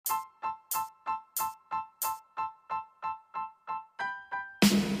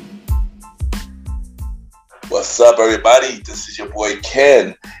What's up, everybody? This is your boy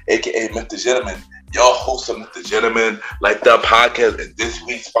Ken, aka Mr. Gentleman, your host of Mr. Gentleman Like That Podcast, and this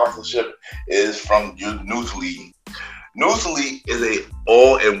week's sponsorship is from Newsly. Newsly is a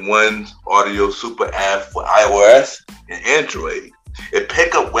all-in-one audio super app for iOS and Android. It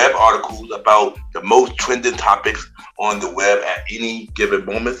picks up web articles about the most trending topics on the web at any given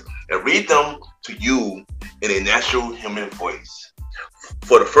moment and read them to you in a natural human voice.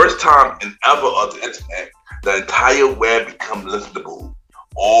 For the first time in ever on the internet, the entire web becomes listenable,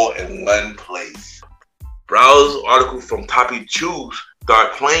 all in one place. Browse articles from topic choose,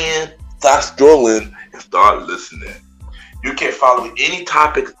 start playing, start scrolling, and start listening. You can follow any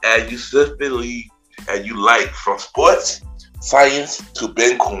topic as you specifically as you like, from sports, science to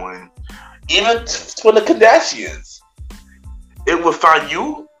Bitcoin, even for the Kardashians. It will find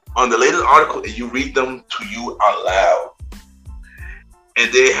you on the latest article and you read them to you out loud.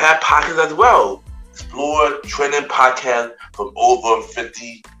 And they have podcasts as well. Explore trending podcasts from over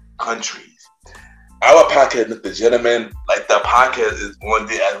 50 countries. Our podcast, Mr. Gentleman Like That Podcast, is on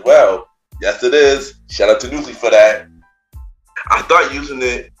there as well. Yes, it is. Shout out to Newsly for that. I started using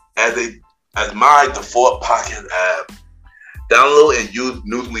it as my default podcast app. Download and use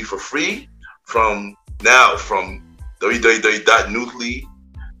Newsly for free from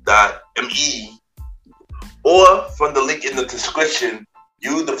www.newsly.me or from the link in the description.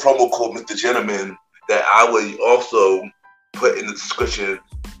 Use the promo code Mr. Gentleman that I will also put in the description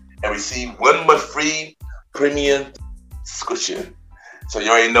and receive 1 month free premium subscription. So you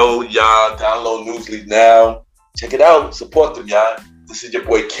already know, y'all, download Newsly now. Check it out. Support them, y'all. This is your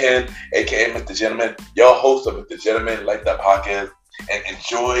boy Ken, aka Mr. Gentleman, your host of Mr. Gentleman Like That Podcast, and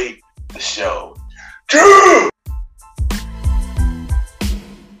enjoy the show.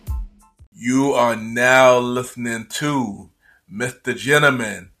 You are now listening to Mr.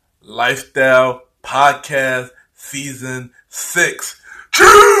 Gentleman Lifestyle Podcast Season 6.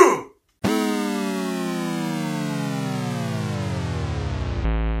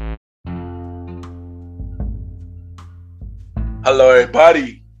 Hello,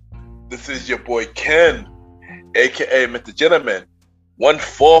 everybody. This is your boy Ken, aka Mr. Gentleman,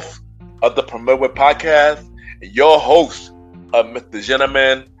 1/4 of the Promoted Podcast, and your host of Mr.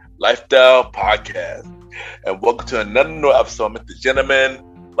 Gentleman Lifestyle Podcast. And welcome to another new episode of Mr. Gentleman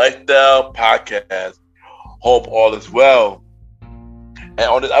Lifestyle Podcast. Hope all is well. And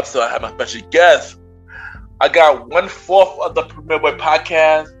on this episode, I have my special guest. I got 1/4 of the Promoted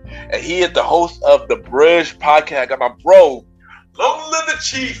Podcast, and he is the host of the Bridge Podcast. I got my bro, Long Live the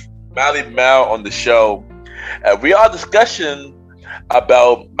Chief, Mally Mal, on the show. And we are discussing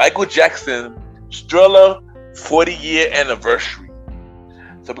about Michael Jackson's Thriller 40-year anniversary.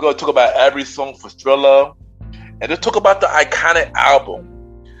 So we're going to talk about every song for Thriller and just talk about the iconic album.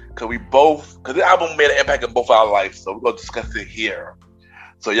 Because the album made an impact in both our lives. So we're going to discuss it here.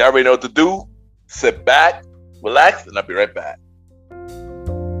 So y'all already know what to do. Sit back, relax, and I'll be right back.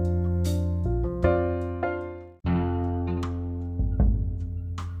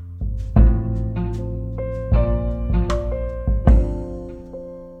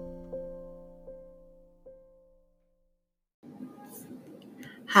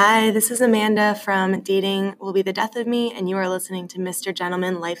 Hi, this is Amanda from Dating Will Be the Death of Me, and you are listening to Mr.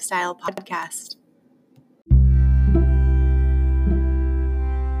 Gentleman Lifestyle Podcast.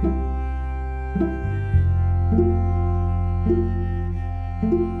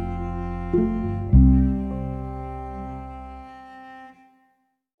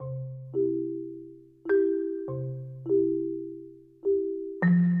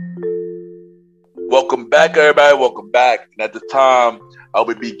 Welcome back, everybody. Welcome back. And at the time, I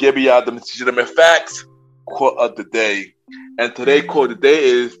will be giving y'all the Mr. Gentleman Facts quote of the day. And today's quote of the day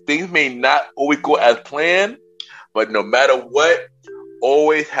is, things may not always go as planned, but no matter what,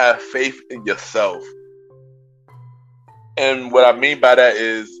 always have faith in yourself. And what I mean by that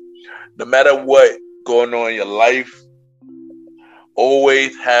is, no matter what going on in your life,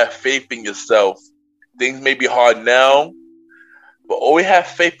 always have faith in yourself. Things may be hard now, but always have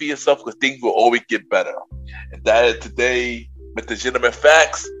faith in yourself because things will always get better. And that is today, Mr. Gentleman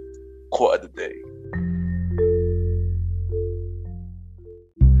Facts, quote of the day.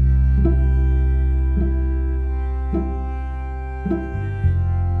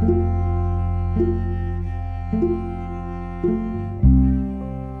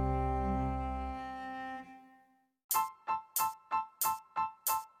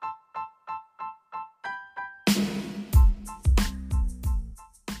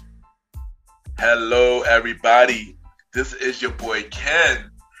 Hello, everybody. This is your boy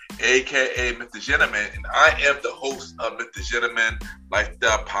Ken, aka Mr. Gentleman, and I am the host of Mr. Gentleman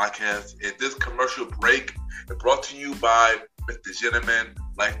Lifestyle Podcast. And this commercial break is brought to you by Mr. Gentleman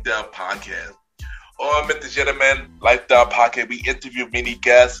Lifestyle Podcast. On Mr. Gentleman Lifestyle Podcast, we interview many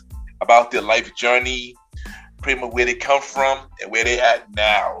guests about their life journey, pretty much where they come from and where they're at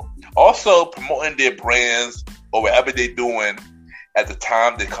now. Also promoting their brands or whatever they're doing at the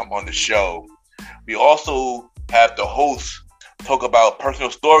time they come on the show. We also have the host talk about personal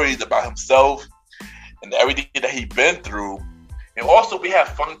stories about himself and everything that he's been through. And also we have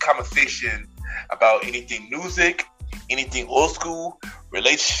fun conversation about anything music, anything old school,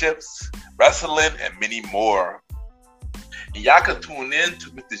 relationships, wrestling, and many more. And y'all can tune in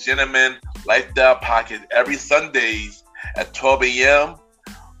to Mr. Gentleman Lifestyle Podcast every Sundays at 12 a.m.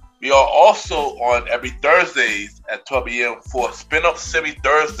 We are also on every Thursdays at 12 a.m. for Spin-Up Series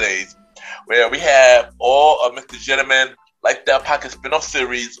Thursdays, where we have all of Mr. Gentleman Lifestyle Podcast spin-off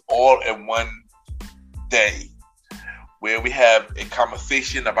series all in one day, where we have a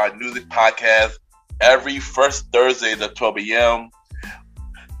conversation about music podcast every first Thursday at 12 a.m.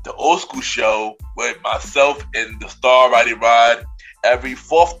 The Old School Show with myself and the Star Roddy Rod every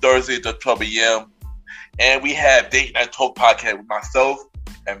fourth Thursday at 12 a.m. And we have Date Night Talk Podcast with myself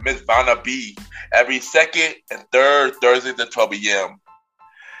and Miss Vanna B every second and third Thursday at 12 a.m.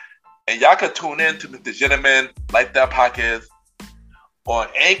 And y'all can tune in to Mr. Gentleman Lifestyle Podcast on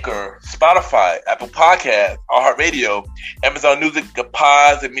Anchor, Spotify, Apple Podcasts, iHeartRadio, Amazon Music,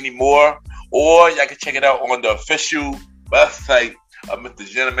 Pods, and many more. Or y'all can check it out on the official website of Mr.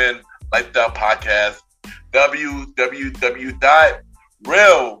 Gentleman Lifestyle Podcast,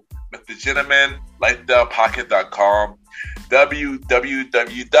 www.realmrgentlemanlifestylepodcast.com,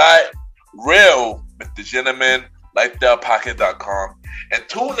 www.realmrgentlemanlifestylepodcast.com. And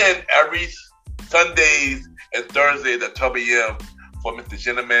tune in every Sundays and Thursdays at 12 a.m. for Mr.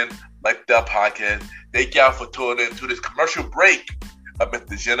 Gentleman Lifestyle Podcast. Thank y'all for tuning in to this commercial break of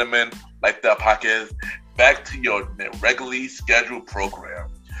Mr. Gentleman Lifestyle Podcast. Back to your regularly scheduled program.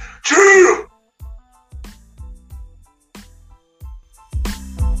 Cheer!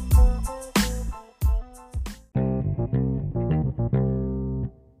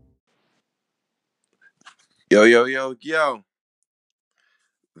 Yo.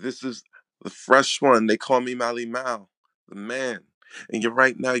 This is the fresh one. They call me Mally Mal, the man. And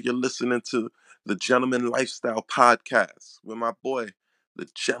right now you're listening to the Gentleman Lifestyle Podcast with my boy, the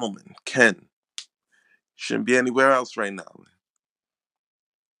gentleman, Ken. Shouldn't be anywhere else right now.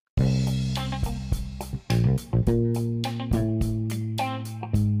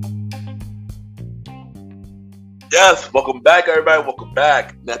 Yes, welcome back, everybody. Welcome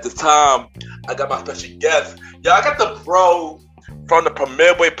back. And at this time, I got my special guest. Y'all, I got the bro from the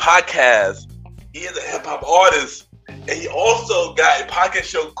Premier Way Podcast. He is a hip hop artist, and he also got a podcast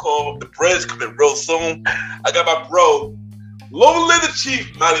show called The Bridge coming real soon. I got my bro, Lone Little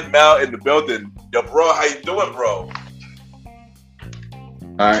Chief Mally Mal in the building. Yo, bro, how you doing, bro?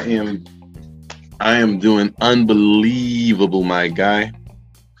 I am doing unbelievable, my guy.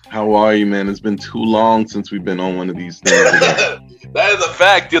 How are you, man? It's been too long since we've been on one of these things. That is a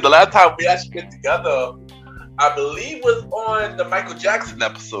fact, dude. The last time we actually get together, I believe, was on the Michael Jackson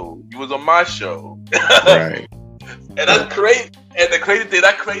episode. You was on my show. Right. And that's crazy. And the crazy thing,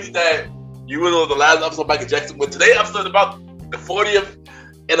 that's crazy that you was on the last episode of Michael Jackson. But today's episode is about the 40th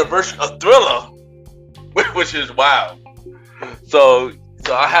anniversary of Thriller, which is wild. So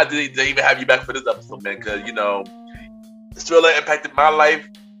I had to even have you back for this episode, man, because, you know, Thriller impacted my life.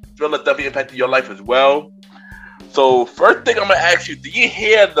 Thriller definitely impacted your life as well. So first thing I'm going to ask you, did you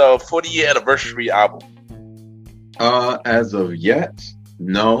hear the 40th anniversary album? As of yet,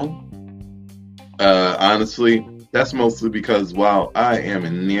 no. Honestly, that's mostly because while I am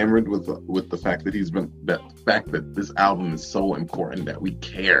enamored with the fact that this album is so important that we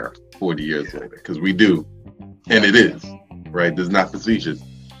care 40 years later, because we do, and it is, right? This is not facetious.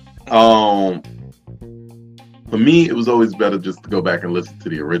 For me, it was always better just to go back and listen to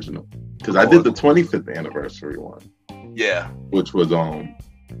the original, because I did the 25th anniversary one. Yeah. Which was I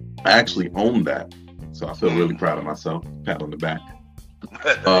actually owned that, so I feel really proud of myself. Pat on the back.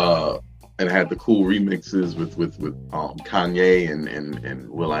 And it had the cool remixes with Kanye and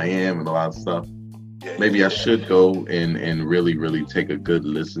will.i.am and a lot of stuff. Yeah, Maybe I should go and really take a good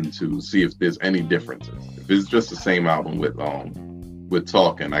listen to see if there's any differences. If it's just the same album with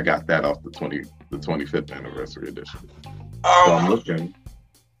Talking, I got that off the 25th anniversary edition. So I'm looking.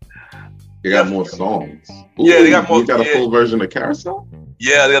 They got more songs. Ooh, yeah, they got more. You got a full version of Carousel?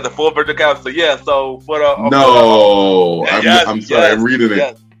 Yeah, they got the full version of Carousel. Yeah, so for the I'm sorry, I'm reading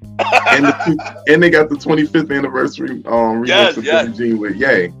it. And they got the 25th anniversary remix of Billie Jean with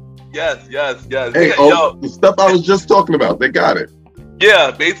Ye. Yes. Hey, the stuff I was just talking about, they got it.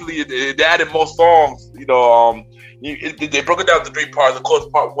 Yeah, basically, they added more songs. They broke it down to 3 parts. Of course,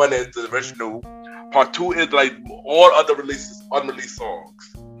 part 1 is the original. Part 2 is like all other releases, unreleased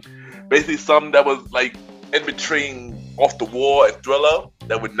songs. Basically, some that was like in between Off the Wall and Thriller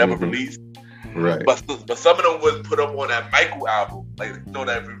that would never release. Right. But some of them was put up on that Michael album, like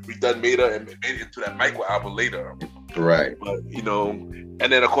that we done made it into that Michael album later. Right. But and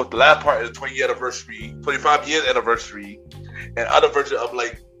then of course the last part is the 25 years anniversary, and other versions of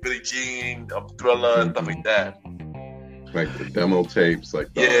like Billie Jean, of Thriller, and stuff like that. Like the demo tapes,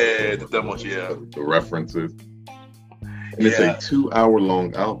 like the demos, the references. And it's a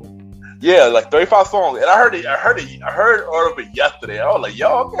 2-hour-long album. Yeah, like 35 songs, and I heard all of it yesterday. I was like, "Yo,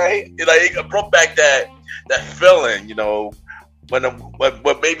 okay." It brought back that feeling, when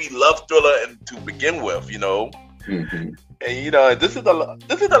made me love Thriller and to begin with, Mm-hmm. And this is a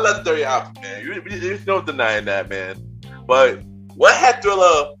legendary album, man. There's no denying that, man. But what had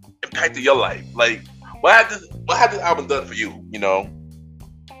Thriller impacted your life? Like, what had this album done for you?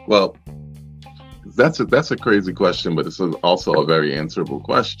 Well, that's a crazy question, but it's also a very answerable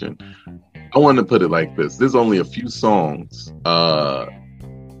question. I want to put it like this: there's only a few songs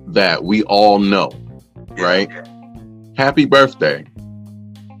that we all know, right? Happy Birthday,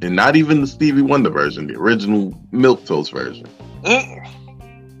 and not even the Stevie Wonder version, the original Milquetoast version,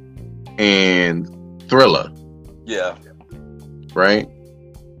 and Thriller. Yeah. Right?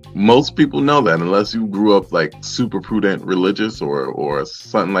 Most people know that unless you grew up like super prudent religious or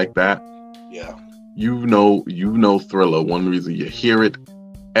something like that. Yeah. You know Thriller. One reason you hear it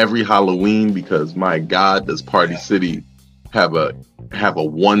every Halloween, because my God, does Party City have a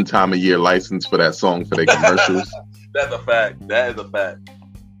 1 time a year license for that song for their commercials. That's a fact. That is a fact.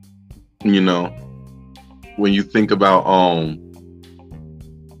 When you think about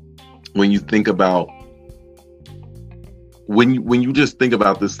when you just think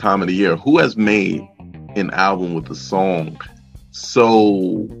about this time of the year, who has made an album with a song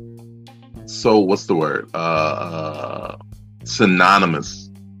so what's the word? Synonymous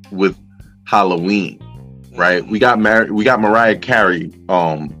with Halloween, right? We got Mariah Carey.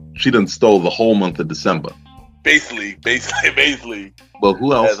 She done stole the whole month of December. Basically. But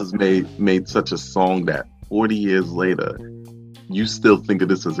who else has made such a song that 40 years later, you still think of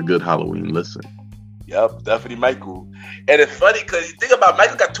this as a good Halloween listen? Yep, definitely Michael. And it's funny because you think about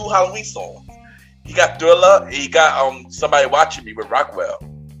Michael got 2 Halloween songs. He got Thriller and he got Somebody Watching Me with Rockwell.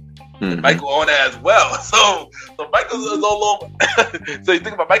 Mm-hmm. Michael on that as well. So Michael is all over. So you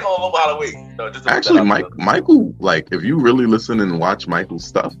think about Michael all over Halloween. Actually, Michael, like if you really listen and watch Michael's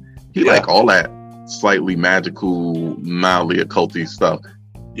stuff, he like all that slightly magical, mildly occulty stuff.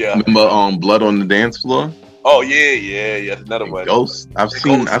 Yeah. Remember Blood on the Dance Floor? Oh yeah. That's another one. Ghosts. I've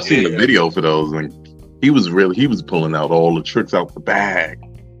seen the video for those, and he was pulling out all the tricks out the bag.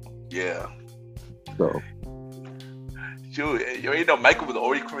 Yeah. So. Shoot, Michael was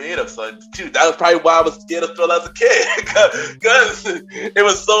already creative, son. Shoot, that was probably why I was scared of Thriller as a kid, because it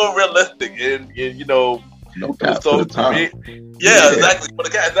was so realistic and no cap for the time. Yeah, exactly for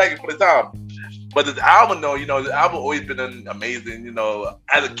the time. But this album, though, the album always been amazing.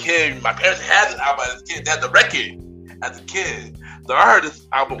 As a kid, my parents had this album as a kid. They had the record as a kid, so I heard this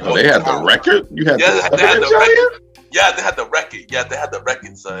album. Oh, they had the record. You had they had the record. Yeah, they had the record. Yeah, they had the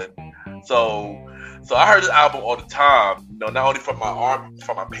record, son. So I heard this album all the time, not only from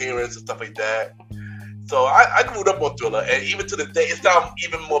my parents and stuff like that. So I grew up on Thriller, and even to the day, it sounds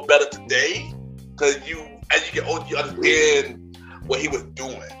even more better today, because as you get older, you understand what he was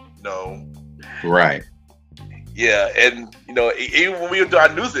doing, Right. Yeah, and even when we were doing our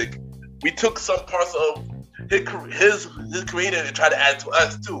music, we took some parts of his creative and tried to add to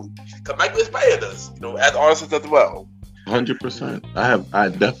us too, because Michael inspired us, as artists as well. 100%. I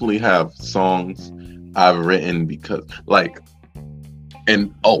definitely have songs I've written because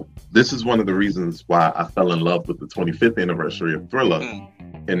this is one of the reasons why I fell in love with the 25th anniversary of Thriller.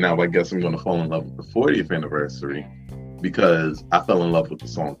 And now I guess I'm going to fall in love with the 40th anniversary, because I fell in love with the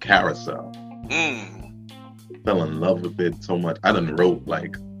song Carousel. Fell in love with it so much. I done wrote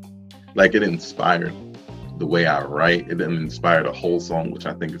like it inspired the way I write. It done inspired a whole song, which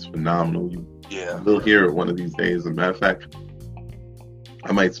I think is phenomenal. You'll hear it one of these days. As a matter of fact,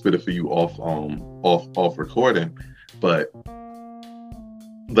 I might spit it for you off recording, but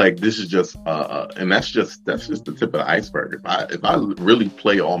like this is just and that's just the tip of the iceberg. If I really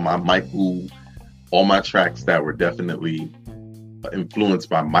play all my tracks that were definitely influenced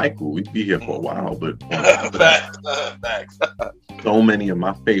by Michael, we'd be here for a while. But Facts. So many of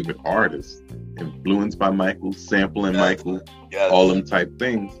my favorite artists influenced by Michael, sampling Michael, all them type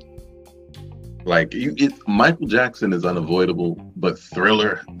things. Like Michael Jackson is unavoidable, but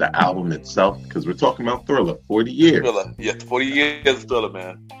Thriller, the album itself, because we're talking about Thriller, 40 years. Thriller, yeah, 40 years of Thriller,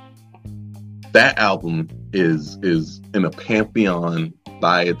 man. That album is in a pantheon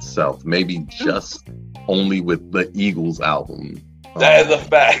by itself. Maybe just only with the Eagles album. That is a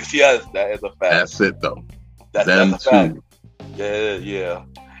fact. Yes, that is a fact. That's it though. That's a fact. Yeah.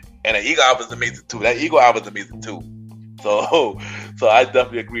 And the Eagle album is amazing too. That Eagle album is amazing too. So I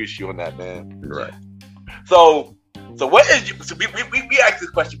definitely agree with you on that, man. Right. So what is you? So we asked this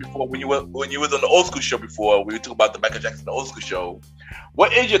question before when you was on the Old School show before. We talked about the Michael Jackson the Old School show.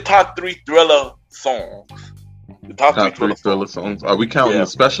 What is your top 3 Thriller songs? The top 3 Thriller songs. Are we counting the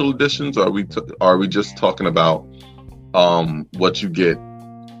special editions, or are we just talking about what you get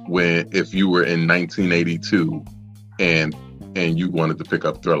if you were in 1982 and you wanted to pick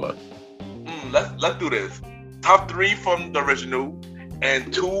up Thriller? Let's do this. Top 3 from the original,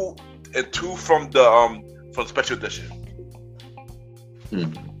 and two from the from special edition.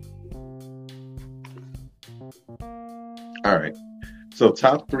 All right. So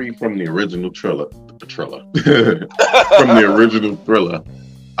top 3 from the original Thriller. From the original Thriller.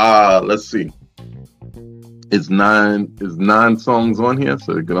 Let's see. Is 9 songs on here,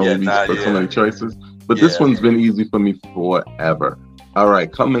 so it can only be so many choices. But this one's been easy for me forever. All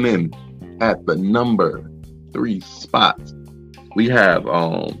right, coming in at the number 3 spot, we have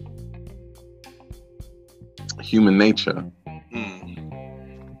Human Nature.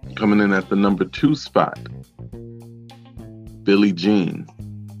 Coming in at the number 2 spot, Billie Jean.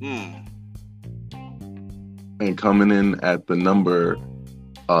 And coming in at the number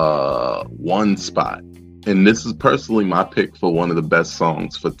 1 spot, and this is personally my pick for one of the best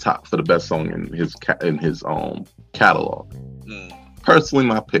songs for the best song in his catalog. Personally,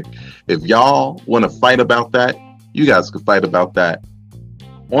 my pick. If y'all want to fight about that, you guys can fight about that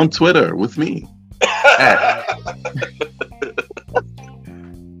on Twitter with me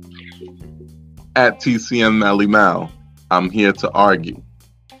at TCM Mally Mal. I'm here to argue,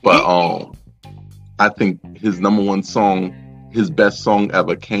 but I think his number 1 song, his best song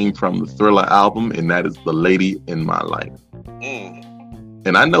ever, came from the Thriller album, and that is "The Lady in My Life."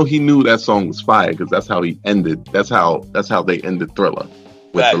 And I know he knew that song was fire because that's how he ended. That's how they ended Thriller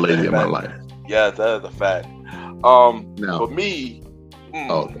with "The Lady in My Life." Yeah, that is a fact. Now, for me,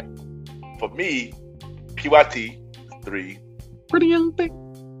 okay. For me, PYT 3. Pretty Young Thing.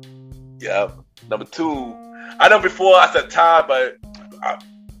 Yeah. Number 2. I know before I said tie, but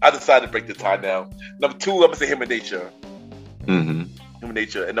I decided to break the tie now. Number 2, I'm gonna say Human Nature. Human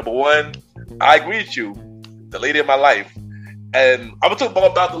Nature. And number 1, I agree with you, The Lady in My Life. And I'm gonna talk more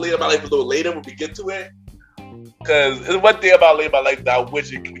about The Lady in My Life a little later when we get to it. Because there's one thing about Lady in My Life that I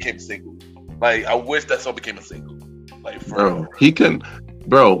wish it became a single. Like, I wish that song became a single. Like,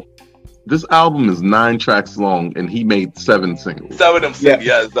 bro, this album is 9 tracks long, and he made 7 singles. 7 of them singles,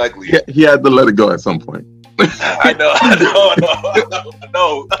 yeah, exactly. He had to let it go at some point. I know.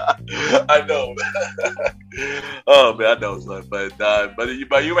 Oh man, I know, son. But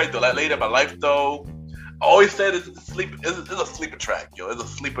you're right though. Like Lady in My Life though, I always said it's a sleeper track, yo. It's a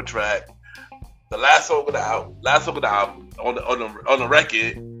sleeper track. The last song of the album on the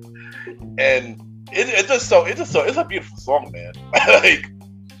record, and it's a beautiful song, man.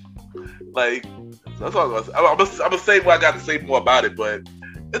 like that's all I'm gonna say what I got to say more about it, but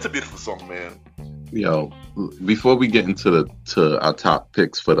it's a beautiful song, man. Yo, before we get into our top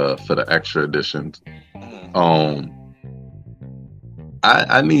picks for the extra editions,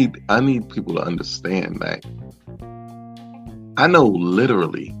 I need people to understand that I know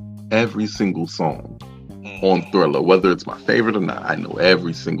literally every single song on Thriller, whether it's my favorite or not. I know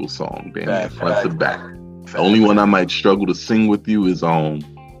every single song, damn, front to back. The only one I might struggle to sing with you is "The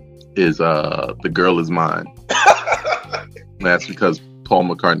Girl Is Mine." That's because Paul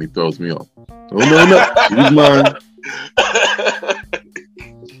McCartney throws me off. Oh no, she's mine.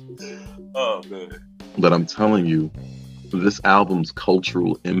 Oh man! But I'm telling you, this album's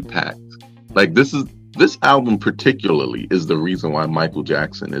cultural impact, like this album particularly, is the reason why Michael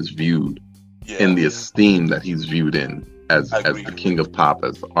Jackson is viewed in the esteem that he's viewed in as the king of pop,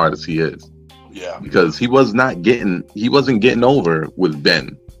 as the artist he is. Yeah. Because he wasn't getting over with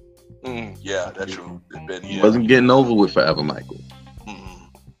Ben. Yeah, that's true. Ben, He wasn't getting over with Forever Michael.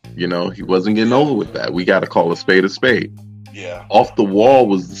 You know, he wasn't getting over with that. We got to call a spade a spade. Yeah. Off the Wall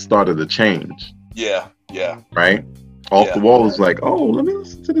was the start of the change. Yeah. Right? Off the Wall was like, oh, let me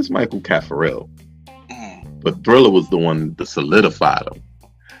listen to this Michael cat for real. But Thriller was the one that solidified him.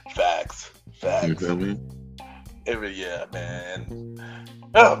 Facts. You feel me? Yeah, man.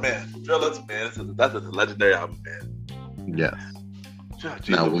 Oh man, Thriller, man, that's a legendary album, man. Yes.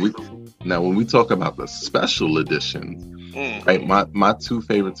 Now when we talk about the special editions, right? My two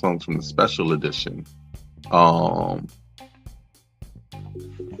favorite songs from the special edition,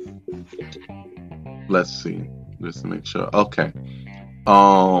 let's see, just to make sure. Okay.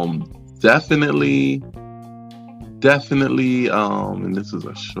 Definitely, and this is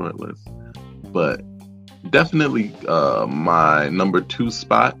a short list, but definitely my number 2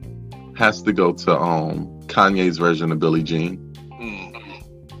 spot has to go to Kanye's version of Billie Jean.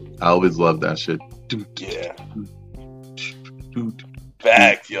 I always love that shit. Yeah.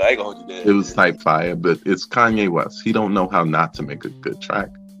 Facts, yo, I ain't gonna hold you there. It was type fire, but it's Kanye West. He don't know how not to make a good track.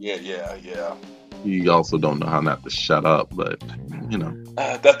 Yeah. He also don't know how not to shut up, but you know.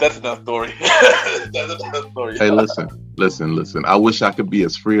 That's another story. That's another story. Hey, listen. I wish I could be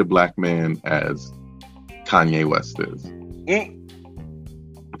as free a black man as Kanye West is.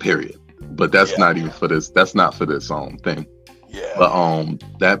 Period. But that's not even for this. That's not for this thing. Yeah. But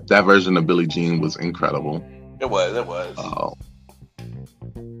that version of Billie Jean was incredible. It was.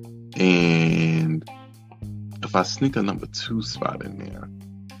 And if I sneak a number 2 spot in there,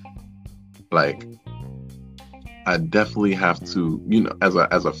 like I definitely have to, you know, as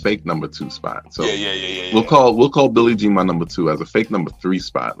a fake number 2 spot. So yeah. We'll call Billie Jean my number 2 as a fake number 3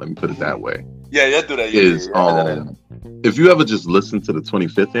 spot. Let me put it that way. Yeah, do that. If you ever just listen to the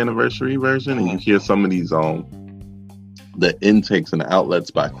 25th anniversary version and you hear some of these the intakes and the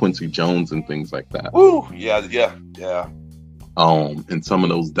outlets by Quincy Jones and things like that. Woo! Yeah. And some of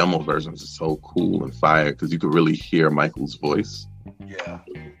those demo versions are so cool and fire because you could really hear Michael's voice. Yeah.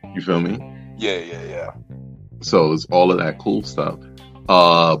 You feel me? Yeah. So it's all of that cool stuff.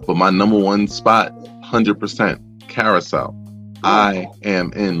 But my number 1 spot, 100%, Carousel. I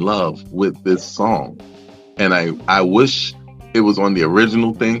am in love with this song. And I wish it was on the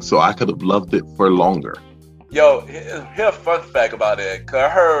original thing so I could have loved it for longer. Yo, here's a fun fact about it. Cause I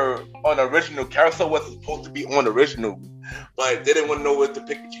heard on the original, Carousel wasn't supposed to be on the original, but they didn't want to know what to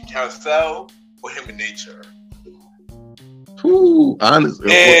pick between Carousel or Human Nature. Ooh, honestly,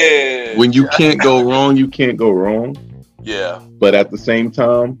 when you can't go wrong, you can't go wrong. Yeah. But at the same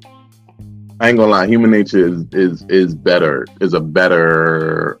time, I ain't gonna lie, Human Nature was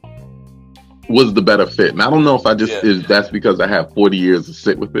the better fit. And I don't know if that's because I have 40 years to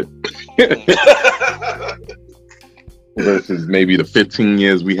sit with it. Versus maybe the 15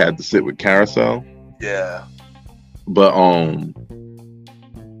 years we had to sit with Carousel. Yeah. But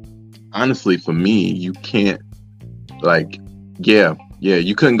honestly, for me, you can't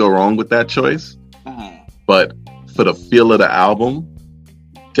you couldn't go wrong with that choice. But for the feel of the album,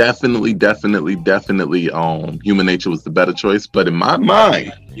 definitely Human Nature was the better choice. But in my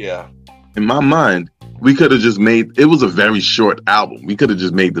mind, we could have just made it was a very short album. We could have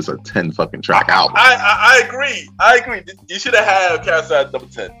just made this a 10 fucking track album. I agree. You should have had Carousel at number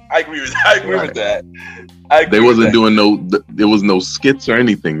 10. I agree with that. There was no skits or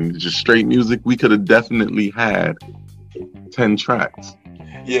anything, just straight music. We could have definitely had 10 tracks.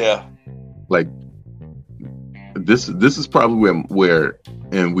 Yeah. Like this is probably where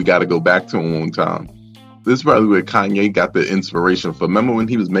and we got to go back to it one time. This is probably where Kanye got the inspiration for. Remember when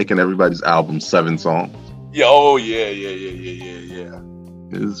he was making everybody's album 7 songs? Yeah. Oh yeah.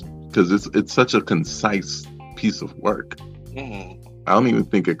 It's because it's such a concise piece of work. I don't even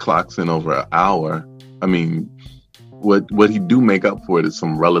think it clocks in over an hour. I mean, what he do make up for it is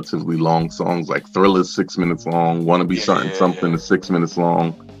some relatively long songs, like Thriller's 6 minutes long, Wanna Be Something is 6 minutes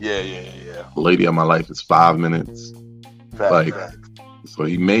long. Yeah. Lady of My Life is 5 minutes. Fact. So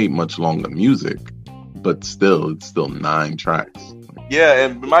he made much longer music, but it's still 9 tracks. Yeah,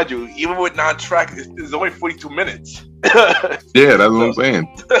 and mind you, even with 9 tracks, it's only 42 minutes. Yeah, that's what I'm saying.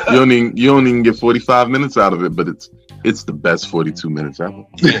 You don't even get 45 minutes out of it, but it's the best 42 minutes ever.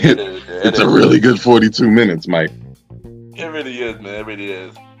 It's a really good 42 minutes, Mike. It really is, man. It really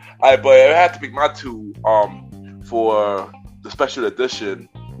is. All right, but I had to pick my 2 for the special edition,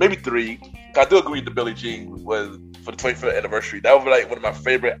 maybe 3. I do agree the Billie Jean was for the 25th anniversary. That was like one of my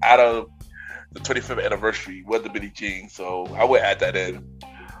favorite out of the 25th anniversary was the Billie Jean, so I would add that in.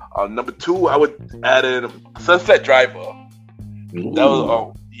 Number 2, I would add in Sunset Driver.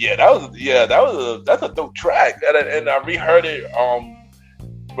 Ooh. That's a dope track, and I reheard it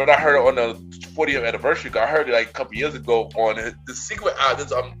when I heard it on the 40th anniversary. I heard it like a couple years ago on the secret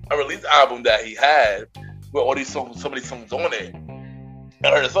album, a release album that he had with all these songs, so many songs on it. And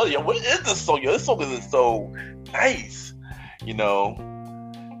I heard it, so what is this song? This song is so nice, you know.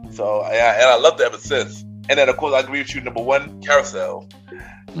 So and I loved it ever since. And then of course I agree with you. Number 1, Carousel.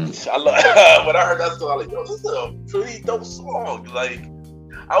 I love when I heard that song. I was like, yo, this is a pretty dope song. Like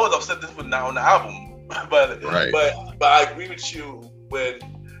I was upset this was not on the album, but I agree with you when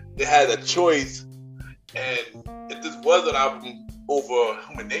they had a choice, and if this was an album over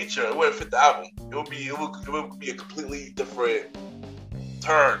Human Nature, it wouldn't fit the album. It would be a completely different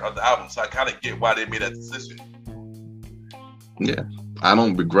turn of the album. So I kind of get why they made that decision. Yeah, I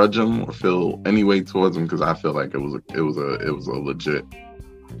don't begrudge him or feel any way towards him because I feel like it was a legit,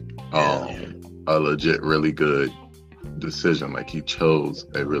 a legit really good decision. Like he chose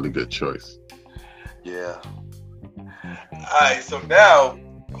a really good choice. Yeah. Alright, so now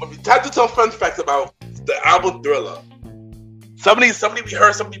I'm gonna be time to tell fun facts about the album Thriller. Somebody we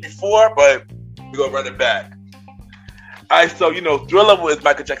heard something before, but we're gonna run it back. Alright, so Thriller was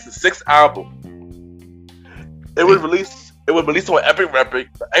Michael Jackson's 6th album. It was released on Epic Records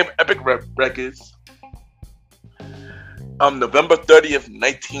November 30th,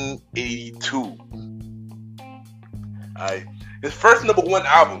 1982. Alright. His first #1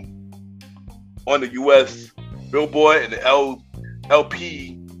 album on the US Billboard and the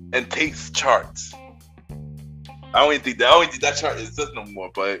LP and Taste charts. I don't even think that chart exists no more,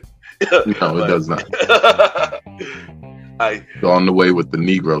 but no, it does not. Go on the way with the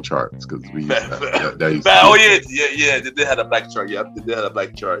Negro charts because we used yeah, they did have a black chart. Yeah, they did have a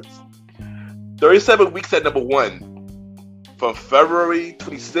black charts. 37 weeks at #1 from February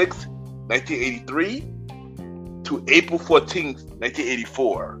 26, 1983 to April 14th,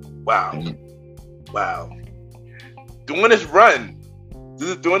 1984. Wow. Wow. During this run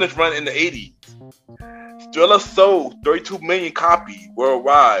in the 80s, Thriller sold 32 million copies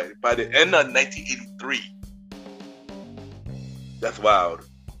worldwide by the end of 1983. That's wild.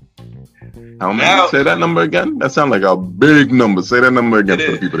 How many? Say that number again? That sounds like a big number. Say that number again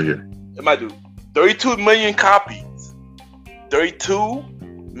for the people to hear. It might do. 32 million copies. 32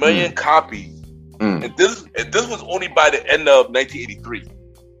 million copies. And this was only by the end of 1983.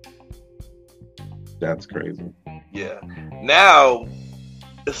 That's crazy. Yeah. Now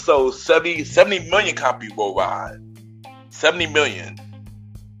it sold 70 million copies worldwide. 70 million.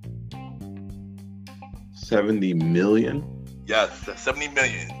 70 million? Yes, 70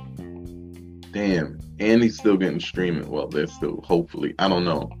 million. Damn. And he's still getting streaming. Well, they're still, hopefully. I don't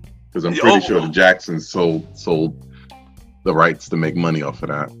know. Because I'm pretty sure the Jacksons sold the rights to make money off of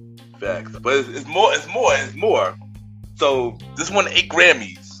that. Facts. But it's more. So this won 8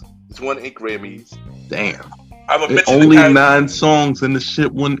 Grammys. Damn. Only 9 songs and the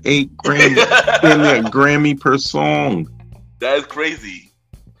shit won 8 Grammys. Damn, a Grammy per song. That is crazy.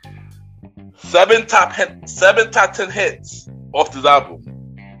 7 top 10 hits off this album.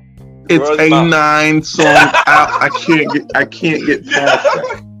 It's a 9-song out. I can't get past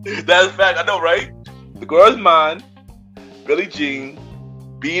that. That's a fact. I know, right? The Girl Is Mine, Billie Jean,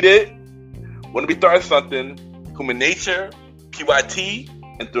 Beat It, Wanna Be Starting Something, Human Nature, PYT,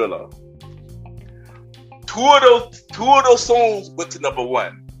 and Thriller. Two of those songs went to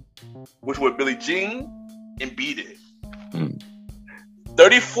 #1, which were Billie Jean and Beat It.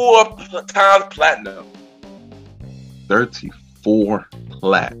 34 times platinum. 34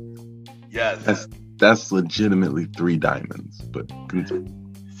 plat. Yes. That's legitimately 3 diamonds. But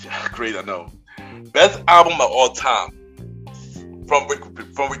great, I know. Best album of all time. From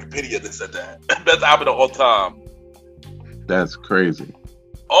Wikipedia, they said that. Best album of all time. That's crazy.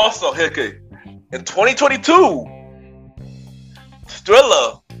 Also, in 2022,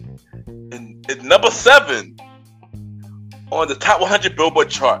 Thriller is #7 on the top 100 Billboard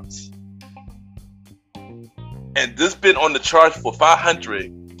charts. And this been on the charts for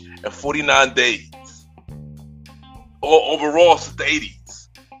 549 days. Or overall since the 80s.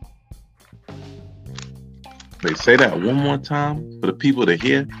 They say that one more time for the people to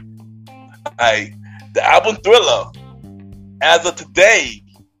hear. The album Thriller, as of today,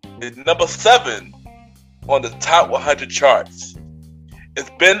 is #7 on the top 100 charts. It's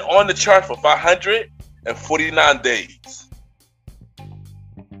been on the chart for 549 days.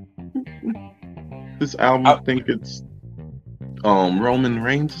 This album, I think it's Roman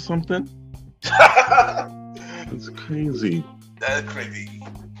Reigns or something. It's crazy. That is crazy.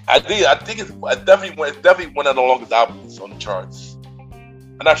 I think it's definitely one of the longest albums on the charts.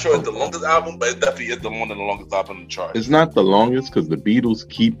 I'm not sure it's the longest album, but it definitely is one of the longest albums on the charts. It's not the longest because the Beatles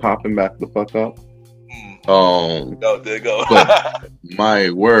keep popping back the fuck up. No, there you go. But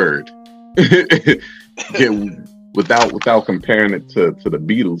my word, without comparing it to the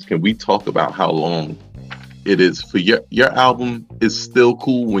Beatles, can we talk about how long it is for your album is still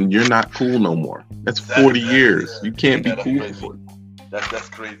cool when you're not cool no more? That's 40 years. You can't be cool for it. That's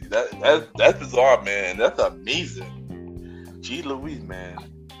crazy. That's bizarre, man. That's amazing. Gee Louise, man.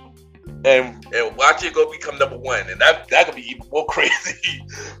 And watch it go become #1, and that could be even more crazy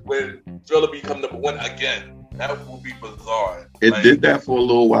when Thriller become #1 again. That would be bizarre. It did that for a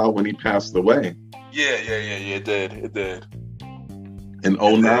little while when he passed away. Yeah. It did. In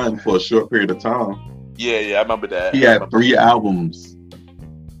 2009, for a short period of time. Yeah, I remember that. He had 3 albums,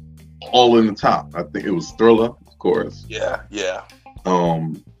 all in the top. I think it was Thriller, of course. Yeah.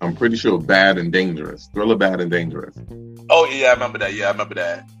 I'm pretty sure Bad and Dangerous. Thriller, Bad and Dangerous. Oh yeah, I remember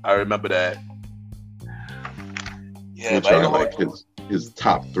that. I remember that. Yeah, which are like his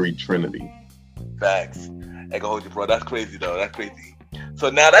top 3 trinity. Facts. I can hold you, bro. That's crazy though. That's crazy. So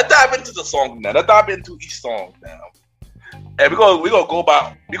now let's dive into the song. Now let's dive into each song now. And we're gonna go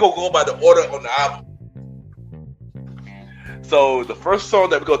by the order on the album. So the first song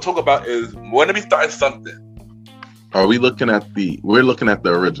that we're gonna talk about is "Wanna Be Starting Something." Are we looking at we're looking at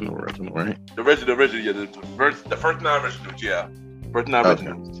the original, right? The original, yeah. The first 9 originals, yeah. First 9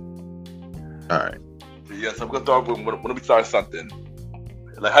 originals. All right. So, yeah, so I'm gonna start with "Wanna Be Starting Something."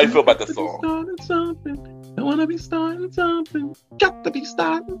 Like, how you feel about this song? I wanna be starting something. Got to be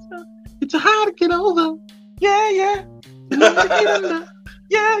starting something. It's hard to get over. Yeah. Yeah.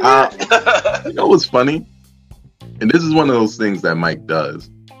 You know what's funny? And this is one of those things that Mike does,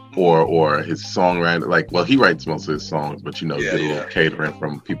 or his songwriter. Like, well, he writes most of his songs, but you know, get a little catering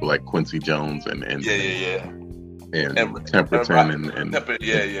from people like Quincy Jones and Temperton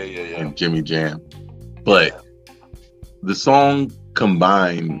and Jimmy Jam. But the song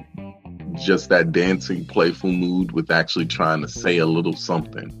combined just that dancing, playful mood with actually trying to say a little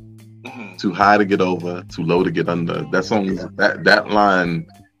something. Mm-hmm. Too high to get over, too low to get under. That song, that line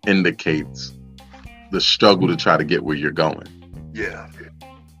indicates the struggle to try to get where you're going. Yeah.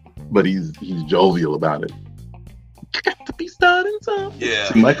 But he's jovial about it. Got to be starting something.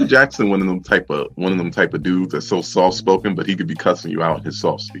 Yeah. See, Michael Jackson, one of them type of dudes that's so soft spoken, but he could be cussing you out in his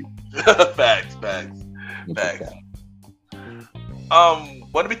soft speak. Facts.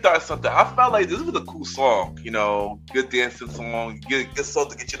 "Wanna Be Starting Something." I felt like this was a cool song, you know, good dancing song, good song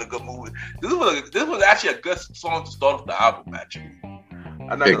to get you in a good mood. This was actually a good song to start off the album, actually.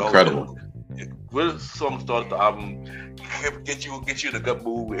 Incredible. Good song to start off the album, get you in a good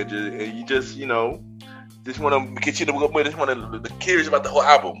mood, and you just, you know, just want to get you in a good mood. Just want to be curious about the whole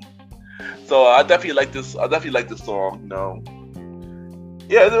album. So I definitely like this. Song, you know.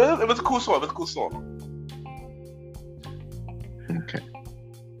 Yeah, it was a cool song. Okay.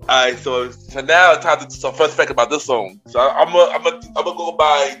 Alright, so now it's time to do some fun fact about this song. So I'm gonna go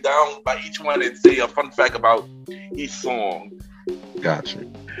by each one and say a fun fact about each song. Gotcha.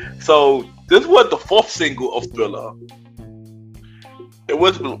 So this was the 4th single of Thriller. It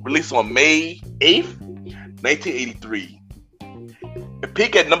was released on May 8th, 1983. It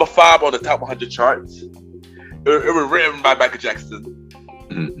peaked at number 5 on the top 100 charts. It was written by Michael Jackson.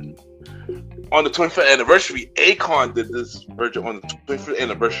 Mm-hmm. On the 25th anniversary, Akon did this version on the 25th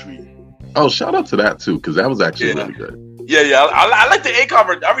anniversary. Oh, shout out to that too, because that was actually really good. Yeah. I like the Akon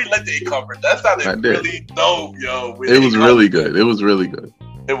version. I really like the Akon version. That sounded really dope, yo. It was really good. It was really good.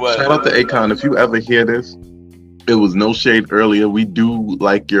 It was. Shout out to Akon. If you ever hear this, it was no shade earlier. We do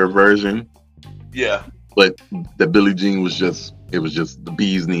like your version. Yeah. But the Billie Jean was just the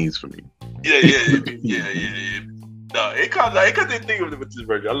bee's knees for me. Yeah. No, Akon didn't think of it with this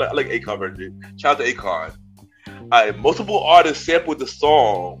version. I like Akon version. Shout out to Akon. Alright, multiple artists sampled the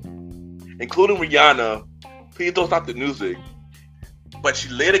song, including Rihanna. Please don't stop the music. But she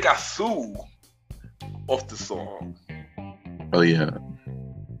later got sued off the song. Oh yeah.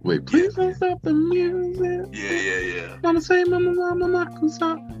 Wait, please don't stop the music. Yeah. Mama say mama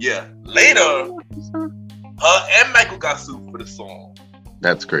kusa. Yeah. Later, her and Michael got sued for the song.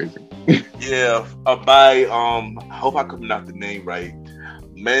 That's crazy. Yeah, by I hope I can pronounce the name right.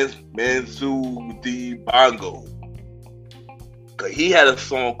 Mansu D Bongo. He had a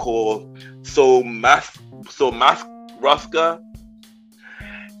song called So Mas Ruska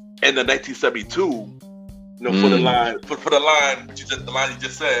in the 1972. You know, for the line you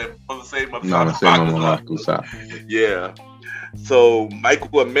just said, for the same yeah. So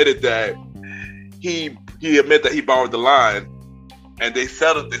Michael admitted that he admitted that he borrowed the line, and they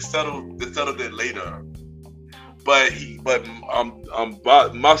settled it later. But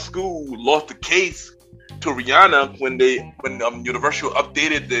Moscow lost the case to Rihanna when Universal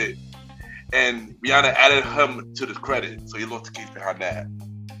updated it, and Rihanna added him to the credit, so he lost the case behind that.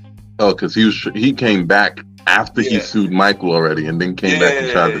 Oh, because he came back after he sued Michael already, and then came back and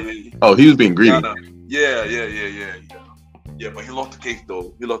tried to. Yeah. Oh, he was being greedy. Yeah. Yeah, but he lost the case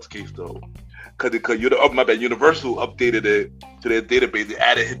though. Because Universal updated it to their database. They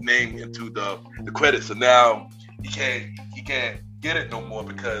added his name into the credits, so now he can't get it no more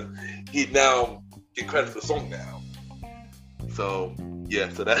because he now get credit for the song now. So yeah,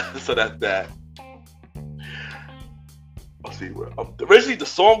 so that's that. see. Originally, the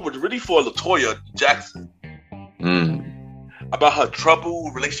song was really for Latoya Jackson about her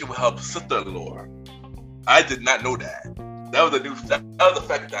troubled relationship with her sister-in-law. I did not know that. That was a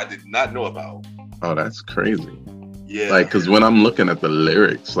fact that I did not know about. Oh, that's crazy. Yeah. Like, because when I'm looking at the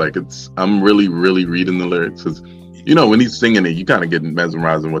lyrics, like I'm really, really reading the lyrics. Because, you know, when he's singing it, you kind of get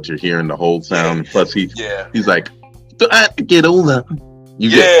mesmerized in what you're hearing, the whole sound. Yeah. Plus, he's like, I have to get over. You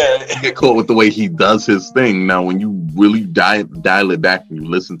get caught with the way he does his thing. Now, when you really dial it back and you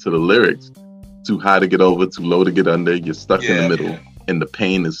listen to the lyrics, too high to get over, too low to get under, you're stuck in the middle, and the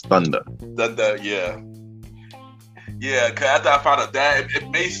pain is thunder. Thunder, yeah. Yeah, because after I found out that, it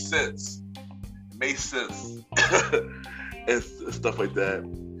made sense. It made sense. and stuff like that.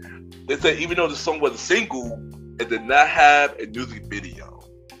 They said even though the song was a single, it did not have a music video.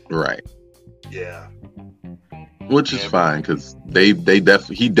 Right. Yeah. Which is fine, because he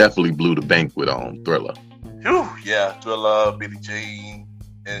definitely blew the bank with Thriller. Whew, yeah, Thriller, Billie Jean,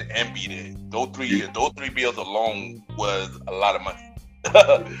 and Beat It. Those three bills alone was a lot of money.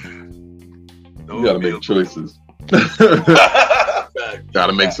 You gotta make choices.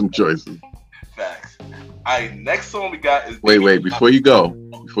 Gotta make some choices. Facts. Alright, next song we got is wait, before you go.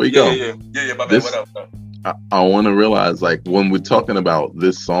 Yeah, my bad. What up? I wanna realize, like, when we're talking about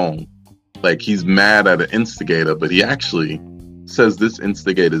this song, like, he's mad at an instigator, but he actually says this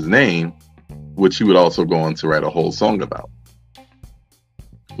instigator's name, which he would also go on to write a whole song about.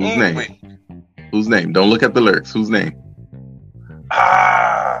 Whose name? Wait. Whose name? Don't look at the lyrics. Whose name?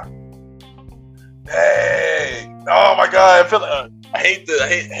 Hey! Oh my God! I feel like I hate the. I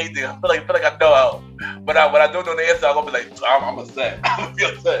feel like I know how, but when I don't know the answer, I'm gonna be like, I'm upset. I'm gonna be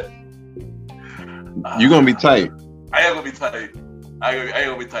upset. You're gonna be tight. I am gonna be tight. I ain't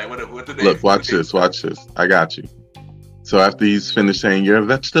gonna be tight. What the name? Look, watch this. I got you. So after he's finished saying, "You're a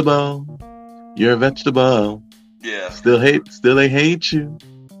vegetable. You're a vegetable." Yeah. Still they hate you.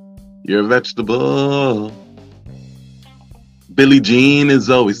 You're a vegetable. Billie Jean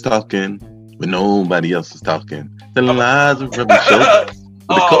is always talking when nobody else is talking. Telling lies and rubbing shoulders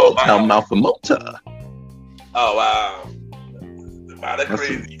with a cold town mouth and motor. Oh wow. Wow, that's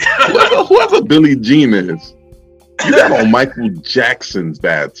crazy. Whoever Billie Jean is, you got on Michael Jackson's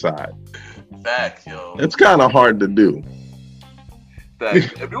bad side. Facts, yo. It's kind of hard to do. Facts.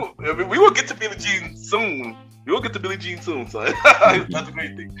 We will get to Billie Jean soon. So that's a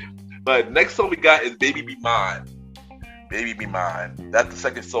great thing. But next song we got is Baby Be Mine. Baby Be Mine. That's the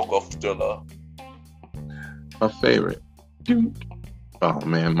second song of Thriller. My favorite. Oh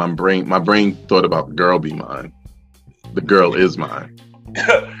man, my brain thought about Girl Be Mine. The girl is mine. Is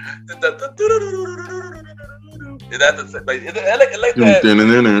that like that?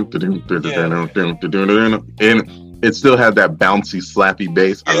 And it still had that bouncy, slappy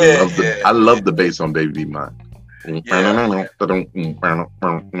bass. I love the bass on Baby Be Mine. It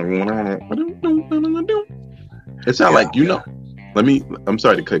sounds like, you know. I'm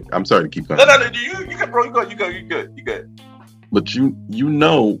sorry to keep going. No, you good, bro. You good. But you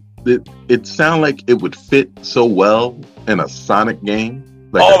know that it sounds like it would fit so well in a Sonic game.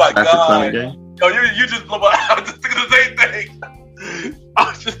 Like my God. Sonic game. Yo, you just love. I was just thinking the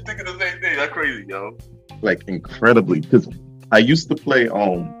same thing. That's crazy, yo. Like, incredibly, because I used to play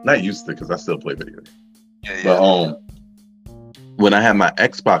not used to, because I still play video games. Yeah. But when I had my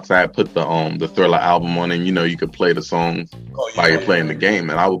Xbox, I had put the Thriller album on, and you know you could play the songs while you're playing the game,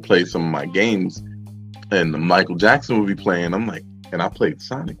 and I would play some of my games, and Michael Jackson would be playing. I'm like, and I played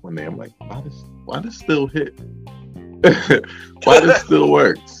Sonic one day. I'm like, why this still hit? Why this still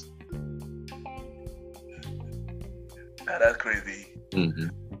works? That's crazy. Mm-hmm.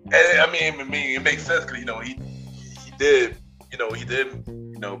 And I mean, it makes sense because he did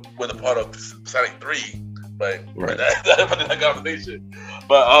was a part of Sonic 3, but right. That conversation.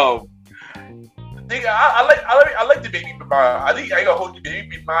 But the thing I like the Baby Be Mine. I think I ain't gonna hold you.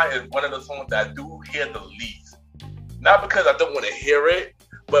 Baby Be Mine is one of the songs that I do hear the least. Not because I don't want to hear it,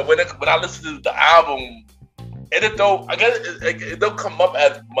 but when I listen to the album, it don't come up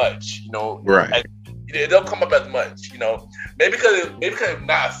as much, Right. It don't come up as much, Maybe because it's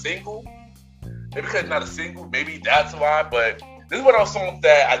not a single. Maybe that's why. But this is one of those songs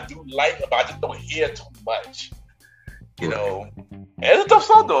that I do like, but I just don't hear too much. And it's a tough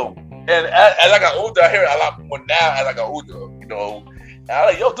song though. And as I got older, I hear it a lot more now. As I got older, and I'm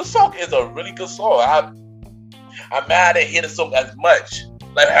like, yo, this song is a really good song. I'm mad I didn't hear the song as much,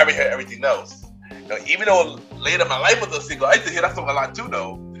 like I haven't heard everything else. Even though later in my life was a single, I used to hear that song a lot too,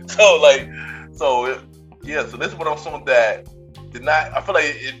 though. So this is one of those songs that did not. I feel like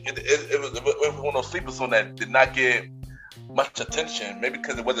it was one of those sleeper songs that did not get much attention. Maybe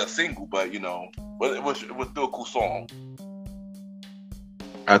because it wasn't a single, but it was still a cool song.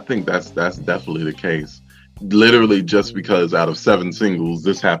 I think that's definitely the case. Literally, just because out of 7 singles,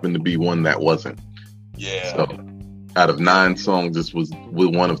 this happened to be one that wasn't. Yeah. So, out of 9 songs, this was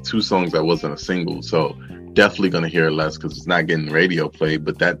one of 2 songs that wasn't a single. So, definitely gonna hear it less because it's not getting radio play.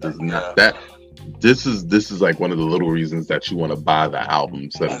 But that does not This is like one of the little reasons that you want to buy the album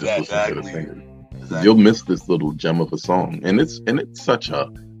instead of just listening to the single. Exactly. You'll miss this little gem of a song, and it's such a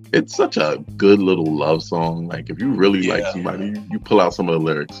good little love song. Like if you really like somebody, you pull out some of the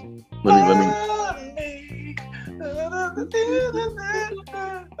lyrics. Let me.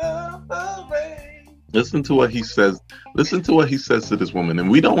 Listen to what he says. Listen to what he says to this woman. And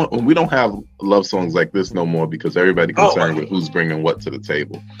we don't have love songs like this no more because everybody concerned with who's bringing what to the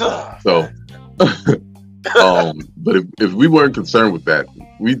table. So, but if we weren't concerned with that,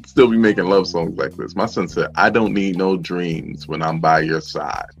 we'd still be making love songs like this. My son said, "I don't need no dreams when I'm by your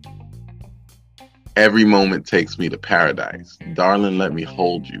side. Every moment takes me to paradise. Darling, let me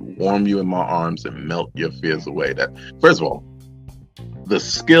hold you, warm you in my arms, and melt your fears away." That, first of all,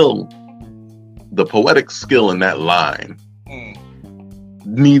 the poetic skill in that line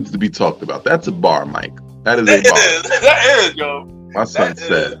needs to be talked about. That's a bar, Mike. That is a bar. That is, yo. My son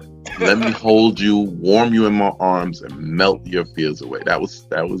said, "Let me hold you, warm you in my arms, and melt your fears away." That was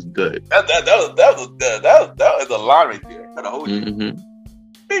good. That was good. That was a line right there. Gotta hold you. Mm-hmm.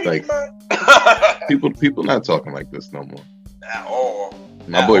 Like people not talking like this no more. At all.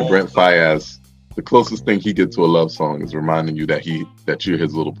 My boy Brent Faiyaz, the closest thing he gets to a love song is reminding you that you're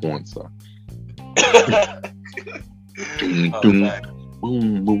his little porn star.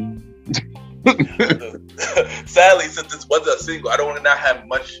 Boom, boom. Sadly, since this wasn't a single, I don't want to not have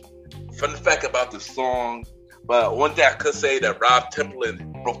much fun fact about the song. But one thing I could say that Rob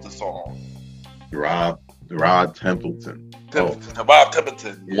Templeton wrote the song. Rod Templeton. Rob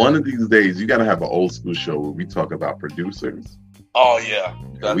Templeton. Yeah. One of these days, you got to have an old school show where we talk about producers. Oh yeah,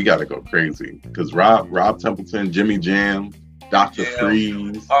 we got to go crazy because Rob Templeton, Jimmy Jam, Dr.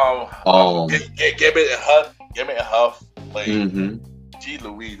 Freeze, Gambit and Huff, like G.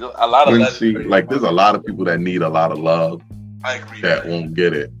 Louise, a lot of Quincy, like there's a lot of people that need a lot of love. I agree. That won't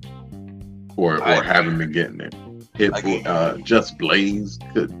get it, or haven't been getting it. Just Blaze,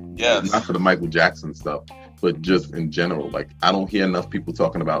 not for the Michael Jackson stuff, but just in general. Like I don't hear enough people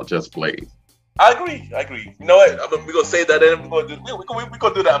talking about Just Blaze. I agree. You know what? We're gonna say that, and we're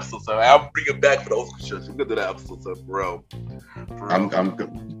gonna do that episode. So I'll bring it back for the old school shows. We're gonna do that episode, so bro.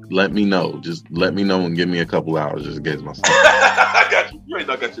 Let me know. Just let me know and give me a couple hours just in case myself. I got you. You already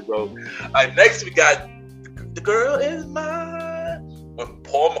know I got you, bro. All right, next we got "The Girl Is Mine" with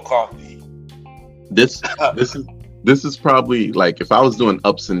Paul McCartney. This is probably like if I was doing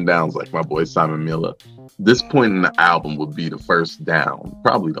ups and downs like my boy Simon Miller. This point in the album would be the first down,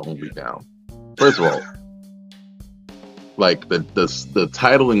 probably the only down. First of all, like the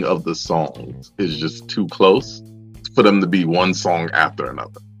titling of the songs is just too close for them to be one song after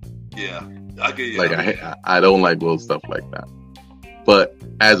another. Yeah, I get you. Like I don't like little stuff like that. But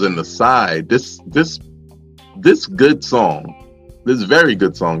as an aside, this good song, this very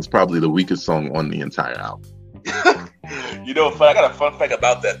good song is probably the weakest song on the entire album. You know, I got a fun fact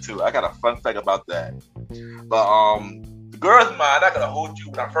about that too. But "The Girl Is Mine," I'm not gonna hold you.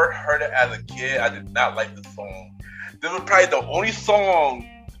 When I first heard it as a kid, I did not like the song. This was probably the only song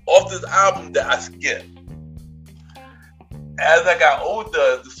off this album that I skipped. As I got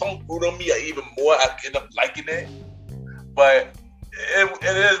older, the song grew on me even more. I ended up liking it, but it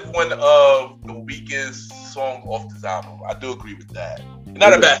is one of the weakest songs off this album. I do agree with that. It's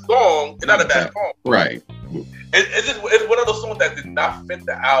not a bad song. Right. It's one of those songs that did not fit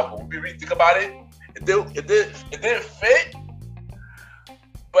the album. When we really think about it, it didn't fit,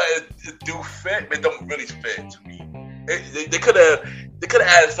 but it do fit, but it don't really fit to me. They could have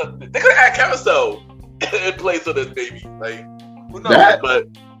added something. They could have added Carousel in place of this baby. Like who knows? But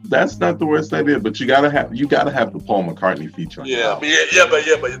that's not the worst idea. But you gotta have the Paul McCartney feature. But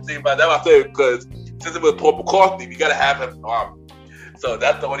you think about that. I say because since it was Paul McCartney, we gotta have him. So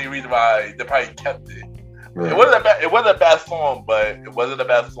that's the only reason why they probably kept it. Right. It wasn't a bad song, but it wasn't a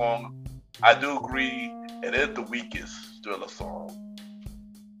bad song. I do agree, it is the weakest Thriller song.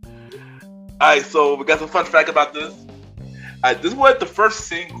 Alright, so we got some fun fact about this. Alright, this was the first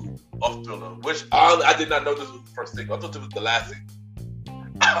single of Thriller, which I did not know this was the first single. I thought this was the last single.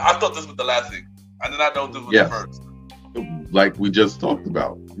 I did not know this was the first. Like we just talked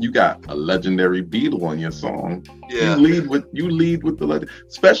about, you got a legendary Beatle on your song. Yeah. You lead with the legend,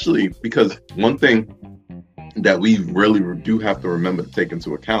 especially because one thing that we really do have to remember to take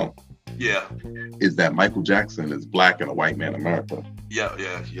into account is that Michael Jackson is black in a white man America. Yeah.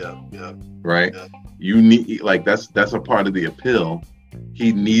 Right? Yeah. You need that's a part of the appeal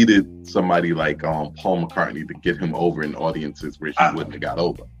he needed somebody like Paul McCartney to get him over in audiences where he wouldn't have got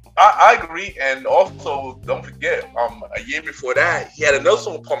over. I agree, and also don't forget, a year before that, he had another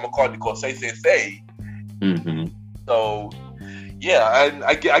song with Paul McCartney called "Say Say Say." Mm-hmm. So, yeah, and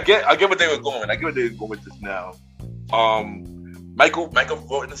I get what they were going. I get what they were going with this now. Michael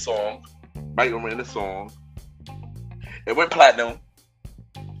wrote in the song. It went platinum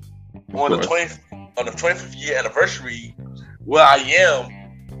on the 25th year anniversary. Will I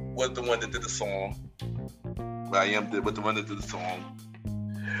Am was the one that did the song. Was the one that did the song.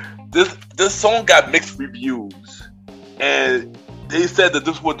 This song got mixed reviews, and they said that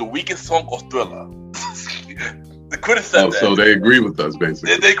this was the weakest song of Thriller. The critics said that. So they agree with us,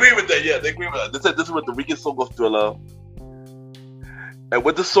 basically. They agree with that. Yeah, they agree with that. They said this was the weakest song of Thriller, and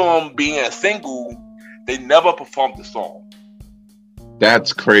with the song being a single, they never performed the song.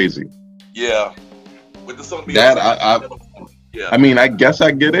 That's crazy. Yeah, with the song being that I mean, I guess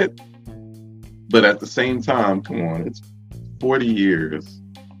I get it, but at the same time, come on, it's 40 years.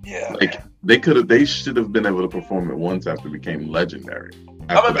 Yeah, like they should have been able to perform it once after it became legendary.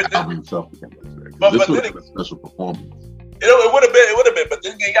 After the album itself became legendary. This would have been a special performance. It would have been. But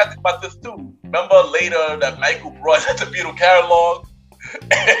then you got to think about this too. Remember later that Michael brought the Beatle catalog.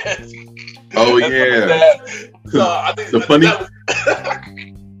 Oh yeah. So I think the funny.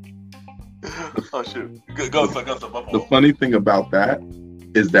 Oh shoot! Go. The funny thing about that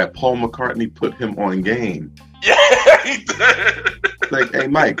is that Paul McCartney put him on game. Yeah, he did. Like, hey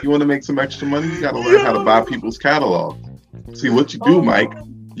Mike, you want to make some extra money? You got to learn how to buy people's catalogs. See what you do, Mike.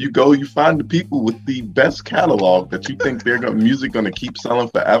 You go, you find the people with the best catalog that you think their music gonna keep selling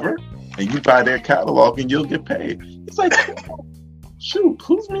forever, and you buy their catalog and you'll get paid. It's like, shoot,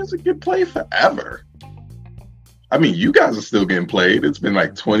 whose music get played forever? I mean, you guys are still getting played. It's been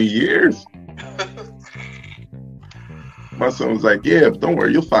like 20 years. My son was like, yeah, don't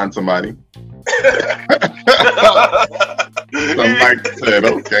worry, you'll find somebody. So Mike said,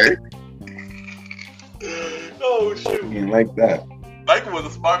 okay. Oh shoot! He ain't like that. Michael was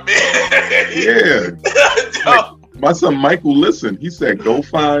a smart man. Yeah. Like, my son Michael listened. He said, go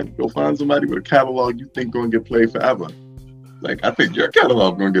find somebody with a catalog you think gonna get played forever. Like, I think your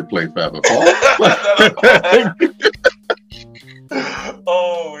catalog gonna get played forever, Paul.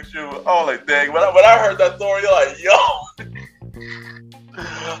 Oh shoot! Oh, like dang! When I heard that story, like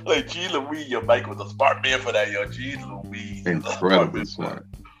like G Louise, your Mike was a smart man for that, yo. G Louise, incredibly smart.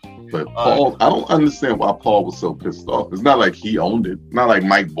 But Paul, I don't understand why Paul was so pissed off. It's not like he owned it. Not like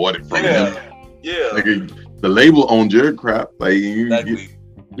Mike bought it from him. Yeah. Like the label owned your crap. Like you know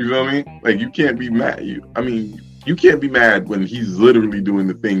what I mean? Like you can't be mad. You can't be mad when he's literally doing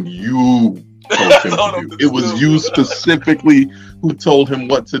the thing you told him to do. It was you specifically who told him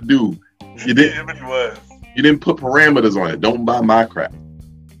what to do. You didn't. It really was. You didn't put parameters on it. Don't buy my crap.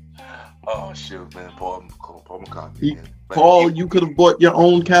 Oh shoot, man, Paul McCartney. Paul, you could have bought your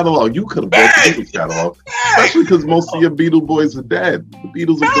own catalog. You could have bought the Beatles catalog, especially because most of your Beatle boys are dead. The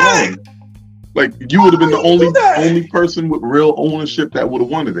Beatles are gone. Like you would have been the only person with real ownership that would have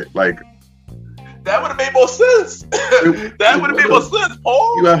wanted it. Like that would have made more sense. That would have made more sense,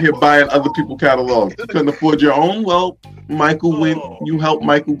 Paul. You out here buying other people's catalogs. You couldn't afford your own. Well, Michael went. You helped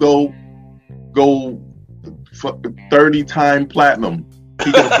Michael go 30-time platinum.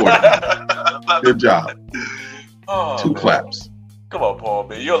 He can afford it. Good job. Oh, 2 claps. Come on, Paul,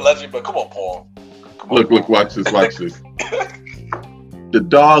 man. You're a legend, but come on, Paul. Look, watch this. The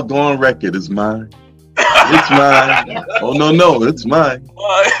doggone record is mine. It's mine. Oh, no, it's mine.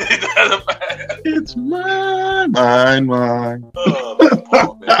 It's mine. Oh,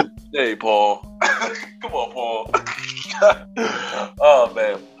 Paul, man. Hey, Paul. Come on, Paul. Oh,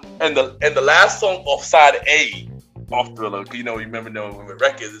 man. And the last song off side A off Thriller, you remember when the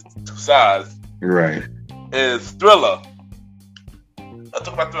record is 2 sides. Right. Is Thriller. Let's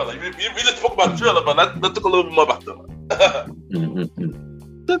talk about Thriller. We just spoke about Thriller, but let's talk a little bit more about Thriller.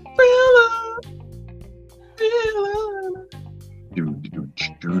 The Thriller.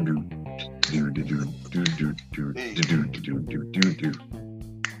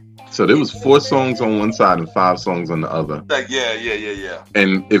 So there was 4 songs on one side and 5 songs on the other. Yeah.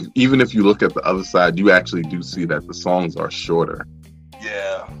 And even if you look at the other side, you actually do see that the songs are shorter.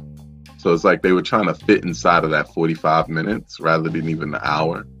 Yeah. So it's like they were trying to fit inside of that 45 minutes rather than even the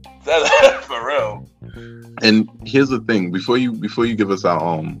hour. That's for real. And here's the thing: before you give us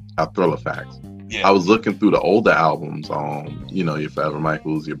our Thriller facts, I was looking through the older albums, your Forever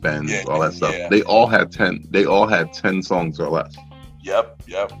Michaels, your Bends, all that stuff. Yeah. They all had 10 songs or less. Yep.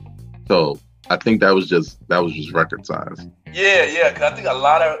 So I think that was just record size. Yeah. Because I think a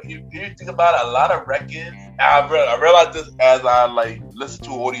lot of you think about it, a lot of records. I realized this as I like listen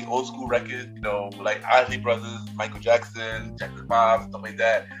to all these old school records. You know, like Isley Brothers, Michael Jackson, Jackson 5, stuff like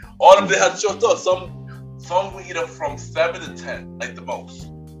that. All of them had short thoughts. Some were either from 7 to 10, like the most.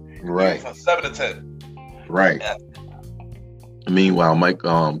 Right. From 7 to 10. Right. Yeah.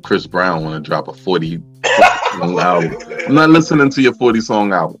 Meanwhile, Chris Brown want to drop a 40 song album. I'm not listening to your 40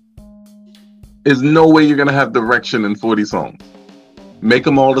 song album. There's no way you're gonna have direction in 40 songs. Make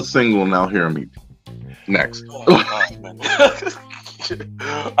them all a single now. Hear me. Next. All right,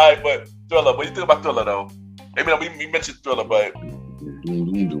 but Thriller. What do you think about Thriller, though? I mean, we mentioned Thriller, but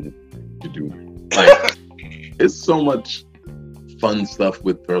like, it's so much fun stuff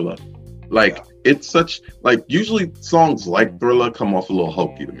with Thriller. Like, it's such like usually songs like Thriller come off a little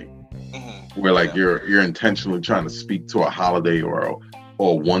hokey to me, where like you're intentionally trying to speak to a holiday or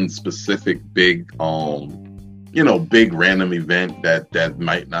one specific big big random event that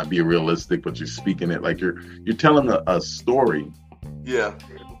might not be realistic, but you're speaking it like you're telling a story. Yeah.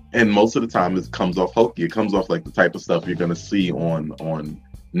 And most of the time it comes off hokey. It comes off like the type of stuff you're gonna see on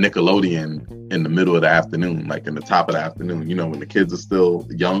Nickelodeon in the middle of the afternoon, like in the top of the afternoon, you know, when the kids are still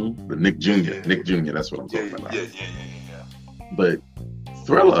young, the Nick Jr., that's what I'm talking about. Yeah. But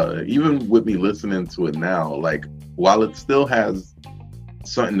Thriller, even with me listening to it now, like while it still has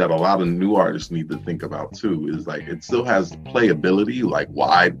something that a lot of new artists need to think about too, is like it still has playability, like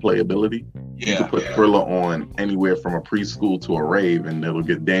wide playability. You can put Thriller on anywhere from a preschool to a rave and it'll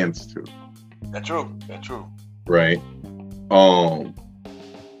get danced to. That's true. Right.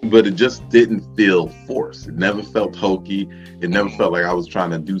 But it just didn't feel forced. It never felt hokey. It never felt like I was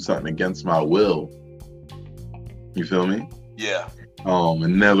trying to do something against my will. You feel me? Yeah. It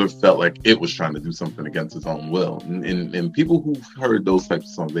never felt like it was trying to do something against its own will. And people who've heard those types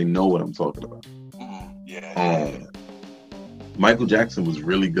of songs, they know what I'm talking about. Michael Jackson was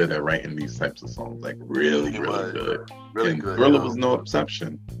really good at writing these types of songs, like really good. Really and good. Thriller was no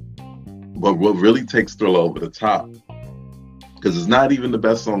exception. But what really takes Thriller over the top, because it's not even the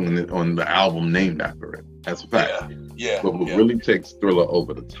best song on the album named after it. That's a fact. Yeah. But what really takes Thriller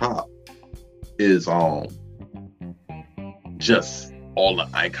over the top is just all the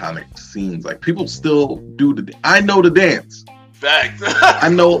iconic scenes. Like people still do I know the dance. Fact. I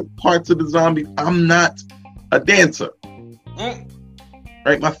know parts of the zombie. I'm not a dancer.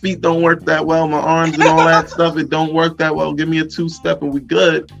 Right? My feet don't work that well. My arms and all that stuff, it don't work that well. Give me a 2-step and we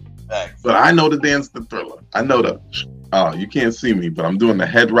good. Fact. But I know the dance to Thriller. I know you can't see me, but I'm doing the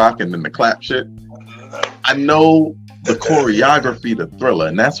head rock and then the clap shit. I know the choreography to Thriller,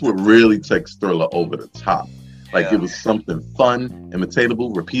 and that's what really takes Thriller over the top. Like it was something fun,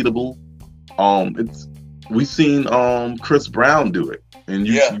 imitatable, repeatable. We seen Chris Brown do it, and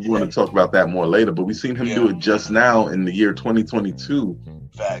you want to talk about that more later. But we seen him do it just now in the year 2022.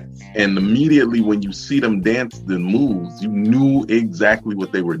 Facts. And immediately when you see them dance the moves, you knew exactly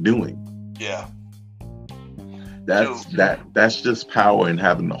what they were doing. Yeah. That's just power in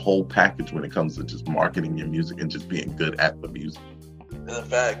having the whole package when it comes to just marketing your music and just being good at the music. That's a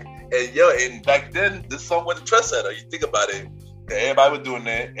fact. And back then, this song was a trendsetter. You think about it. Everybody was doing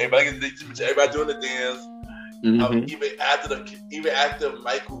that. Everybody doing the dance. Even after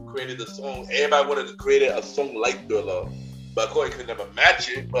Michael created the song, everybody wanted to create a song like Thriller. But of course, he could never match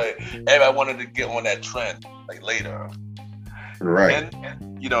it. But everybody wanted to get on that trend like later. Right.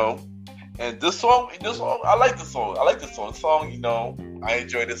 And this song, I like the song. The song, I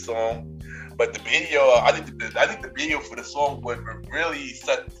enjoy this song. But the video, I think the video for the song would really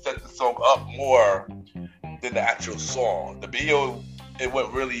set the song up more than the actual song. The video, it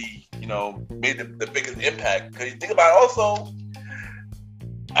would really, made the biggest impact. Because you think about it also,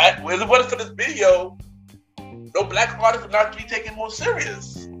 if it wasn't for this video, no black artists would not be taken more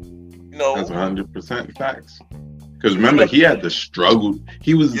serious. That's 100% facts. Because remember, he had to struggle.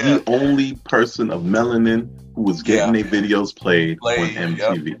 He was the only person of melanin who was getting their videos played on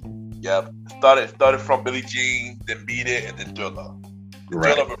MTV. Yep. Started from Billie Jean, then Beat It, and then Thriller.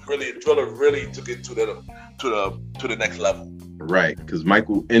 Right. Thriller really took it to the next level. Right, because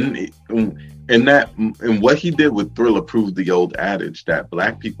Michael and what he did with Thriller proved the old adage that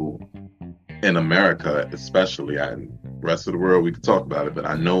black people in America, especially, and the rest of the world, we could talk about it, but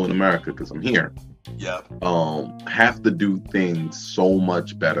I know in America because I'm here. Yeah. Have to do things so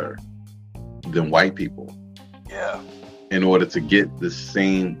much better than white people. Yeah. In order to get the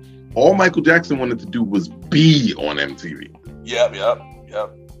same. All Michael Jackson wanted to do was be on MTV. Yep.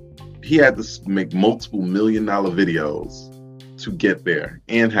 He had to make multiple $1 million videos to get there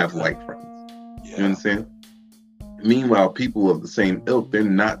and have white friends. Yeah. You understand? Meanwhile, people of the same ilk, they're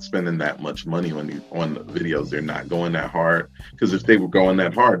not spending that much money on the videos. They're not going that hard. Because if they were going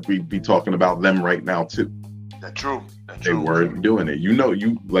that hard, we'd be talking about them right now too. That's true. They weren't doing it. You'll know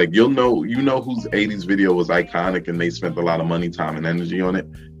whose 80s video was iconic and they spent a lot of money, time, and energy on it.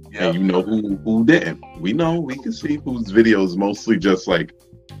 Yep. And you know who didn't. We can see whose videos mostly just like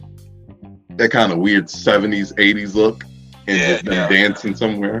that kind of weird 70s, 80s look and just them dancing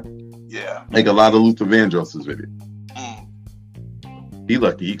somewhere. Yeah. Like a lot of Luther Vandross's videos. He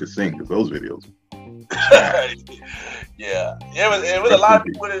lucky he could sing because those videos. Yeah. It was a lot of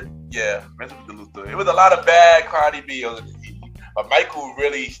people. It was a lot of bad Cardi B, but Michael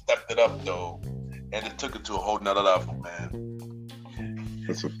really stepped it up though, and it took it to a whole nother level, man.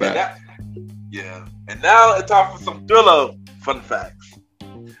 That's a fact. And now it's time for some Thriller fun facts.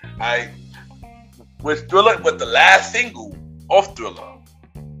 With the last single of Thriller.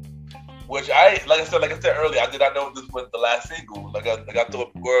 Which like I said earlier, I did not know this was the last single. Like I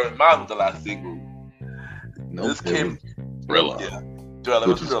thought Word Mine was the last single. This came Thriller. Yeah. Thriller,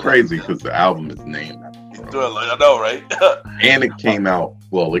 which is crazy because the album is named after Thriller. I know, right? And it came out.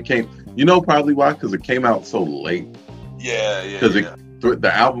 Well, you know probably why? Because it came out so late. Yeah. Because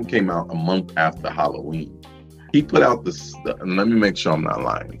the album came out a month after Halloween. He put out and let me make sure I'm not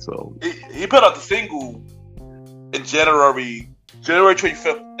lying. So he put out the single in January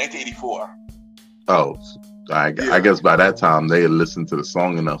 25th, 1984. Oh, I guess by that time they had listened to the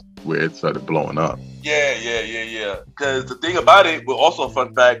song enough where it started blowing up. Yeah. Because the thing about it, but also a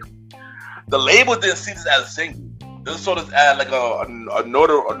fun fact, the label didn't see this as a single. They saw this as like a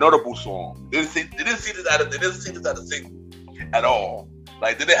notable song. They didn't see this as a single at all.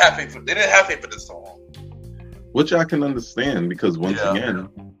 Like they didn't have faith for this song. Which I can understand because once again,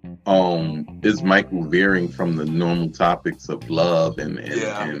 is Michael veering from the normal topics of love and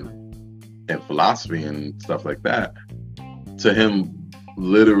philosophy and stuff like that to him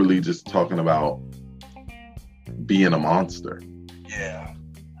literally just talking about being a monster. Yeah.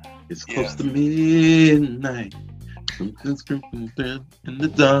 It's close to midnight. Something's screaming in the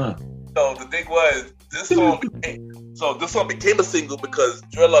dark. So the thing was, this song became a single because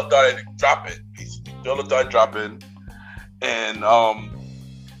Thriller started dropping. And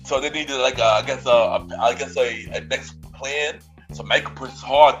so they needed a next plan. So Michael pushed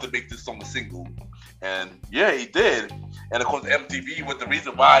hard to make this song a single, and he did. And of course, MTV was the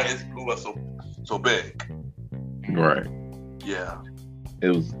reason why it blew up so big. Right. Yeah. It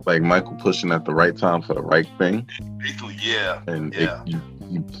was like Michael pushing at the right time for the right thing. Basically, yeah. And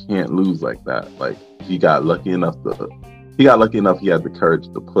you can't lose like that. Like he got lucky enough he had the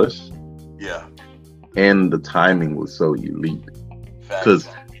courage to push. Yeah. And the timing was so elite. Because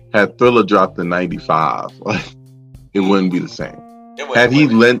had Thriller dropped in '95, it wouldn't be the same. Had he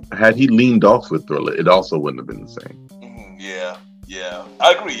leaned off with Thriller, it also wouldn't have been the same. Mm-hmm. Yeah.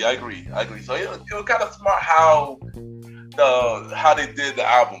 I agree. So it was kind of smart how they did the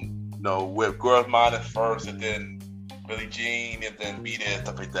album. You know, with Girls Mine at first, and then Billie Jean, and then Beat It and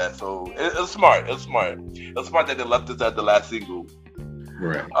stuff like that. So it was smart. It was smart that they left this as the last single.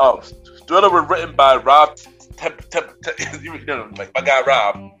 Right. Thriller was written by Rob like my guy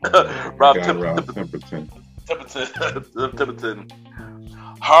Rob Temperton.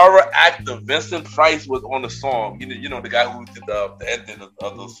 Horror actor Vincent Price was on the song. You know the guy who did the ending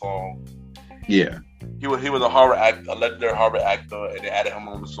of the song. Yeah. He was a horror actor, a legendary horror actor, and they added him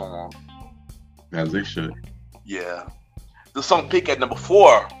on the song. As they should. Yeah. The song peaked at number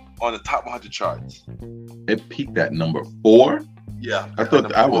 4 on the top 100 charts. It peaked at number 4? Yeah. I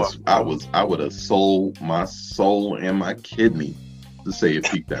thought I would have sold my soul and my kidney to say it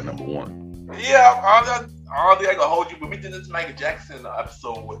peaked at number 1. Yeah, I don't think I can hold you, but we did this Michael Jackson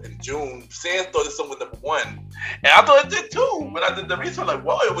episode in June. Sam thought this song was number 1, and I thought it did too. When I did the research, like,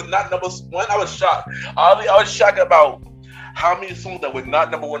 whoa, it was not number 1. I was shocked. I was shocked about how many songs that were not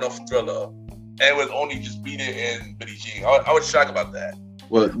number 1 of Thriller, and it was only just Beat It and Billie Jean. I was shocked about that.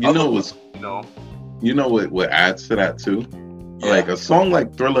 Well, you know what adds to that too. Yeah. Like a song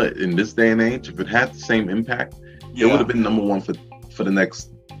like Thriller in this day and age, if it had the same impact, it would have been number 1 for the next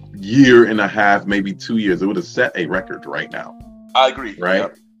year and a half, maybe 2 years. It would have set a record right now. I agree. Right?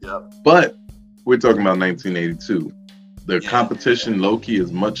 Yep. But we're talking about 1982. The competition low-key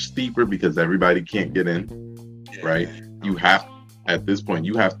is much steeper because everybody can't get in. Yeah. Right? At this point,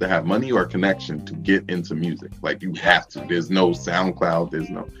 you have to have money or connection to get into music. Like you have to. There's no SoundCloud.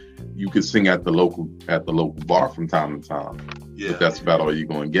 You could sing at the local bar from time to time. Yeah. But that's about all you're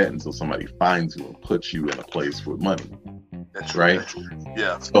going to get until somebody finds you and puts you in a place with money. That's right. That's true.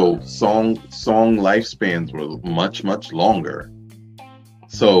 Yeah. So song lifespans were much, much longer.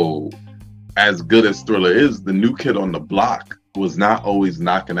 So as good as Thriller is, the new kid on the block was not always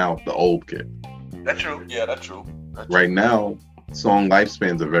knocking out the old kid. That's true. Yeah, that's true. Right now, song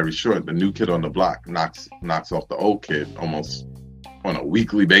lifespans are very short. The new kid on the block knocks off the old kid almost on a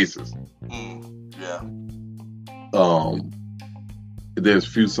weekly basis. Yeah. There's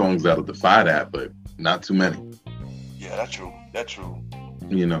few songs that'll defy that, but not too many. Yeah, that's true. That's true.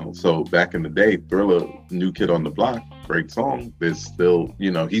 You know, so back in the day, Thriller, New Kid on the Block, great song. There's still,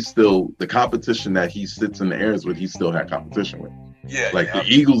 you know, he's still the competition that he sits in the airs with. He still had competition with. Yeah, like the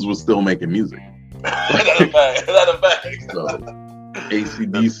Eagles were still making music. That's a fact. So,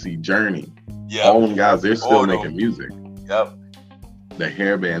 AC/DC, Journey, yeah, all them guys, they're still making music. Yep. The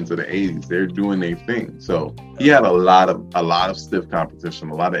hair bands of the 80s, they're doing their thing. So he had a lot of stiff competition,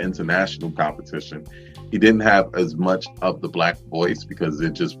 a lot of international competition. He didn't have as much of the black voice because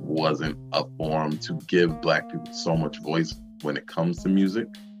it just wasn't a forum to give black people so much voice when it comes to music.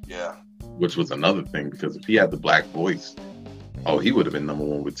 Yeah. Which was another thing, because if he had the black voice, he would have been number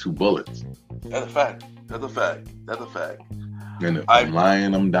one with 2 bullets. That's a fact. That's a fact. That's a fact. And if I'm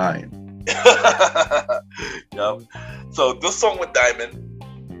lying, I'm dying. Yep. So this song with Diamond.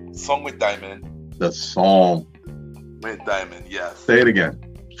 The song with Diamond, yes. Say it again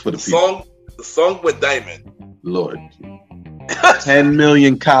for the people. The song with Diamond. Lord. 10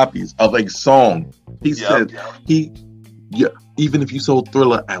 million copies of a song. He said even if you sold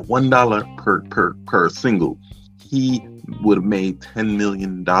Thriller at $1 per single, he would have made $10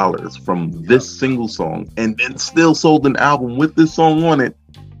 million from this single song, and then still sold an album with this song on it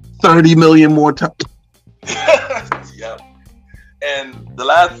 30 million more times. Yeah. And the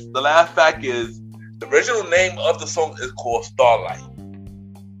last fact is the original name of the song is called Starlight.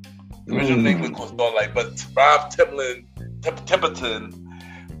 The original name was called Starlight, but Rob Temperton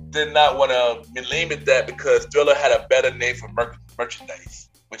did not want to name it that because Thriller had a better name for merchandise,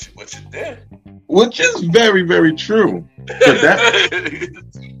 which it did. Which is very, very true. That's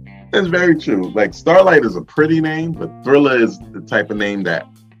very true. Like, Starlight is a pretty name, but Thriller is the type of name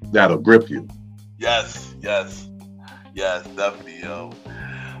that'll grip you. Yes, definitely, yo.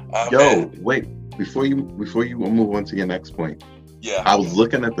 Wait, before you move on to your next point. Yeah. I was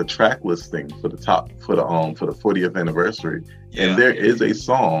looking at the track listing for the 40th anniversary, and there is a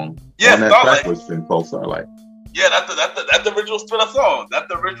song on that track listing called Starlight. Yeah, that's the original Thriller song. That's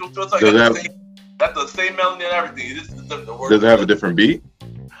the original Thriller song. That's the same melody and everything. Does it have a different beat?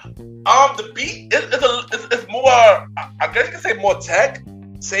 The beat is more. I guess you can say more tech.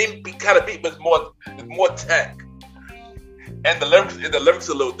 Same kind of beat, but it's more tech. And the lyrics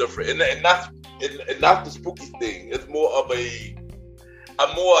are a little different, and not the spooky thing. It's more of a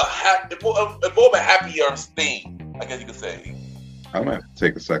more of a happier thing, I guess you could say. I'm gonna have to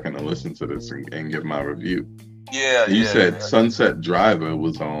take a second to listen to this and give my review. Yeah, you said Sunset Driver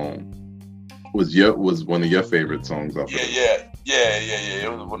was one of your favorite songs off. Yeah.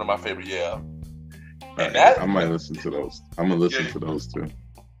 It was one of my favorite. Yeah. And right, I might listen to those. I'm gonna listen to those too.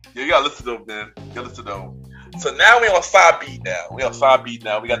 Yeah, you gotta listen to them, man. You gotta listen to them. So now we're on side B now. We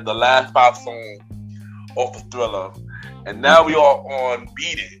got the last 5 songs off the Thriller. And now we are on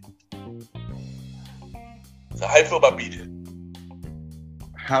Beat It. So how you feel about Beat It?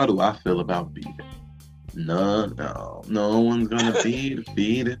 How do I feel about Beat It? No one's gonna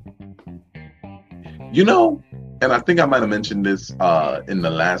beat it. You know, and I think I might have mentioned this in the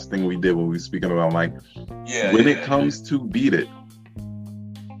last thing we did when we were speaking about Mike. Yeah. When it comes to Beat It,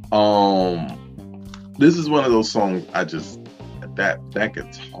 this is one of those songs that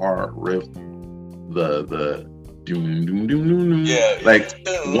guitar riff, the doom doom doom doom. Yeah. Like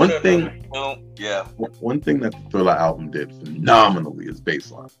one thing that the Thriller album did phenomenally is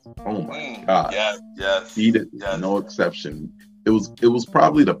bass lines. Oh my god. Yes. Beat It, no exception. It was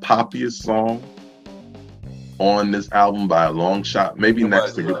probably the poppiest song on this album by a long shot. Maybe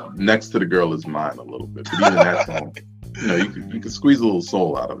next to The Girl Is Mine a little bit. But even that song, you know, you could squeeze a little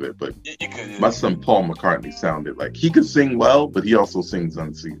soul out of it. But my son Paul McCartney sounded like he could sing well, but he also sings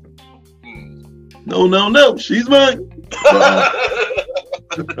unseasoned. No, she's mine.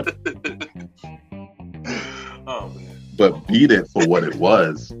 But Beat It, for what it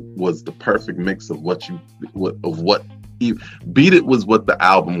was the perfect mix of Beat It was what the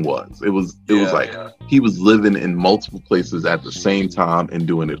album was. It was like he was living in multiple places at the same time and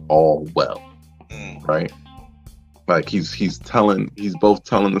doing it all well. Right? Like he's both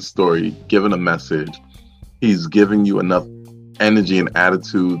telling the story, giving a message. He's giving you enough energy and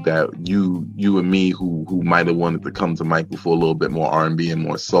attitude that you and me who might have wanted to come to Michael for a little bit more R&B and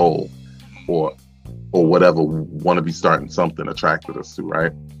more soul or whatever, want to be starting something, attracted us to,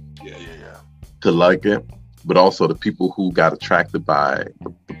 right? Yeah. To like it, but also the people who got attracted by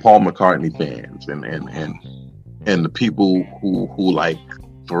the Paul McCartney fans and the people who like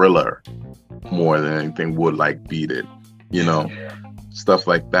Thriller more than anything would like Beat It, you know, stuff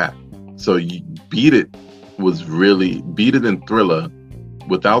like that. So Beat It and Thriller.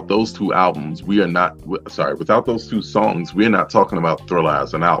 Without those two albums, without those two songs, we're not talking about Thriller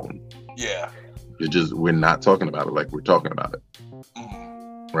as an album. Yeah. We're not talking about it like we're talking about it.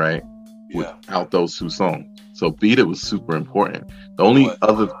 Mm-hmm. Right? Yeah. Without those two songs. So Beat It was super important. The only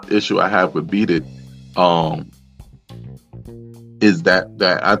other issue I have with Beat It is that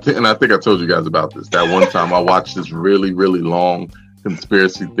I think I told you guys about this. That one time I watched this really, really long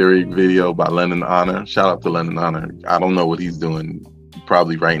conspiracy theory video by Lennon Honor. Shout out to Lennon Honor. I don't know what he's doing.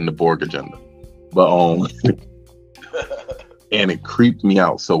 Probably writing the Borg agenda. But and it creeped me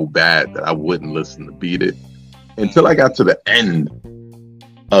out so bad that I wouldn't listen to Beat It until I got to the end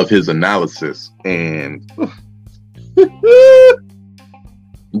of his analysis, and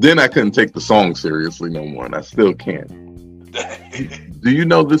then I couldn't take the song seriously no more, and I still can't. Do you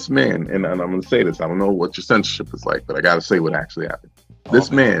know this man? And I'm going to say this. I don't know what your censorship is like, but I got to say what actually happened.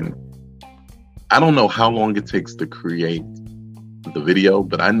 This man, I don't know how long it takes to create the video,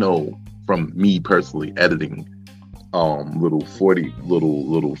 but I know from me personally editing little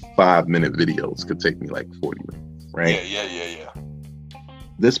 5-minute videos could take me like 40 minutes, right? Yeah.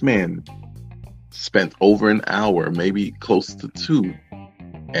 This man spent over an hour, maybe close to 2,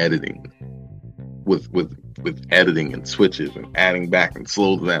 editing with editing and switches and adding back and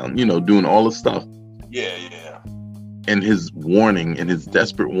slow down, you know, doing all the stuff. Yeah. And his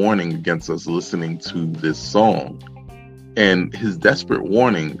desperate warning against us listening to this song, and his desperate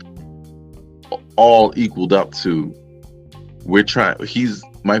warning all equaled up to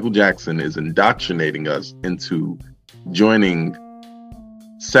Michael Jackson is indoctrinating us into joining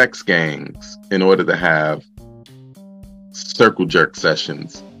sex gangs in order to have circle jerk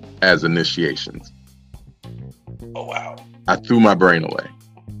sessions as initiations. Oh wow. I threw my brain away.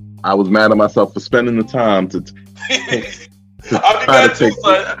 I was mad at myself for spending the time to I'll be mad too,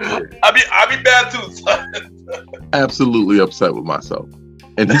 son. I'll be mad too, son. Absolutely upset with myself.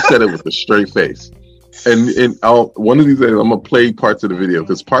 And he said it with a straight face. And one of these days I'm gonna play parts of the video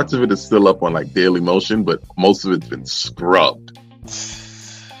because parts of it is still up on like Dailymotion, but most of it's been scrubbed.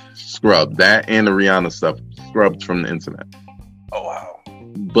 That and the Rihanna stuff scrubbed from the internet. Oh wow.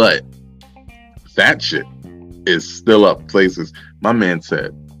 But that shit is still up places. My man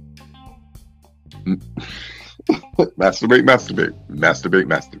said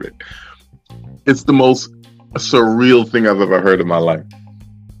masturbate. It's the most surreal thing I've ever heard in my life.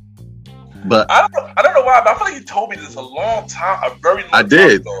 But I don't know why, but I feel like you told me this a long time, a very long time ago.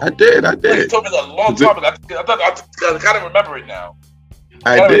 I did. You told me this a long time ago. I kind of remember it now.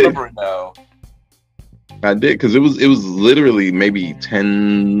 I did, because it was literally maybe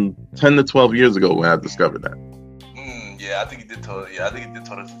 10 to 12 years ago when I discovered that. Yeah, I think he did tell us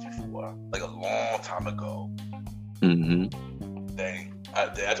before, like a long time ago. Mm-hmm. Dang. I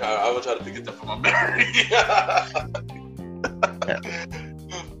was trying to forget that from my memory.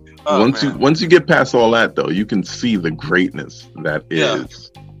 Once you get past all that, though, you can see the greatness that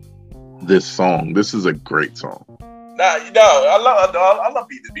is this song. This is a great song. I love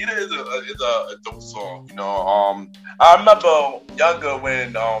Beat It. Beat It is a dope song. You know, I remember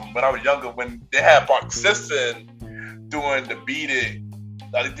when I was younger, when they had Mark Simpson doing the Beat It.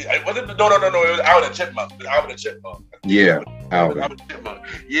 No. It was Alvin and Chipmunk. Yeah, Alvin.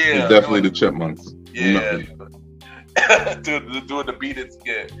 Yeah, it's definitely the Chipmunks. Yeah. doing the Beat It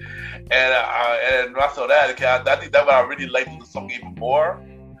skit, and when I saw that, I think that when I really liked the song even more.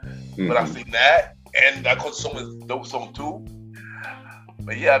 When I seen that, and I called the song a dope song too.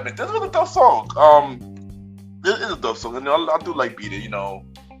 But yeah, I mean, this was a dope song. This is a dope song, and I do like Beat It. You know,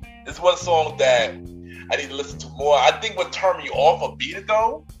 it's one song that I need to listen to more. I think what turned me off of Beat It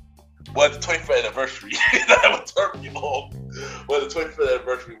though was the 25th anniversary. That would turn me off. Was the 25th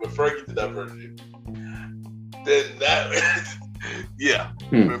anniversary when Fergie did that version. Then that,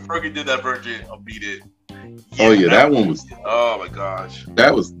 when Fergie did that version of Beat It. Yeah, that one was. Oh my gosh.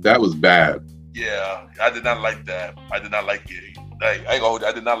 That was bad. Yeah, I did not like that. I did not like it. Like I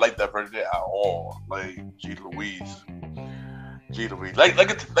did not like that version at all. Like, gee Louise. Like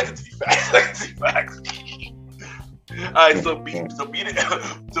it's facts. All right, so Beat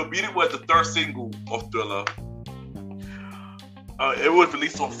It was the third single of Thriller. It was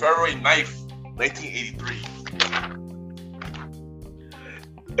released on February 9th, 1983.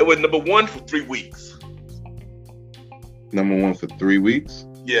 It was number 1 for 3 weeks. Number 1 for 3 weeks?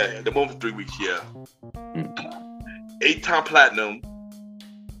 Yeah, number 1 for 3 weeks, yeah. 8-time platinum.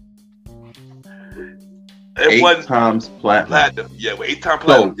 It won 8 times platinum. platinum. Yeah, 8 times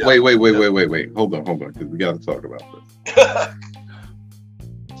platinum. So, wait. Hold on, because we got to talk about this.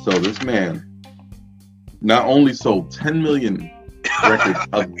 So this man not only sold 10 million records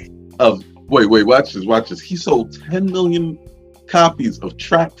of watch this. He sold 10 million copies of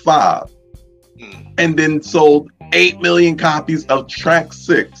track 5 and then sold 8 million copies of track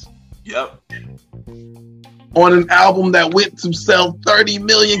 6. Yep. On an album that went to sell 30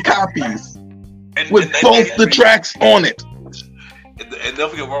 million copies with both the tracks on it. And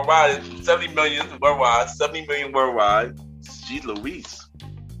don't forget worldwide, 70 million worldwide. Gee Louise.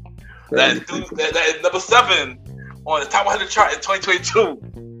 That is number 7 on the top 100 chart in 2022.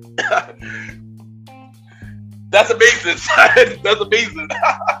 That's amazing, son. That's amazing.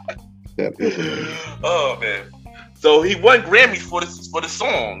 That is amazing. Oh man! So he won Grammys for the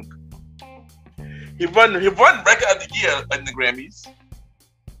song. He won Record of the Year in the Grammys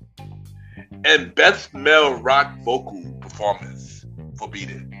and Best Male Rock Vocal Performance for Beat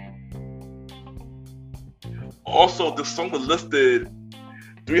It. Also, the song was listed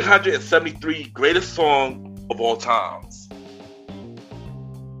 373 greatest song of all times.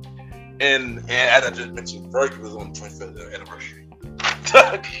 And as I just mentioned, Fergie was on the 25th anniversary.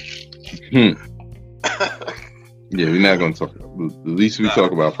 Yeah, we're not going to talk about it. The least we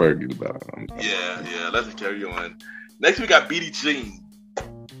talk about Fergie, the better. Yeah, let's carry on. Next, we got Billie Jean.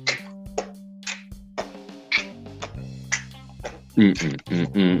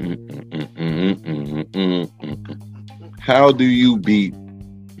 How do you beat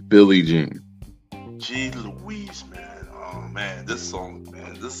Billie Jean? Gee Louise, man. Oh man, this song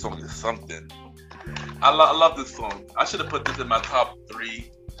is something. I love this song. I should have put this in my top 3.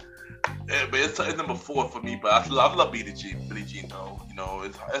 But it's number 4 for me. But I love Billie Jean though. You know,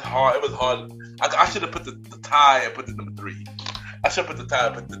 it's hard. It was hard. I should have put the tie and put the number 3. I should have put the tie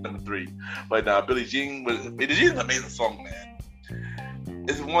and put the number 3. But Billie Jean is an amazing song, man.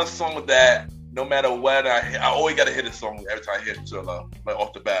 It's one song that no matter what I always gotta hit a song every time I hear Thriller, like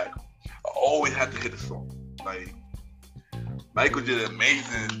off the bat. I always have to hit a song. Like Michael did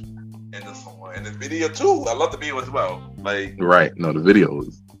amazing in the song and the video too. I love the video as well. Like right, no, the video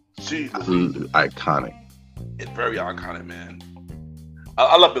is iconic. It's very iconic, man.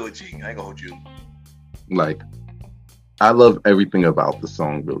 I love Billie Jean. I ain't gonna hold you. Like, I love everything about the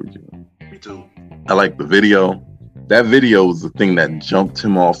song Billie Jean. Me too. I like the video. That video was the thing that jumped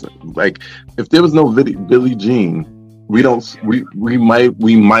him off. Like, if there was no Billie Jean, we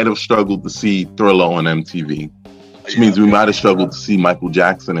might have struggled to see Thriller on MTV. Which means we might have struggled to see Michael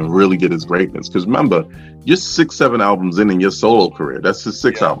Jackson and really get his greatness. Because remember, you're 6-7 albums in your solo career. That's his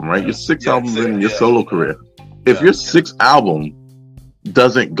 6th album, right? You're 6 albums in your solo career. If your 6th album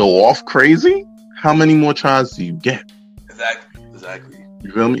doesn't go off crazy, how many more tries do you get? Exactly.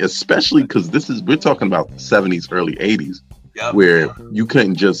 You feel me? Especially because we're talking about the 70s, early 80s, where you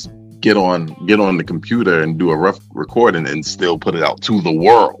couldn't just get on the computer and do a rough recording and still put it out to the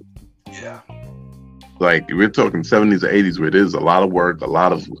world. Yeah. Like, we're talking 70s or 80s where there's a lot of work, a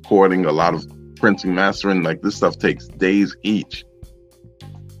lot of recording, a lot of printing, mastering. Like, this stuff takes days each.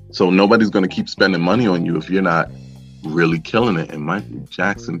 So nobody's going to keep spending money on you if you're not really killing it. And Michael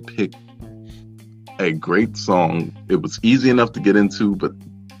Jackson picked a great song. It was easy enough to get into, but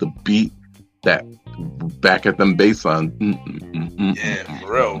the beat, that back at them bass line. Yeah,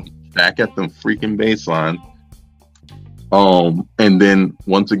 for real. Back at them freaking bass line. And then,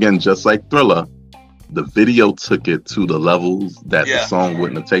 once again, just like Thriller, the video took it to the levels that the song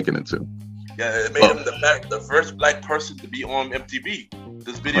wouldn't have taken it to. Yeah, it made him the first black person to be on MTV.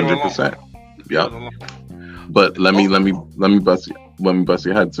 This video 100%. Yeah. But let me bust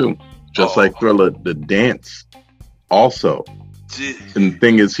your head too. Just like Thriller, the dance also. Jeez. And the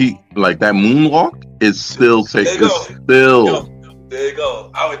thing is, he like that moonwalk is still there you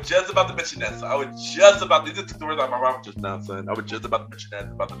go. I was just about to mention that. So I just took the words out of my mouth just now, son. I was just about to mention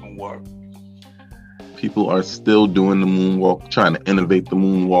that about the moonwalk. People are still doing the moonwalk, trying to innovate the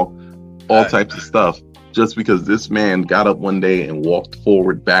moonwalk, all types of stuff. Just because this man got up one day and walked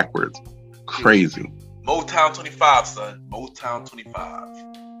forward backwards. Crazy. Motown 25, son. Motown 25.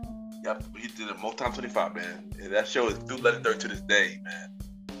 Yep, he did a Motown 25, man. And that show is still legendary to this day, man.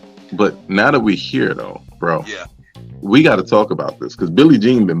 But now that we're here, though, bro, we got to talk about this because Billie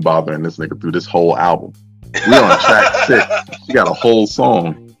Jean been bothering this nigga through this whole album. We on track 6. She got a whole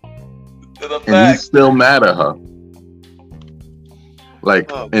song. And he's still mad at her. Like,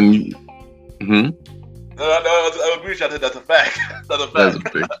 No, I agree with you. That's a fact. That's a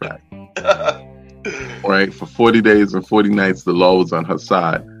big fact. Right? For 40 days and 40 nights, the law was on her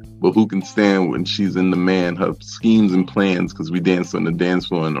side. But who can stand when she's in the man, her schemes and plans, because we danced on the dance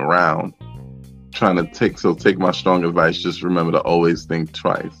floor and around. trying to take my strong advice. Just remember to always think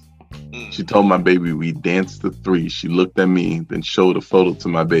twice. She told my baby we danced to 3. She looked at me, then showed a photo to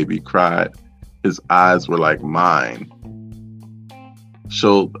my baby, cried. His eyes were like mine.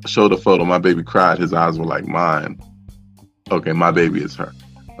 Showed a photo. My baby cried. His eyes were like mine. Okay, my baby is her,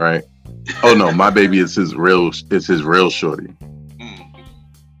 right? Oh no, my baby is his real shorty.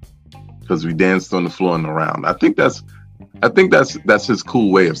 Because we danced on the floor and around. I think that's his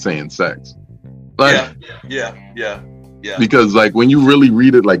cool way of saying sex. Like, yeah. Because like when you really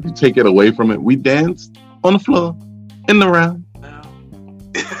read it, like you take it away from it, we danced on the floor in the round.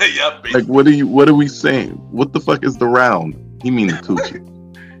 Yeah, like what are we saying? What the fuck is the round? He means coochie.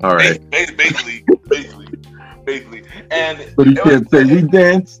 All right. Basically. And but he can't say we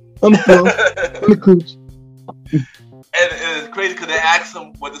danced on the floor in the coochie. And it's crazy because they asked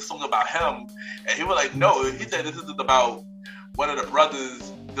him what this song about him, and he was like, "No." He said this is about one of the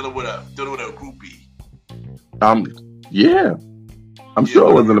brothers dealing with a groupie. Yeah. I'm sure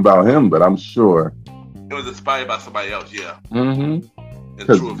it wasn't about him, but I'm sure it was inspired by somebody else. Yeah. Mm-hmm.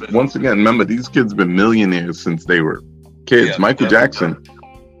 Because once again, remember, these kids been millionaires since they were kids. Yeah, Michael Jackson.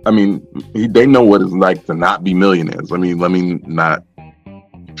 I mean, they know what it's like to not be millionaires. Let me not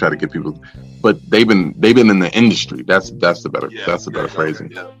try to get people, but they've been in the industry. That's the better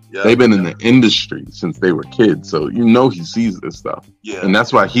phrasing. Yeah, they've been in the industry since they were kids, so he sees this stuff. Yeah, and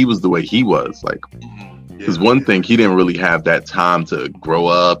that's why he was the way he was. Like, because one thing, he didn't really have that time to grow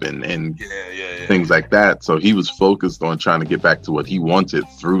up and things like that. So he was focused on trying to get back to what he wanted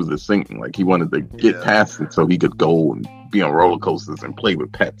through the singing. Like he wanted to get past it so he could go and be on roller coasters and play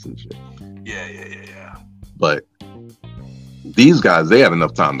with pets and shit. Yeah. But these guys, they have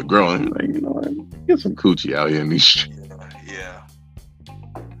enough time to grow and get some coochie out here in these streets. Yeah.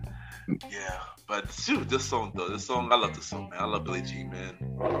 But shoot, this song, I love this song, man. I love Billie Jean, man.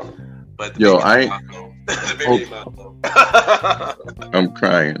 But I'm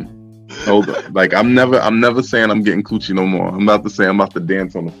crying. Hold on. Like I'm never saying I'm getting coochie no more. I'm about to say I'm about to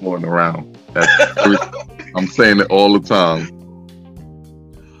dance on the floor and around. I'm saying it all the time.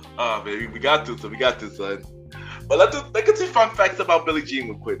 Oh, baby, we got to, son. But let's get some fun facts about Billie Jean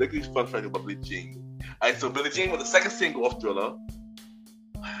real quick. Let's get some fun facts about Billie Jean. Alright, so Billie Jean was the second single of Thriller.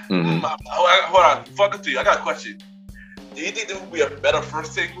 Mm-hmm. Hold on, fuck it to you. I got a question. Do you think there would be a better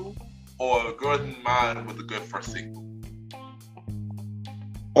first single, or Girls in Mine was a good first single?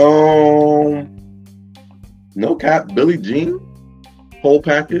 No cap. Billie Jean, whole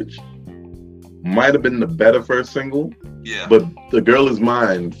package, might have been the better first single. Yeah. But The Girl Is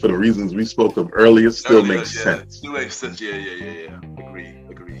Mine, for the reasons we spoke of earlier, still makes sense. Still makes sense. Yeah.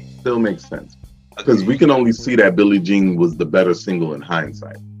 Agree. Still makes sense. Because we can only see that Billie Jean was the better single in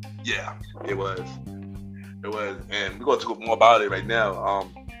hindsight. Yeah, it was. And we're going to talk more about it right now.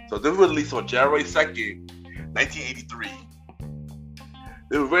 So this was released on January 2nd, 1983.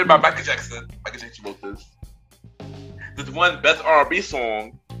 It was written by Michael Jackson. Michael Jackson wrote this. This won Best R&B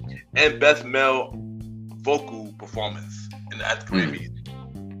Song and Best Male Vocal Performance in the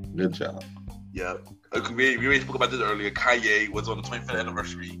Grammys. Good job. Yeah. We already spoke about this earlier. Kanye was on the 25th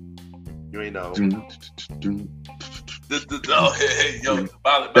anniversary. You ain't know.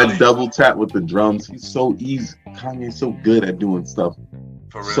 That double tap with the drums. He's so easy. Kanye's so good at doing stuff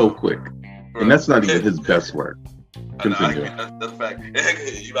so quick. And that's not even his best work. Continue. That's a fact.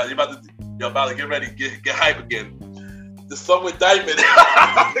 You about to get ready, get hype again. The song with Diamond.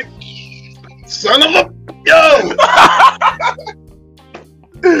 Son of a yo.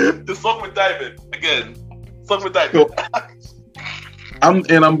 The song with Diamond again. Song with Diamond.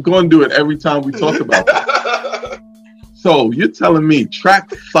 I'm going to do it every time we talk about it. So you're telling me track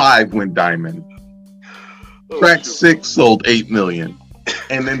 5 went diamond, track 6 sold 8 million,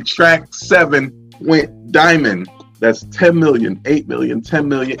 and then track 7 went diamond. That's 10 million, 8 million, 10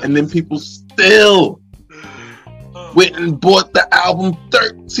 million, and then people still went and bought the album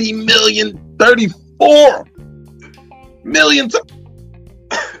 13 million, 34 million.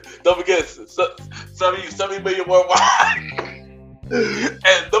 Don't forget, 70 million worldwide.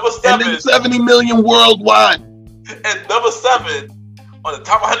 And number 7. And then 70 million worldwide. And number 7 on the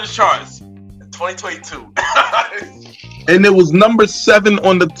top 100 charts in 2022. And it was number 7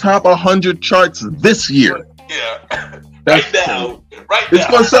 on the top 100 charts this year. Yeah. Right now. It's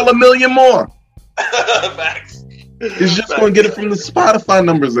going to sell 1 million more. Facts. It's just going to get it from the Spotify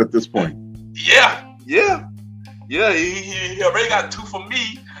numbers at this point. Yeah. He already got 2 from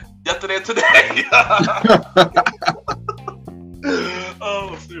me yesterday and today.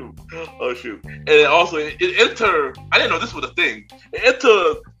 Oh shoot! And also it entered. I didn't know this was a thing. It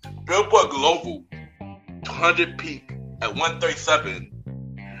entered Billboard Global 200 peak at 137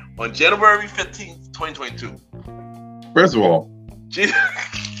 on January 15th, 2022. First of all,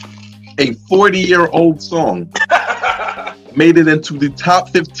 a 40-year-old song made it into the top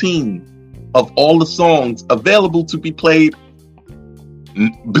 15 of all the songs available to be played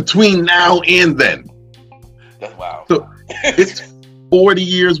between now and then. That's wild. So it's 40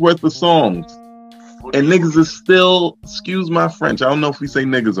 years worth of songs. And niggas is still, excuse my French, I don't know if we say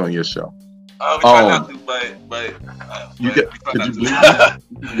niggas on your show. We try not to, but could you believe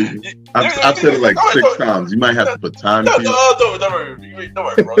I've said it like 6 times. You might have to put time. Don't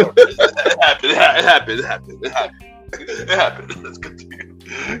worry, bro. It happened. Let's continue.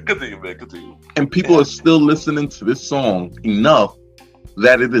 Continue, man. Continue. And people are still listening to this song enough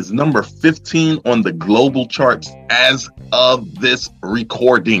that it is number 15 on the global charts as of this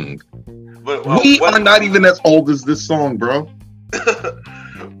recording. But, we are not even as old as this song, bro.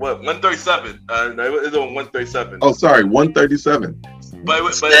 What, 137? It's on 137. Oh, sorry, 137.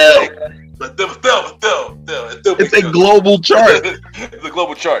 But still, it's a global chart. It's a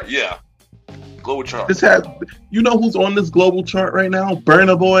global chart, yeah. Global chart. This has, you know who's on this global chart right now?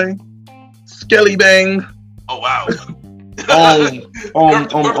 Burna Boy, Skelly Bang. Oh wow. The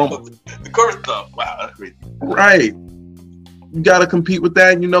current stuff. Wow, that's crazy. Right. You gotta compete with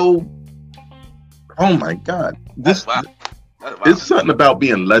that, you know. Oh my God. This it's something about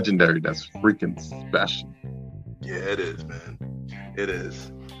being legendary that's freaking special. Yeah, it is, man. It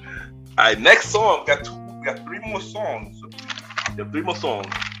is. All right, next song. We got 3 more songs. We have 3 more songs.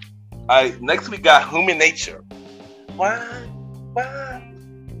 All right, next we got Human Nature. Why?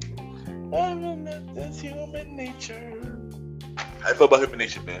 That's human nature. How you feel about Human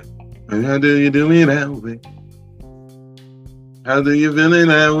Nature, man? And how do you do me that way? How do you feel in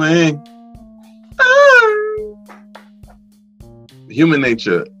that way? Human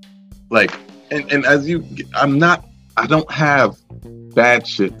Nature, like, and as you, I don't have bad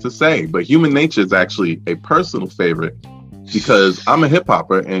shit to say, but Human Nature is actually a personal favorite because I'm a hip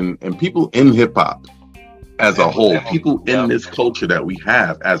hopper and people in hip hop as a whole, people in this culture that we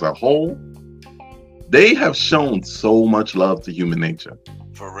have as a whole, they have shown so much love to Human Nature.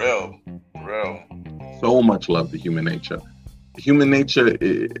 For real. So much love to Human Nature. Human Nature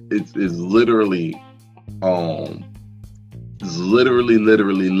is literally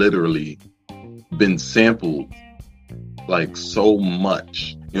been sampled like so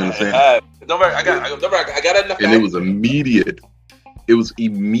much. You know what I'm saying? I got enough. And it was immediate.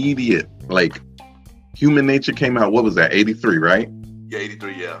 Like Human Nature came out, what was that, 83, right? Yeah,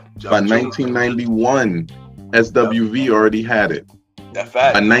 83, yeah. By 1991, SWV already had it. That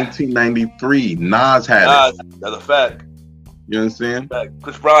fact. By 1993, Nas had it. That's a fact. You know what I'm saying?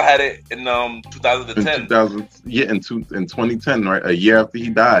 Chris Brown had it in 2010. In 2010, right? A year after he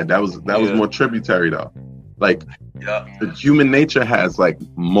died. That was more tributary though. Like, Human Nature has like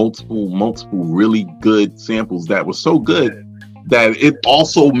multiple really good samples that were so good that it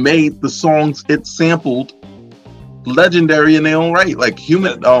also made the songs it sampled legendary in their own right. Like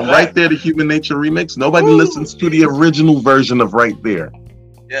Right There, the Human Nature remix. Nobody listens to the original version of Right There.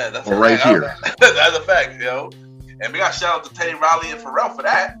 Yeah, that's or Right Here. That's a fact, yo. And we got shout out to Teddy Riley and Pharrell for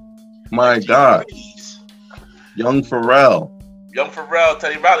that. My God. Young Pharrell,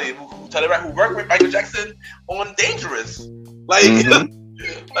 Teddy Riley, who worked with Michael Jackson on Dangerous. Like,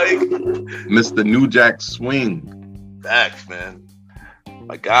 like Mr. New Jack Swing. Facts, man.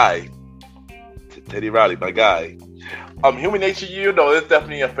 My guy. Teddy Riley, my guy. Human Nature, you know, it's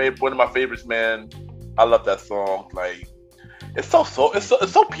definitely one of my favorites, man. I love that song. Like, it's so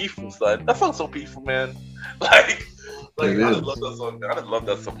peaceful, son. That song's so peaceful, man. Like I just love that song, man. I just love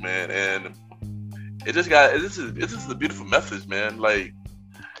that song, man. And it just this is a beautiful message, man. Like,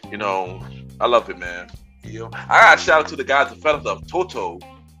 you know, I love it, man. You know, I got to shout out to the guys that fellas of Toto.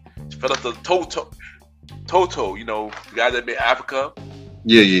 Toto, you know, the guy that made Africa.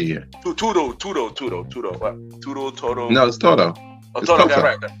 Yeah. Toto. What? Toto. No, it's Toto. Oh, Toto. Yeah,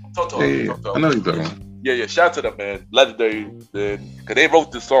 right. Toto. Yeah. Toto. I know you're talking about. Yeah. Shout out to them, man. Legendary, because they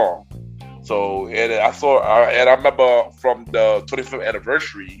wrote this song. So, and I remember from the 25th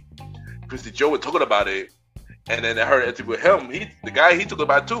anniversary, Christy Joe was talking about it, and then I heard an interview with him. He took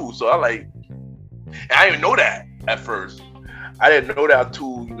about it too. So I didn't even know that at first. I didn't know that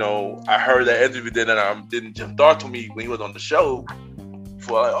too. You know, I heard that interview, then didn't just thought to me when he was on the show.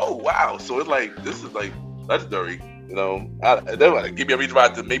 For like, oh wow, so it's like this is like legendary. You know, that would give me a reason why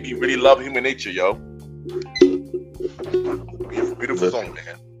to maybe really love Human Nature, yo. Beautiful song,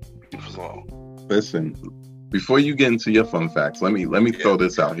 man. Beautiful song. Listen, before you get into your fun facts, let me throw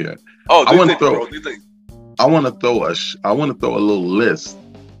this out here. Oh, I want to throw a little list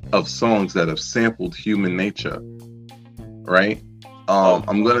of songs that have sampled Human Nature, right?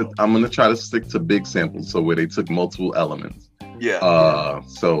 I'm gonna try to stick to big samples, so where they took multiple elements. Yeah.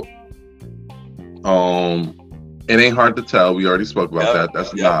 So, it ain't hard to tell. We already spoke about that.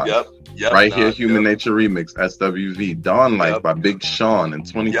 That's Nas. Yep, Right Here, Human Nature remix, SWV. Dawn Life by Big Sean in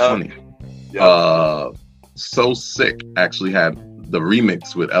 2020. So Sick actually had the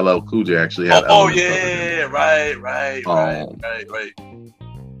remix with LL Cool J. Actually had. Right.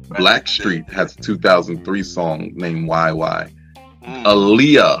 Blackstreet has a 2003 song named YY.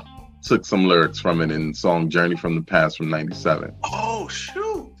 Aaliyah took some lyrics from it in the song Journey from the Past from 97. Oh,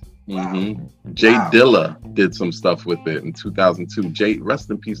 shoot. Jay Dilla did some stuff with it in 2002. Rest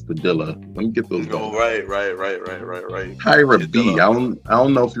in peace to Dilla. Let me get those. Oh, right. Tyra B. I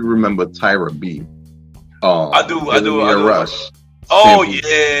don't know if you remember Tyra B. I do. Rush. Oh, yeah.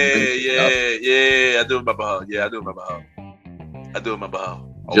 I do remember her.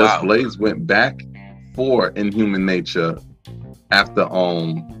 Oh, Just Blaze went back for Inhuman Nature after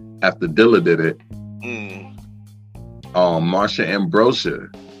Dilla did it. Marsha Ambrosia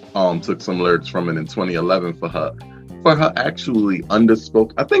took some lyrics from it in 2011 for her actually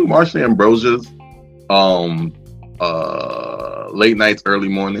underspoke. I think Marsha Ambrosia's Late Nights, Early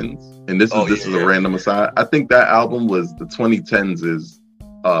Mornings, and this is a random aside. I think that album was the 2010s is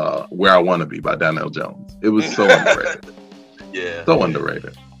Where I Want to Be by Donnell Jones. It was so underrated.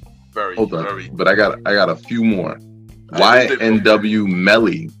 Underrated. Hold on. But I got a few more. YNW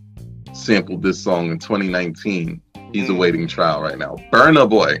Melly sampled this song in 2019. He's awaiting trial right now. Burna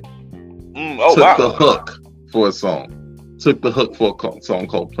Boy took the hook for a song. Took the hook for a song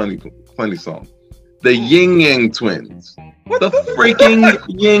called Plenty Song. The Yin Yang Twins. The freaking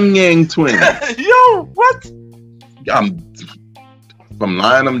Yin Yang Twins. Yo, what? From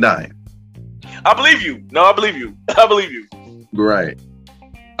lying, I'm dying. I believe you. No, I believe you. I believe you. Right.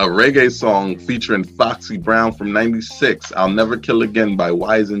 A reggae song featuring Foxy Brown from 96. I'll Never Kill Again by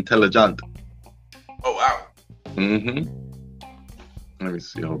Wise Intelligent. Oh, wow. Let me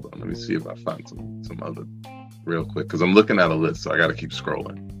see. Hold on. Let me see if I find some other real quick, because I'm looking at a list, so I got to keep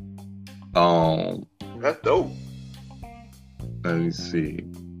scrolling. That's dope. Let me see.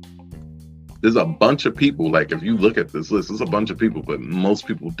 There's a bunch of people. Like, if you look at this list, there's a bunch of people, but most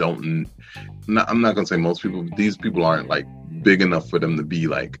people don't. I'm not gonna say most people. These people aren't like big enough for them to be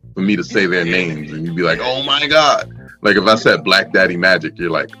like, for me to say their names and you'd be like, oh my god. Like if I said Black Daddy Magic, you're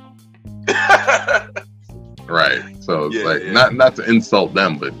like, right. So it's not to insult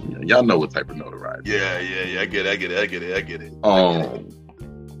them, but y'all know what type of notoriety. Yeah. I get it.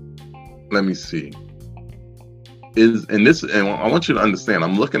 Let me see. And I want you to understand,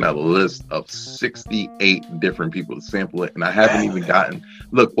 I'm looking at a list of 68 different people to sample it, and I haven't even gotten,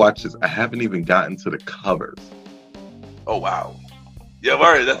 watch this, I haven't even gotten to the covers. Oh, wow. Yeah,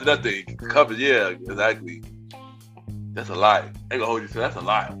 right, that's another thing. Covers, yeah, exactly. That's a lie. I ain't gonna hold you to that's a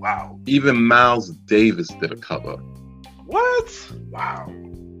lie. Wow. Even Miles Davis did a cover. What? Wow.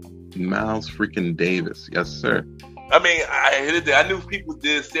 Miles freaking Davis, yes, sir. I mean, I knew people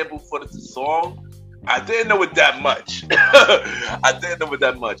did sample for the song. I didn't know it that much. I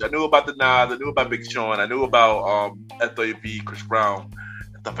knew about the Nas, I knew about Big Sean, I knew about SWV, Chris Brown,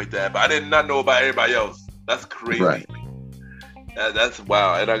 and stuff like that. But I did not know about everybody else. That's crazy. Right. That's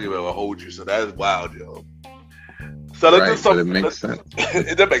wild. And I give it a hold you. So that is wild, yo. So let's do something. But it makes sense.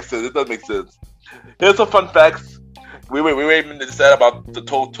 It does make sense. Here's some fun facts. We were even sad about the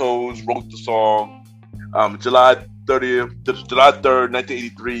Totos wrote the song July 3rd,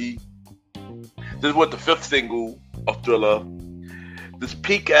 1983. This was the 5th single of Thriller. This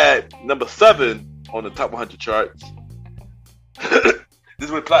peaked at number 7 on the top 100 charts.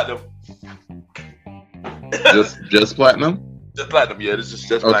 This went platinum. just platinum? Just platinum, yeah. This is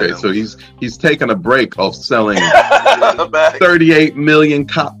just okay, platinum. So he's taking a break off selling 28 million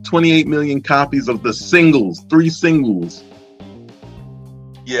copies of the singles, 3 singles.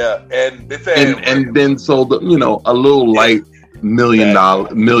 Yeah, and they said and then sold a little light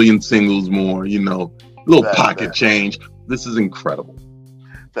million singles more, little pocket change. This is incredible.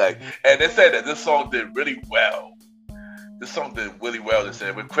 Fact. And they said that this song did really well. They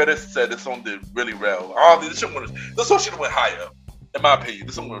said when critics said this song did really well. This song should have went higher. In my opinion,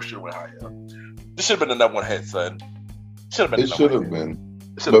 this song should have went higher. This should have been the number 1 hit, son. It should have been.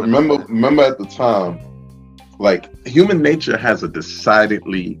 But remember at the time, like Human Nature has a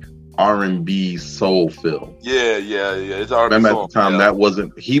decidedly R&B soul feel. Yeah. It's R&B. Remember at the time that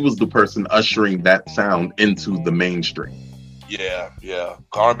wasn't. He was the person ushering that sound into the mainstream. Yeah.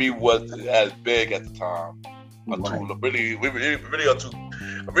 R&B wasn't as big at the time. Until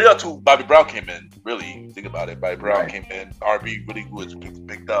Bobby Brown came in. Really, think about it. Bobby Brown came in. R&B really was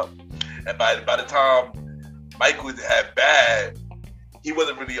picked up. And by the time Michael had Bad, he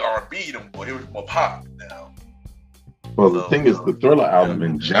wasn't really R&B anymore. He was more pop now. Well, the thing is, the Thriller album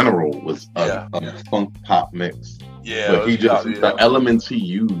in general was a funk pop mix. Yeah, but the elements he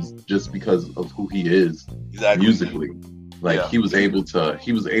used just because of who he is musically, like he was able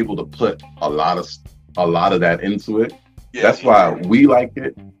to put a lot of that into it. Yeah, that's why we like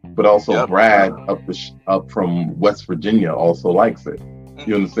it, but also Brad up from West Virginia also likes it.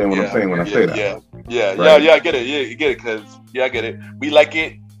 You understand what I'm saying when I say that? I get it. Yeah, you get it, because I get it. We like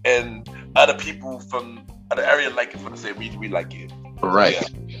it, and other people from other area like it for the same reason we like it. Right.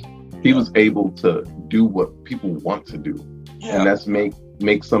 Yeah. He was able to do what people want to do, and that's make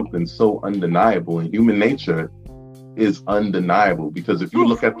something so undeniable. And human nature is undeniable, because if you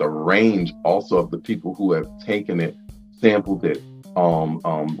look at the range also of the people who have taken it, sampled it,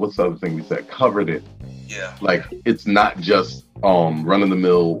 what's the other thing we said? Covered it. Yeah. Like, it's not just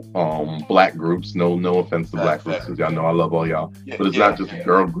run-of-the-mill black groups. No offense to black groups, because y'all know I love all y'all. But it's not just a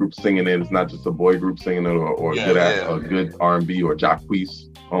girl group singing it. It's not just a boy group singing it, or a good R&B or Jacquees.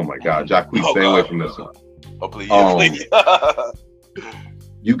 Oh my God, Jacquees, stay away from this one. Oh please, please.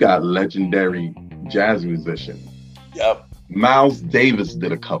 You got legendary jazz musician. Yep. Miles Davis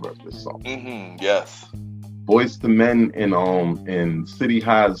did a cover of this song. Yes. Boyz II Men and City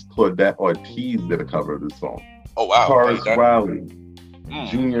High's Claudette Ortiz did a cover of this song. Oh wow. Taurus Riley,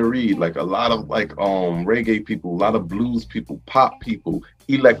 Junior Reid, like a lot of reggae people, a lot of blues people, pop people,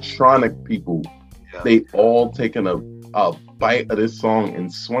 electronic people. Yeah. They all taken a bite of this song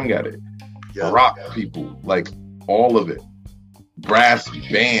and swung at it. Rock people, like all of it. Brass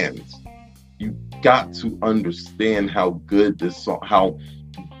bands. You got to understand how good this song,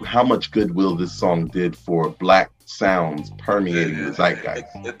 how much goodwill this song did for black sounds permeating the zeitgeist.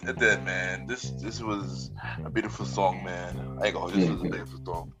 It did, man. This was a beautiful song, man. I ain't gonna. This was a beautiful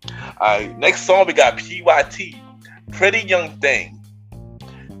song. All right, next song we got PYT, Pretty Young Thing.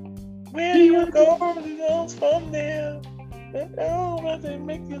 Where do you go from there? Does it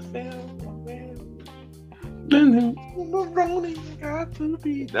make you feel?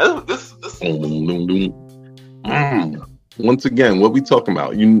 Once again, what we talking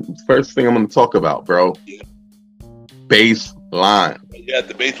about? First thing I'm going to talk about, bro. Bass line. Yeah,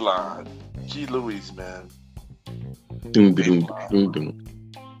 the bass line. G. Louise, man. And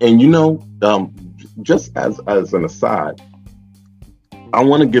just as an aside, I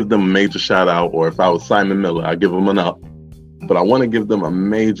want to give them a major shout out, or if I was Simon Miller, I'd give them an up. But I want to give them a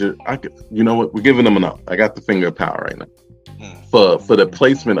major. You know what? We're giving them an up. I got the finger of power right now for the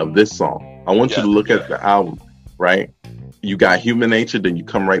placement of this song. I want you to look at the album, right? You got Human Nature, then you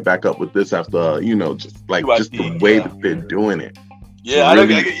come right back up with this after, just the way that they're doing it. Yeah,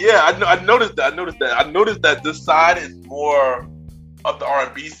 really, I noticed that. I noticed that this side is more of the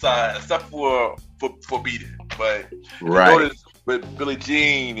R&B side, except for Beat It. But notice with Billie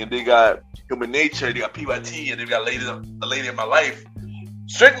Jean, and they got Human Nature, they got PYT, and they got The Lady in My Life.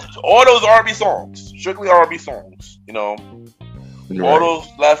 Strictly, all those R&B songs. Strictly R&B songs, All those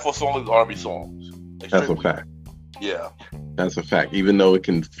last 4 songs are R&B songs. That's a fact. Yeah. That's a fact. Even though it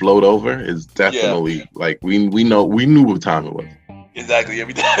can float over, it's definitely like we knew what time it was. Exactly. Yeah,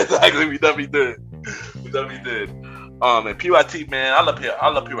 we definitely did. And PYT, man, I love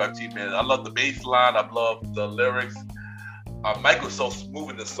PYT, man. I love the bass line. I love the lyrics. Mike was so smooth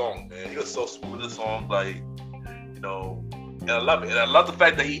in this song, man. He was so smooth in this song, and I love it. And I love the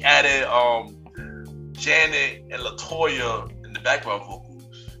fact that he added Janet and LaToya in the background vocals,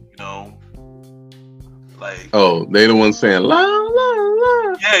 Like, oh, they the ones saying la la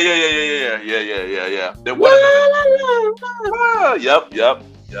la. Yeah. They're one la. Yep.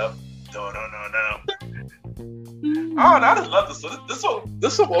 No. Oh, I just love this song.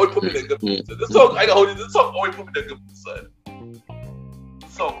 This song always put me in a good mood. This song always put me in a good mood, son.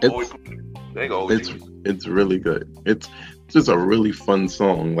 This song always put me in a good mood. It's really good. It's just a really fun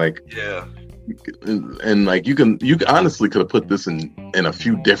song. Like, yeah. And like you honestly could have put this in a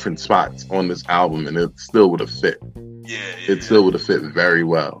few different spots on this album, and it still would have fit. It still would have fit very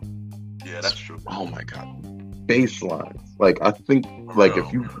well. Yeah, that's true. Oh my God, bass lines. Like, I think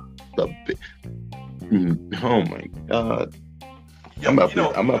if you oh my God. I'm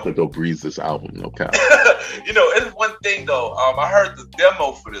about to go breeze this album, no cap. It's one thing though. I heard the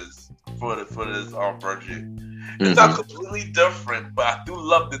demo for this version. It's not completely different, but I do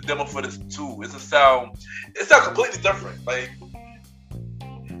love the demo for this too. It's not completely different. Like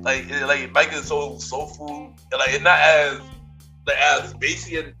Mike is so soulful, and it's not as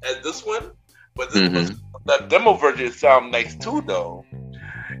bassy as this one, but the demo version sounds nice too, though.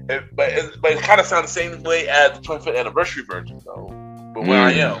 But it kind of sounds the same way as the 25th anniversary version, though. But where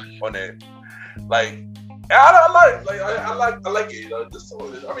I am on it, I like it. You know, this song.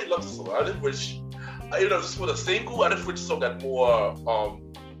 I really love this song. I just wish, you know, just for the single, I just wish the song got more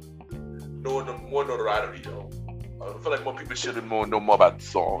notoriety. Though I feel like more people should know more about the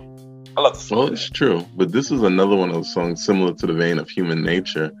song. I love the song. Well, it's true, but this is another one of those songs similar to the vein of Human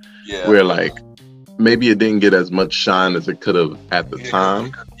Nature, Yeah. where like maybe it didn't get as much shine as it could have at the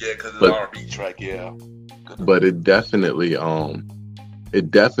time. Yeah, because it's an R&B track. Yeah. But it definitely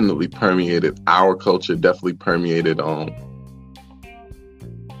permeated our culture. Definitely permeated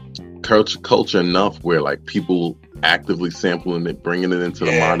culture enough where like people actively sampling it, bringing it into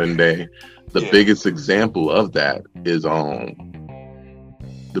the modern day. The biggest example of that is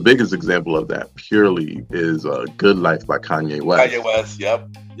purely is "Good Life" by Kanye West. Kanye West, yep.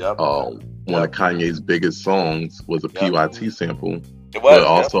 One of Kanye's biggest songs was a PYT sample. It was, but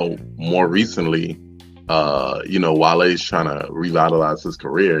also more recently, you know, Wale's trying to revitalize his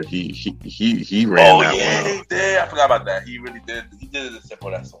career. He ran that one. He did. I forgot about that. He really did. He did a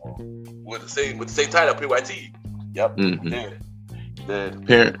sample of that song with the same title, PYT. Yep. Mm-hmm. He did.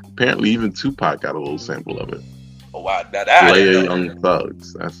 Apparently, even Tupac got a little sample of it. Oh wow! Now that Player Young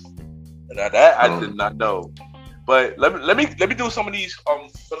Thugs. I did not know. But let me do some of these fun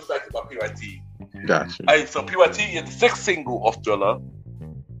facts about PYT. Gotcha. Alright, so PYT is the 6th single of Thriller.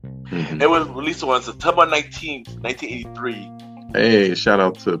 Mm-hmm. It was released on September 19th, 1983. Hey, shout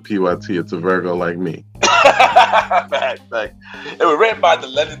out to PYT. It's a Virgo like me. Fact. It was written by the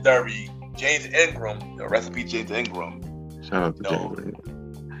legendary James Ingram. Rest in peace, James Ingram. Shout out to James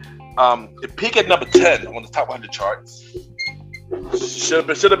Ingram. It peaked at number 10 on the top 100 charts. Should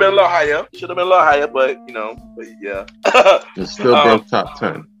have been a little higher. But you know, yeah. It still broke top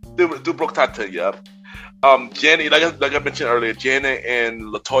 10. Still broke top 10, yeah. Janet, like I mentioned earlier, Janet and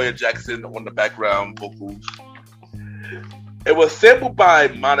LaToya Jackson on the background vocals. It was sampled by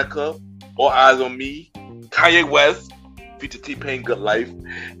Monica, All Eyes on Me, Kanye West, featured T-Pain, Good Life,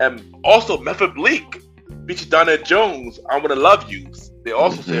 and also Method Bleak, featured Donna Jones, I'm Gonna Love You. They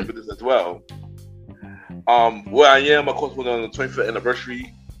also sampled this as well. Where I Am, of course, was on the 25th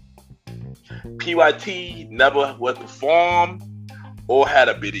anniversary. PYT never was performed or had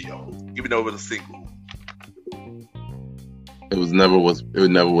a video, even though it was a single. It never was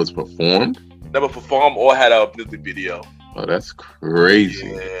performed. Never performed or had a music video. Oh, that's crazy.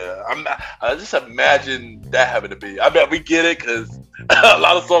 Yeah, I just imagine that having a video. I mean, we get it because a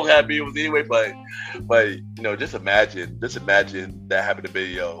lot of songs have videos anyway, but you know, just imagine that having a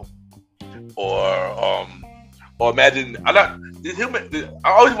video, or imagine I'm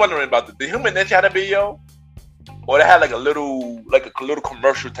always wondering about the Human Nature had a video, or they had like a little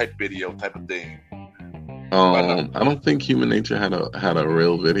commercial type video type of thing. I don't think Human Nature had a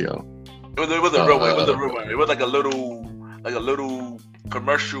real video. It was a real one. It was a real one. It was like a little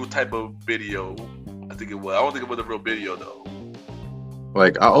commercial type of video. I think it was. I don't think it was a real video though.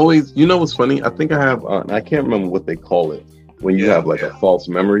 Like I always, you know what's funny? I think I have. I can't remember what they call it when you have like a false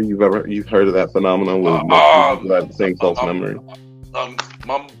memory. You've heard of that phenomenon where most people have the same false memory?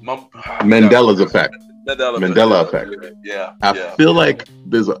 Mandela's effect. Mandela effect. Yeah. I feel like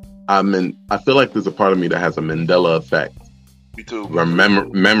there's a part of me that has a Mandela effect. Me too.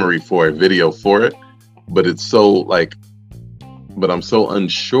 Memory for a video for it, but it's so like, but I'm so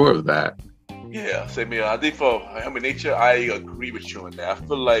unsure of that. Yeah, same here. I think for Human Nature, I agree with you on that. I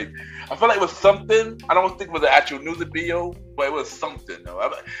feel like it was something. I don't think it was an actual music video, but it was something though. I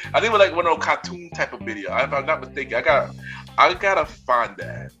think it was like one of those cartoon type of video. If I'm not mistaken, I gotta find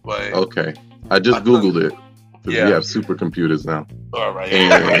that. But okay, I just Googled it. We have supercomputers now. All right.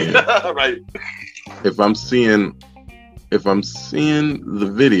 And all right. If I'm seeing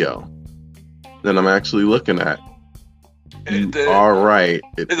the video, then I'm actually looking at. All right.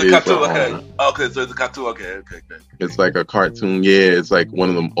 It's a cartoon. Okay, so it's a cartoon. Okay. It's like a cartoon. Yeah, it's like one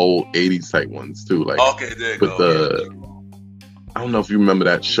of them old 80s type ones too. Like okay, there you go. I don't know if you remember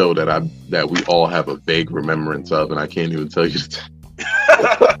that show that we all have a vague remembrance of, and I can't even tell you the time.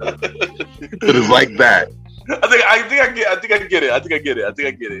 But it's like that. I think I get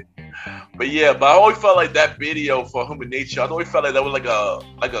it. But yeah, I always felt like that video for Human Nature. I always felt like that was like a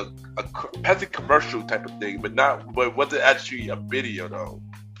peasant commercial type of thing, but wasn't actually a video though.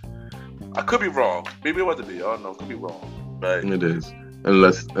 I could be wrong. Maybe it was a video. I don't know. Could be wrong. But it is,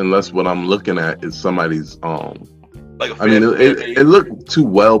 unless what I'm looking at is somebody's like I mean, it looked too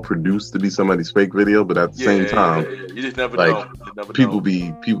well produced to be somebody's fake video, but at the same time, you just never like, know. People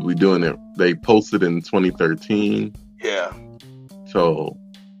be doing it. They posted in 2013. Yeah. So,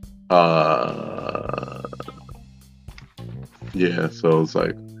 so it's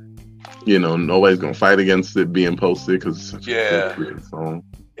like, you know, nobody's gonna fight against it being posted because it's such a great song.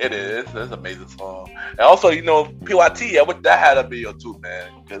 It is. It's an amazing song. And also, you know, PYT, I wish that had a video too, man.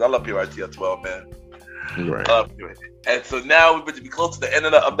 Because I love PYT as well, man. Right. And so now we're going to be close to the end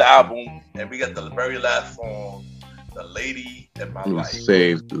of the album, and we got the very last song, "The Lady in My Life."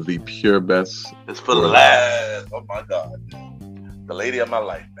 Saved the pure best. It's for the last. Oh my God, "The Lady in My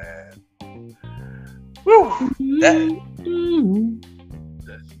Life," man. Woo!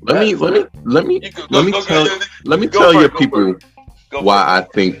 Let me tell you people why I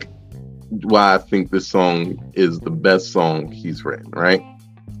think this song is the best song he's written, right?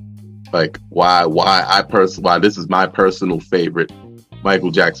 Like why this is my personal favorite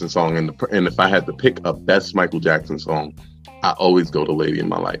Michael Jackson song, and if I had to pick a best Michael Jackson song, I always go to "Lady in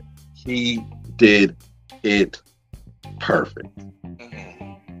My Life." He did it perfect.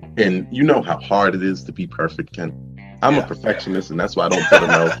 And you know how hard it is to be perfect, Ken. I'm a perfectionist, and that's why I don't put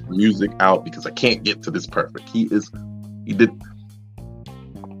enough music out, because I can't get to this perfect. He did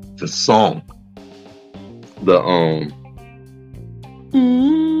the song.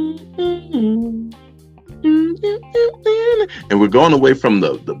 And we're going away from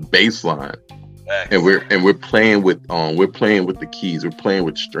the bass line, and we're playing with the keys. We're playing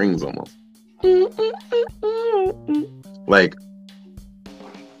with strings almost. Like,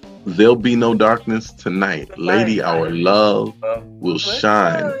 "There'll be no darkness tonight, lady, our love will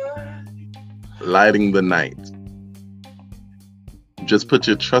shine, lighting the night. Just put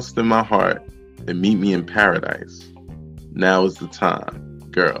your trust in my heart and meet me in paradise. Now is the time,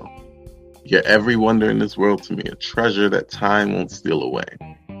 girl. You're every wonder in this world to me, a treasure that time won't steal away.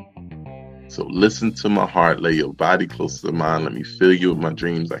 So listen to my heart, lay your body close to mine, let me fill you with my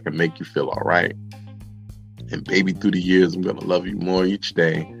dreams, I can make you feel alright. And baby, through the years, I'm gonna love you more each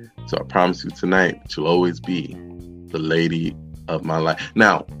day. So I promise you tonight that you'll always be the lady of my life."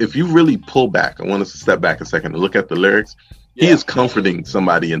 Now, if you really pull back, I want us to step back a second and look at the lyrics. He is comforting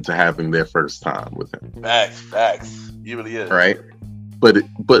somebody into having their first time with him. Facts. He really is. Right? But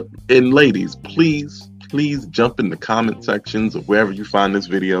ladies, please jump in the comment sections of wherever you find this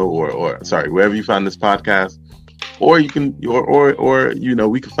video, or wherever you find this podcast, or you can, or you know,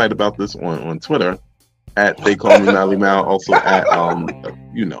 we can fight about this on Twitter at They Call Me Mally Mal. Also at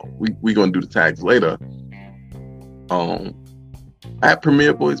you know, we gonna do the tags later. At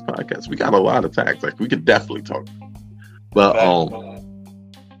Premier Boys Podcast, we got a lot of tags. Like, we could definitely talk. But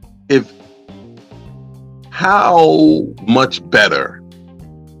how much better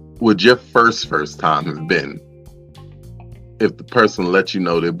would your first time have been if the person let you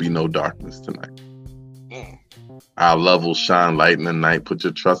know there'll be no darkness tonight? Our love will shine light in the night. Put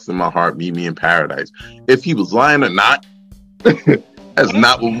your trust in my heart. Meet me in paradise. If he was lying or not, that's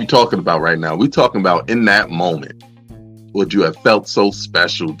not what we're talking about right now. We're talking about in that moment. Would you have felt so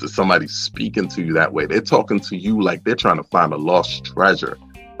special to somebody speaking to you that way? They're talking to you like they're trying to find a lost treasure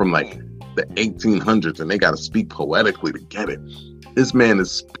from like the 1800s, and they got to speak poetically to get it. This man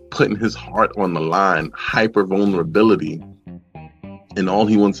is putting his heart on the line, hyper vulnerability, and all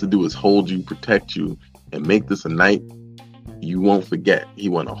he wants to do is hold you, protect you, and make this a night you won't forget. He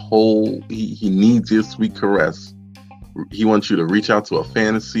needs your sweet caress. He wants you to reach out to a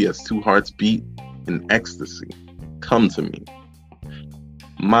fantasy as two hearts beat in ecstasy. Come to me.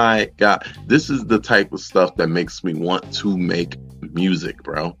 My God, this is the type of stuff that makes me want to make music,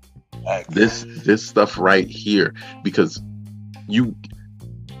 bro. This stuff right here, because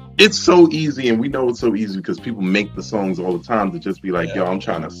it's so easy, and we know it's so easy because people make the songs all the time to just be like, yo, I'm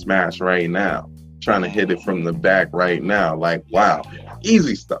trying to smash right now, trying to hit it from the back right now. Like, wow,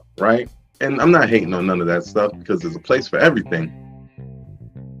 easy stuff, right? And I'm not hating on none of that stuff, because there's a place for everything.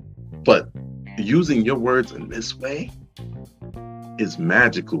 But using your words in this way is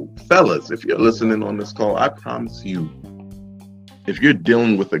magical. Fellas, if you're listening on this call, I promise you, if you're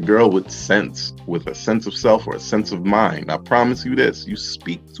dealing with a girl with a sense of self or a sense of mind, I promise you this: you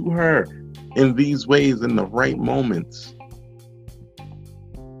speak to her in these ways in the right moments.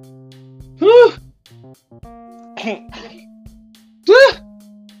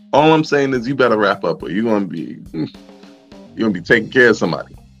 All I'm saying is, you better wrap up, or you're gonna be taking care of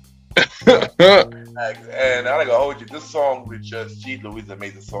somebody. And I gotta hold you. This song with just G. Louise,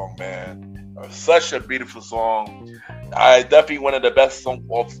 amazing song, man. Such a beautiful song. Definitely one of the best songs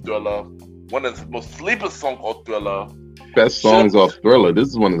off Thriller. One of the most sleepless songs off Thriller. Best songs off Thriller. This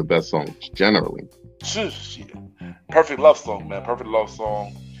is one of the best songs generally. Perfect love song, man. Perfect love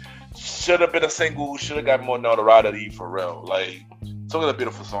song. Should have been a single. Should have got more notoriety, for real. Like, such a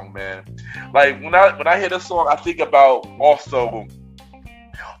beautiful song, man. Like, when I hear this song, I think about also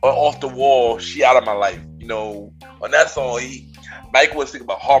Off the Wall, She Out of My Life. You know, on that song, Mike was thinking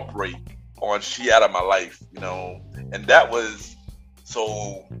about heartbreak on She Out of My Life, you know, and that was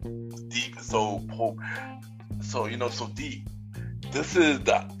so deep, so deep. This is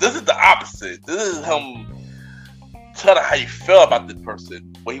the opposite. This is him telling her how he felt about this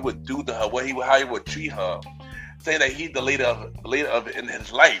person, what he would do to her, how he would treat her, saying that he's the leader of it in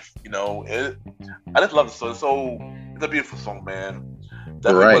his life. I just love it. So it's a beautiful song, man.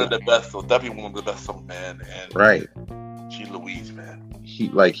 Definitely one of the best. So definitely one of the best songs, man. And right, G. Louise, man. He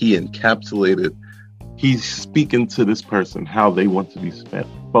encapsulated. He's speaking to this person how they want to be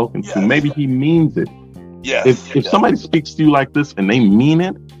spoken to. Maybe he means it. Yes. If somebody speaks to you like this and they mean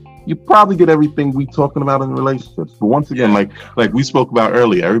it, you probably get everything we talking about in relationships. But once again, like we spoke about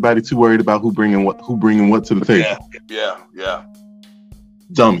earlier, everybody too worried about who bringing what to the table. Yeah.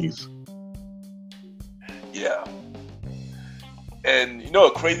 Dummies. Yeah. And you know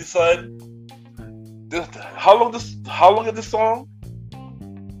what, crazy son? How long is this song?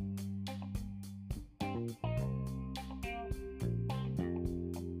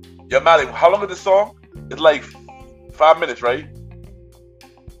 Yeah, Mally, how long is this song? It's like 5 minutes, right?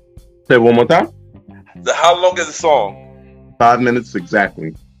 Say it one more time. How long is the song? 5 minutes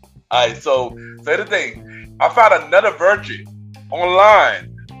exactly. Alright, so say the thing. I found another version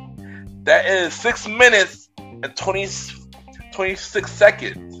online that is 6 minutes and 26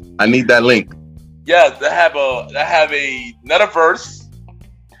 seconds. I need that link. Yeah, they have another verse.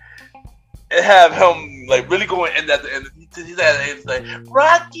 It have him like really going in at the end. He's like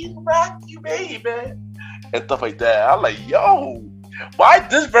rock you, baby, and stuff like that. I'm like, yo, why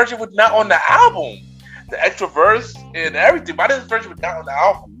this version was not on the album? The extra verse and everything. Why this version was not on the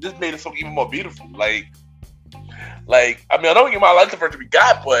album? This made it so even more beautiful. Like I mean, I don't get my like the version we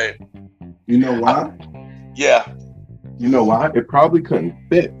got, but you know why? Yeah. You know why? It probably couldn't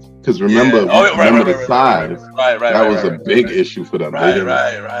fit. Because remember the size. Right. That was a big issue for them. Right.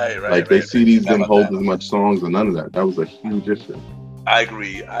 Like their CDs didn't hold as much songs and none of that. That was a huge issue. I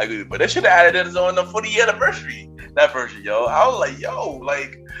agree. But they should have added it on the 40th anniversary. That version, yo. I was like, yo,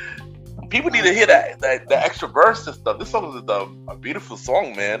 like people need to hear that extra verse and stuff. This song is a beautiful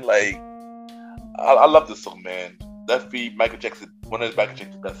song, man. Like I love this song, man. That feed Michael Jackson, one of Michael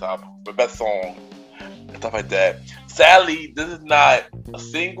Jackson's best albums, the best song. And stuff like that. Sadly, this is not a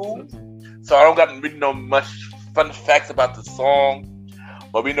single, so I don't got really know much fun facts about the song.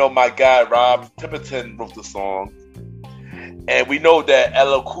 But we know my guy Rob Templeton wrote the song, and we know that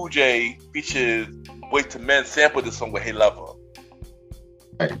LL Cool J featured Boyz II Men sampled the song with Hey Lover.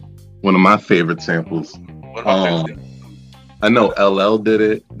 Right. One of my favorite samples. I know LL did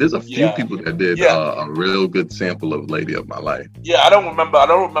it. There's a few people that did a real good sample of "Lady of My Life." Yeah, I don't remember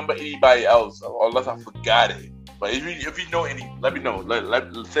anybody else unless I forgot it. But if you know any, let me know.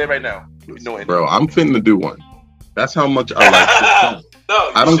 Let's say it right now. If you know any. Bro, I'm finna do one. That's how much I like this song.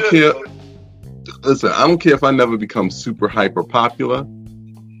 No, I don't care. Listen, I don't care if I never become super hyper popular.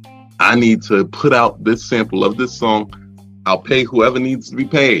 I need to put out this sample of this song. I'll pay whoever needs to be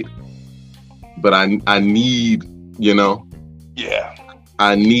paid. But I need, Yeah.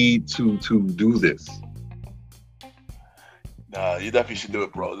 I need to do this. Nah, you definitely should do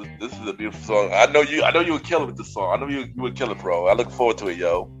it, bro. This is a beautiful song. I know you would kill it with this song. I know you would kill it, bro. I look forward to it,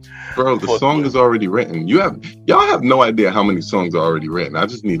 yo. Bro, the song is already written. Y'all have no idea how many songs are already written. I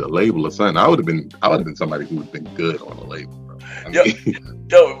just need a label or something. I would have been somebody who would have been good on a label, bro. We're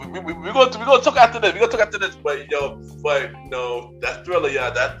gonna talk after this. But that Thriller,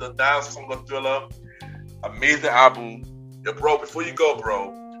 that's the down song of Thriller. Amazing album. Yo, bro, before you go,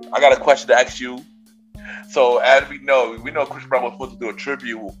 bro, I got a question to ask you. So, as we know Chris Brown was supposed to do a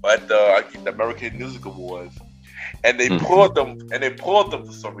tribute at the American Music Awards, and they pulled them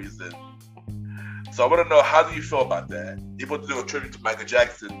for some reason. So I want to know, how do you feel about that? They supposed to do a tribute to Michael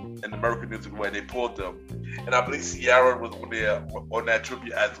Jackson in the American Music Awards, and they pulled them, and I believe Ciara was on that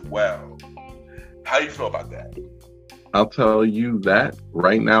tribute as well. How do you feel about that? I'll tell you that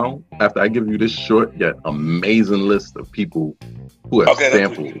right now, after I give you this short yet amazing list of people who have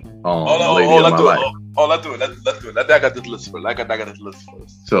sampled Lady of My Life. Let's do it. I got this list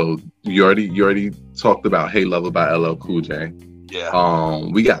first. So you already talked about Hey Lover by LL Cool J. Yeah.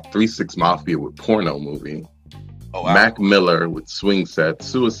 We got 3 6 Mafia with Porno Movie. Oh, wow. Mac Miller with Swing Set.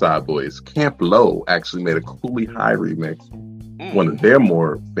 Suicide Boys. Camp Lo actually made a Cooley High remix. One of their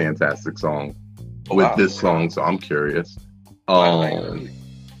more fantastic songs. This song, so I'm curious. Tyga,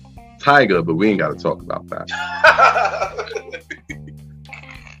 but we ain't got to talk about that.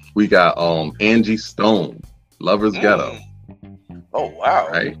 We got Angie Stone, Lover's Ghetto. Oh wow!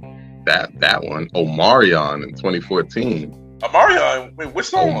 Right, that one. Omarion in 2014. Omarion, wait, which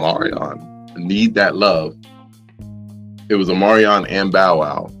song? Omarion, Need That Love. It was Omarion and Bow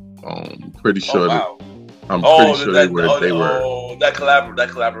Wow. Pretty sure. Oh, wow. I'm pretty sure they were. That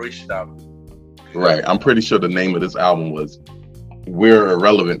collaboration album. Right. I'm pretty sure the name of this album was "We're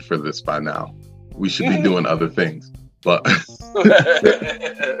Irrelevant for This by Now. We should be doing other things." But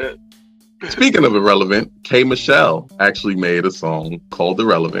speaking of irrelevant, K. Michelle actually made a song called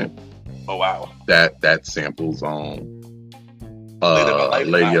 "Irrelevant." Oh wow! That samples "Lady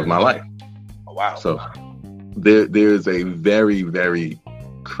of My Life." Oh wow! So there's a very, very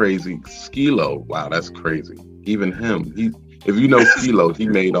crazy Skee-Lo. Wow, that's crazy. Even him. If you know Skee-Lo, he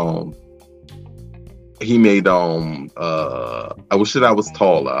made I wish that I was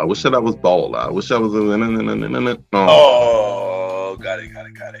taller. I wish that I was baller. I wish I was Oh, got it.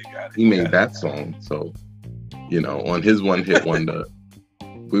 He made that song. So, on his one hit wonder,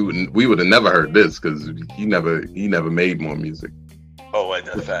 we would have never heard this because he never made more music. Oh wait,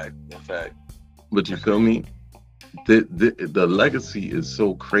 that's fact. But you feel me? The legacy is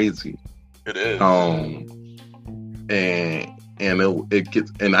so crazy. It is. And it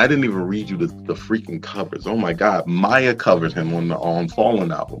gets, and I didn't even read you the freaking covers. Oh my God, Maya covered him on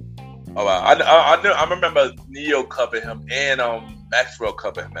Fallen album. Oh wow, I remember Neo covered him and Maxwell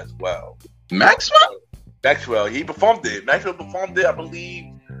covered him as well. Maxwell, he performed it. Maxwell performed it, I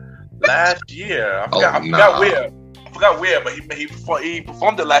believe, last year. I forgot where, but he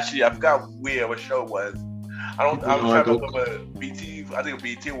performed it last year. I forgot what show it was. I'm trying to remember BT. I think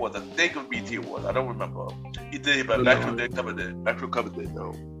BT was. I think it was BT was. I don't remember. He did, but Maxwell did cover it. Maxwell covered it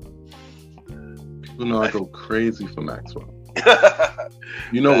though. People know I go crazy for Maxwell.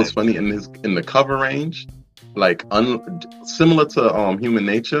 What's funny in the cover range, like similar to Human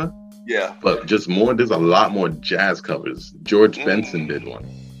Nature. Yeah. But just more. There's a lot more jazz covers. George Benson did one.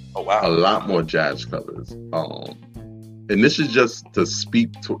 Oh wow. A lot more jazz covers. And this is just to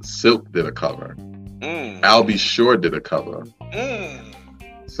speak to Silk did a cover. Albie Shore did a cover.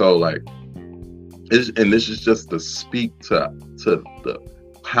 So like, and this is just to speak to the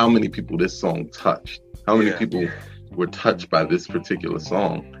how many people this song touched. How many people were touched by this particular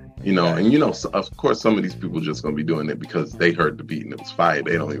song. So of course some of these people just gonna be doing it because they heard the beat and it was fire.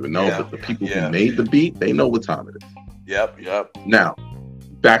 They don't even know. But the people who made the beat, they know what time it is. Yep. Now,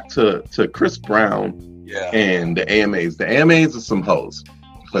 back to Chris Brown and the AMAs. The AMAs are some hoes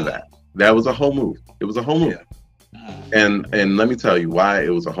for that. That was a whole move. It was a whole move. And let me tell you why it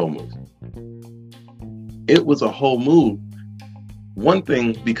was a whole move. It was a whole move. One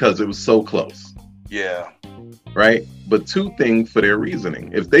thing, because it was so close. Yeah. Right? But two things for their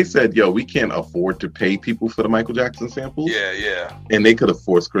reasoning. If they said, yo, we can't afford to pay people for the Michael Jackson samples. Yeah. And they could have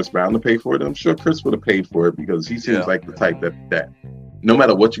forced Chris Brown to pay for it. I'm sure Chris would have paid for it because he seems like the type that no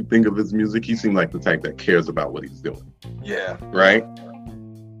matter what you think of his music, he seems like the type that cares about what he's doing. Yeah. Right?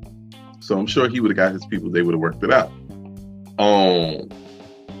 So I'm sure he would have got his people, they would have worked it out.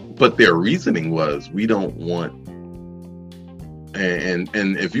 But their reasoning was, we don't want, and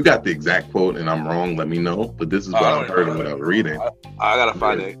if you got the exact quote and I'm wrong, let me know. But this is what I heard and what I was reading. I gotta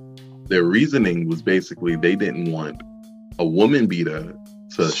find it. Their reasoning was basically they didn't want a woman beater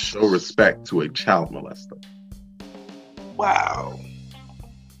to show respect to a child molester. Wow.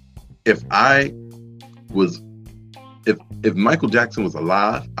 If Michael Jackson was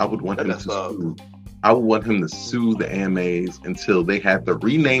alive, I would want him to sue. I would want him to sue the AMAs until they had to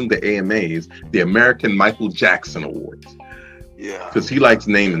rename the AMAs the American Michael Jackson Awards. Yeah. Because he likes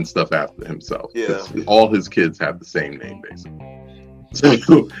naming stuff after himself. Yeah. All his kids have the same name, basically.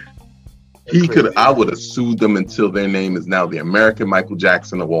 So I would have sued them until their name is now the American Michael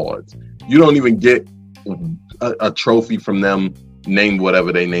Jackson Awards. You don't even get a trophy from them named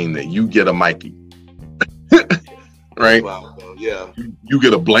whatever they named it. You get a Mikey. Right? Wow. Yeah. You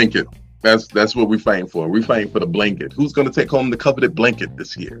get a blanket. That's what we're fighting for. We're fighting for the blanket. Who's going to take home the coveted blanket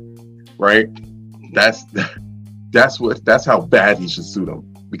this year? Right? That's how bad he should sue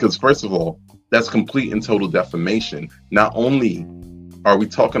them. Because first of all, that's complete and total defamation. Not only are we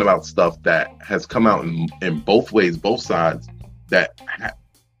talking about stuff that has come out in both ways, both sides, that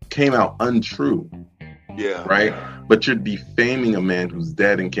came out untrue. Yeah. Right? But you're defaming a man who's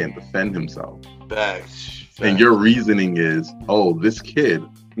dead and can't defend himself. Facts. And your reasoning is, oh, this kid.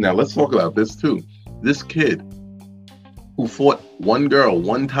 Now let's talk about this too. This kid who fought one girl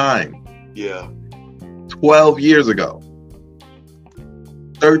one time. Yeah. 12 years ago.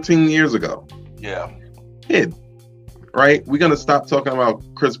 13 years ago. Yeah. Kid. Right? We're going to stop talking about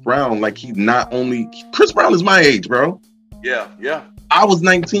Chris Brown like he's not only... Chris Brown is my age, bro. Yeah. I was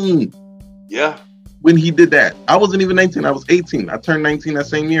 19. Yeah. When he did that. I wasn't even 19. I was 18. I turned 19 that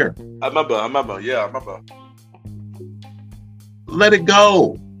same year. I remember. Yeah, I remember. Let it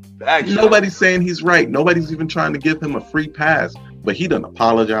go. Actually, nobody's saying he's right. Nobody's even trying to give him a free pass. But he done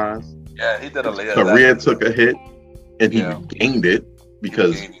apologize. Yeah, he did a His career took a hit, and he regained it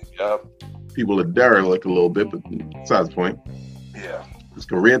because people are derelict a little bit, but besides the point. Yeah. His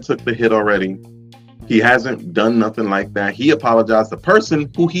career took the hit already. He hasn't done nothing like that. He apologized. The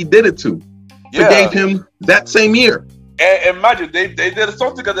person who he did it to forgave him that same year. And imagine, they did a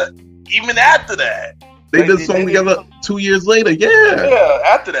song together even after that. They did a song together 2 years later. Yeah. Yeah,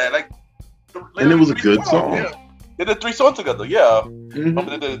 after that. And it was a good song. Yeah. They did 3 songs together, yeah.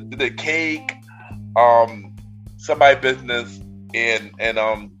 Mm-hmm. They did Cake, Somebody Business, and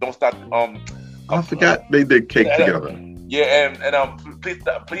Don't Stop. I forgot they did Cake together. Yeah, and please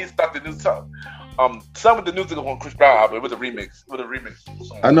stop the new song. Some of the music on Chris Brown album, it was a remix.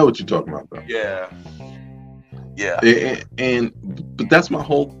 Song. I know what you're talking about, though. Yeah. But that's my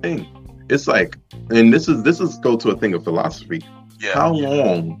whole thing. It's like, and this is go to a thing of philosophy. Yeah. How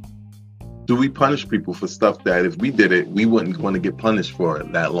long do we punish people for stuff that if we did it, we wouldn't want to get punished for it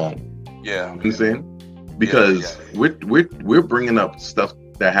that long? Yeah. You know what I'm saying? Because we're bringing up stuff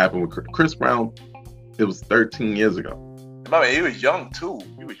that happened with Chris Brown. It was 13 years ago. I mean, he was young too.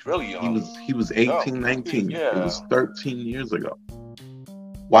 He was really young. He was 18, 19. Yeah. It was 13 years ago.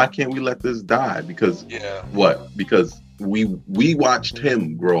 Why can't we let this die? Because what? Because we watched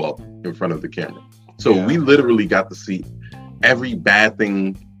him grow up in front of the camera. So we literally got to see every bad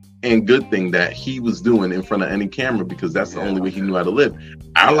thing and good thing that he was doing in front of any camera because that's the only way he knew how to live.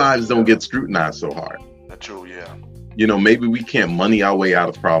 Our lives don't get scrutinized so hard. That's true, yeah. You know, maybe we can't money our way out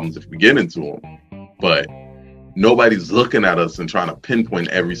of problems if we get into them, but nobody's looking at us and trying to pinpoint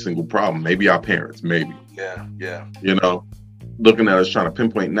every single problem. Maybe our parents, maybe. Yeah. You know, looking at us trying to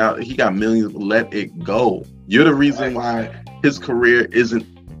pinpoint. Now he got millions. Let it go. You're the reason why his career isn't.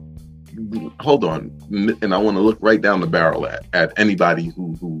 Hold on, and I want to look right down the barrel at anybody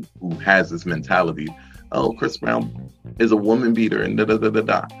who has this mentality. Oh, Chris Brown is a woman beater and da da da da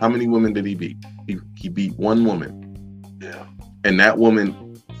da. How many women did he beat? He beat one woman. Yeah. And that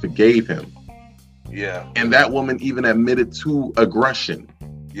woman forgave him. Yeah. And that woman even admitted to aggression.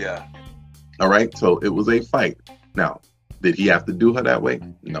 Yeah. All right. So it was a fight. Now, did he have to do her that way?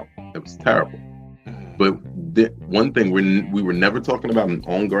 No. It was terrible. But one thing, we were never talking about an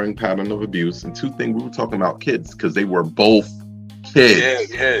ongoing pattern of abuse. And 2 things, we were talking about kids because they were both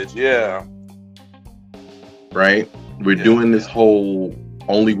kids. Yeah. Right? We're doing this whole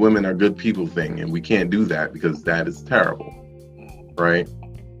only women are good people thing. And we can't do that because that is terrible. Right?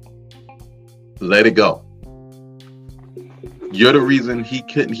 Let it go. You're the reason he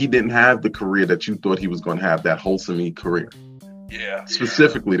didn't have the career that you thought he was going to have, that wholesome career. Yeah.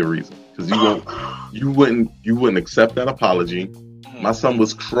 Specifically the reason. Because you wouldn't accept that apology. My son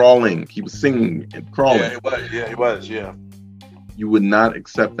was crawling. He was singing and crawling. Yeah, he was. You would not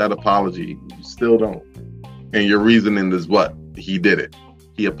accept that apology. You still don't. And your reasoning is what? He did it.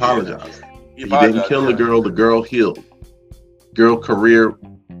 He apologized. He didn't kill the girl. The girl healed. Girl career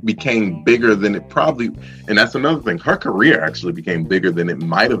became bigger than it probably, and that's another thing. Her career actually became bigger than it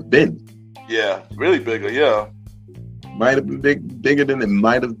might have been. Yeah, really bigger. Yeah, might have been bigger than it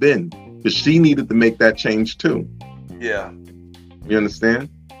might have been because she needed to make that change too. Yeah, you understand?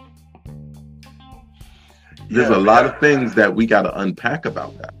 There's a lot of things that we got to unpack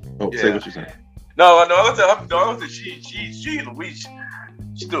about that. Say what you're saying. No. I was she's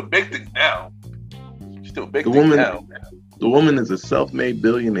doing big things now. She's doing big things now. The woman is a self-made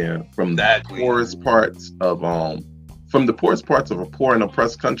billionaire from the poorest parts of a poor and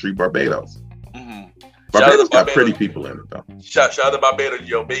oppressed country, Barbados. Mm-hmm. Barbados got pretty people in it though. Shout out to Barbados,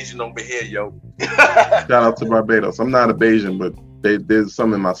 yo. Bayesian over here, yo. Shout out to Barbados. I'm not a Bayesian, but there's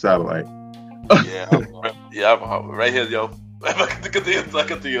some in my satellite. I'm right here, yo.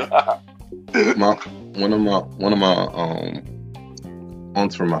 One of my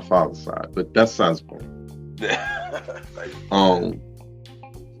aunts from my father's side, but that sounds cool.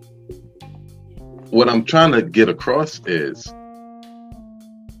 What I'm trying to get across is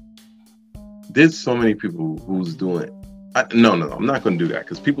there's so many people who's doing. No, I'm not going to do that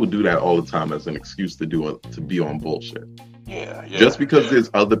because people do that all the time as an excuse to be on bullshit. Yeah. Just because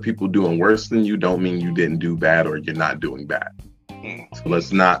there's other people doing worse than you, don't mean you didn't do bad or you're not doing bad. So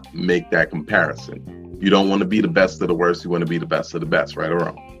let's not make that comparison. You don't want to be the best of the worst. You want to be the best of the best, right or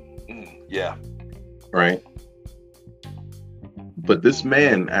wrong? Yeah. Right. But this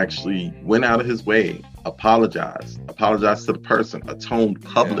man actually went out of his way, apologized to the person, atoned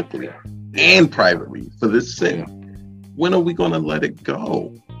publicly and privately for this sin. When are we going to let it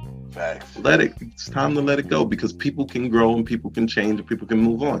go? Facts. It's time to let it go because people can grow and people can change and people can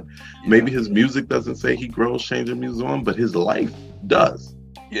move on. Yeah. Maybe his music doesn't say he grows, changes, and moves on, but his life does.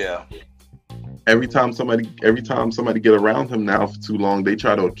 Yeah. every time somebody get around him now for too long, they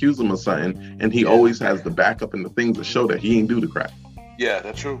try to accuse him of something, and he always has the backup and the things to show that he ain't do the crap. Yeah,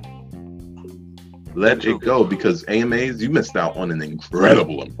 that's true. Let it go, because AMAs, you missed out on an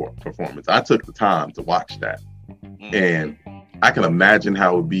incredible performance. I took the time to watch that, and I can imagine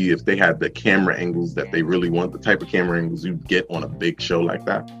how it would be if they had the camera angles that they really want, the type of camera angles you get on a big show like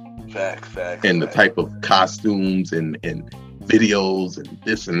that. Facts. And the type of costumes and videos and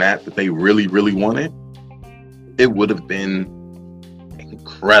this and that they really, really wanted. It would have been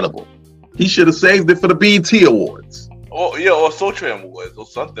incredible. He should have saved it for the BET Awards. Oh, yeah, or Soul Train Awards or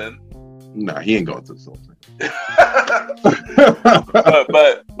something. Nah, he ain't going to the Soul Train.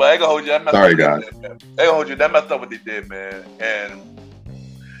 but I ain't gonna hold you. Sorry, guys. I ain't gonna hold you. That messed up what they did, man. And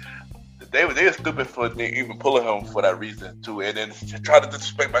they were stupid for even pulling him for that reason too, and then try to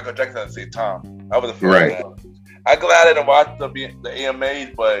disrespect Michael Jackson at the same time. I was right. I'm glad I didn't watch the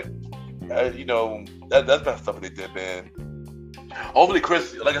AMAs, but that's messed up what they did, man. Hopefully,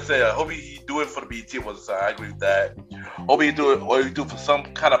 Chris, like I said, I hope he do it for the BET Awards. I agree with that. Hope he do it, or he do it for some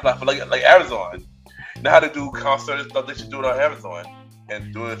kind of platform like Amazon. You know how to do concerts and stuff? They should do it on Amazon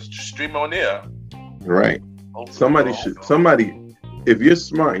and do it stream on there. Right. Hopefully, somebody. If you're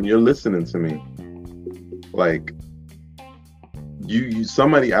smart and you're listening to me, like you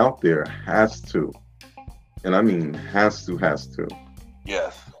somebody out there has to, and I mean has to.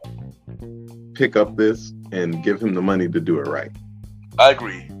 Yes. Pick up this and give him the money to do it right. I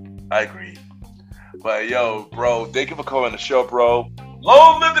agree. But yo, bro, thank you for coming on the show, bro.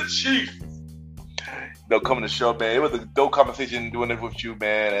 Long live the Chief. Come on the show, man. It was a dope conversation doing it with you,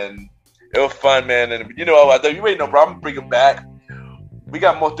 man, and it was fun, man. And you already know, bro. I'm gonna bring it back. We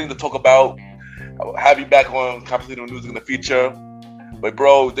got more things to talk about. I'll have you back on Conversational Music in the future. But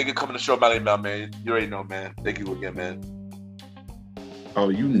bro, thank you for coming to the show, Mally Mel, man. You already know, man. Thank you again, man. Oh,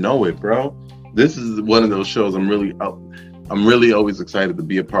 you know it, bro. This is one of those shows I'm really always excited to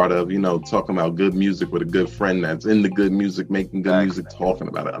be a part of. Talking about good music with a good friend that's into good music, making good music, talking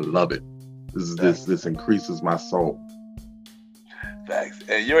about it. I love it. This increases my soul. Thanks.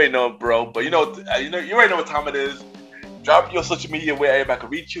 And you already know, bro. But you already know what time it is. Drop your social media where everybody can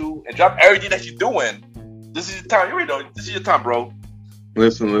reach you, and drop everything that you're doing. This is your time. You already know. This is your time, bro.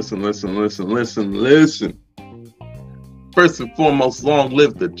 Listen. First and foremost, long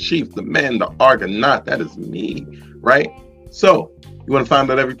live the Chief, the man, the Argonaut. That is me, right? So, you want to find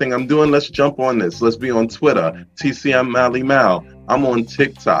out everything I'm doing? Let's jump on this. Let's be on Twitter, TCM Mally Mal. I'm on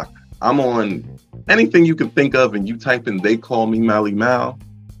TikTok. I'm on anything you can think of, and you type in "They Call Me Mally Mal,"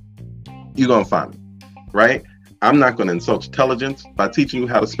 you're going to find me, right? I'm not going to insult your intelligence by teaching you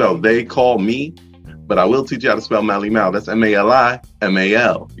how to spell "they call me," but I will teach you how to spell Mally Mal. That's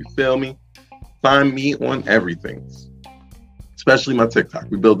MALIMAL. You feel me? Find me on everything, especially my TikTok.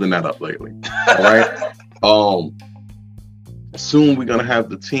 We're building that up lately. All right. Soon we're gonna have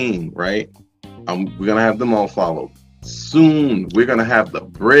the team, right? We're gonna have them all followed. Soon we're gonna have the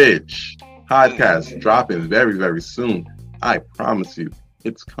Bridge podcast dropping very, very soon. I promise you,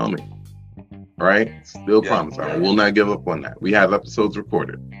 it's coming. All right, still promise. I will not give up on that. We have episodes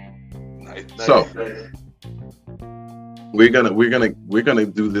recorded. Nice. So we're gonna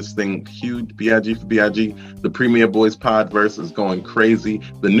do this thing huge. BIG for BIG. The Premier Boys Podverse is going crazy.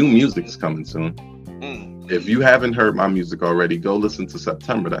 The new music's coming soon. If you haven't heard my music already, go listen to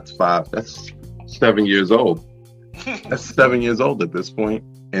September. That's 7 years old. That's 7 years old at this point,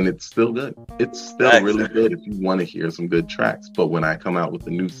 and it's still good. It's still really good if you want to hear some good tracks. But when I come out with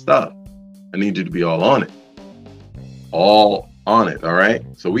the new stuff, I need you to be all on it. All right?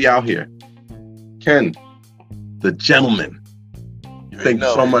 So we out here. Ken, the gentleman, thank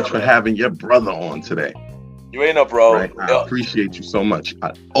you so much for having your brother on today. You ain't know, bro. Right? I appreciate you so much.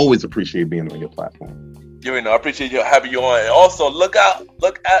 I always appreciate being on your platform. You ain't know. I appreciate you having you on. And also,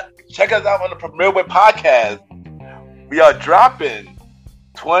 check us out on the Premier Boy Podcast. We are dropping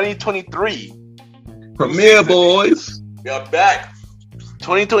 2023. Premier Boys. We are back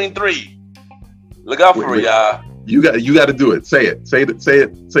 2023. Look out for it, y'all. You got to do it. Say it. Say it.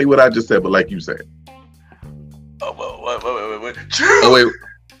 Say what I just said, but like you said. Oh, wait. Oh, wait.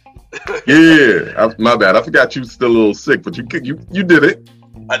 Yeah, my bad. I forgot you still a little sick, but you did it.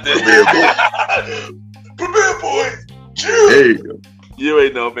 I did. Premier Boys. There you go. You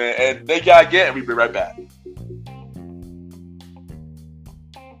ain't know, man. And thank y'all again, and we'll be right back.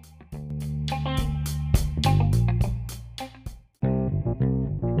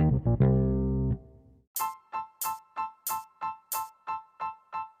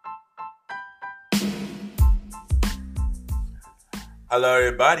 Hello,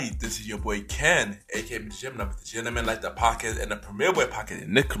 everybody. This is your boy Ken, aka Mr. Gentleman, the Gentleman Like the Podcast and the Premier Boy Podcast.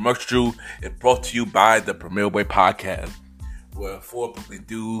 And this commercial is brought to you by the Premier Boy Podcast, where four publicly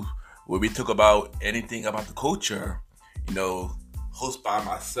do where we talk about anything about the culture. You know, hosted by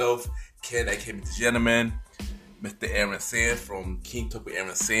myself, Ken, aka Mr. Gentleman, Mr. Aaron Sands from King Talk with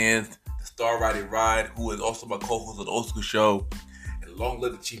Aaron Sands, the Star Riding Ride, who is also my co-host of the Old School Show, and long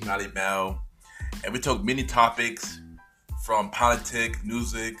live the Chief Mally Mel. And we talk many topics from politics,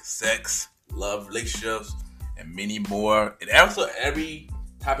 music, sex, love, relationships, and many more. And also every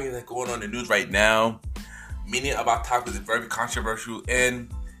topic that's going on in the news right now. Many of our topics are very controversial,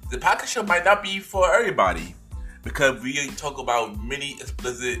 and the podcast show might not be for everybody because we talk about many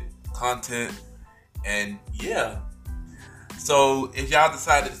explicit content. And yeah, so if y'all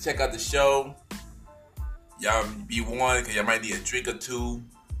decided to check out the show, y'all be warned because y'all might need a drink or two.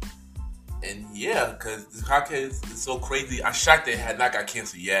 And yeah, because this podcast is so crazy. I'm shocked that it had not got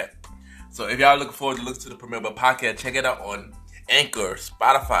canceled yet. So if y'all looking forward to listen to the Premier Boy Podcast, check it out on Anchor,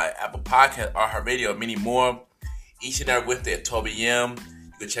 Spotify, Apple Podcasts, iHeartRadio, and many more. Each and every Wednesday at 12 a.m.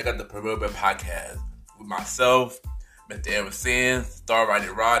 You can check out the Premier Boy Podcast with myself, Mr. Aaron Sands, Star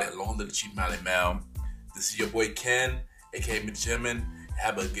Riding Rod, and long little Chief Mally Mal. This is your boy Ken, aka Mr. Gentleman.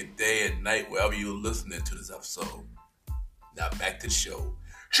 Have a good day and night wherever you're listening to this episode. Now back to the show.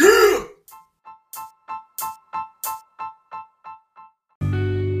 Yeah!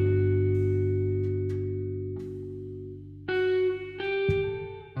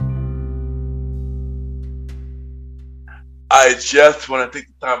 I just want to take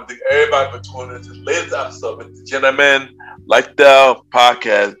the time to thank everybody for tuning into this latest episode of the Gentleman Lifestyle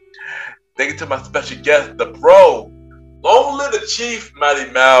Podcast. Thank you to my special guest, the bro, long live the Chief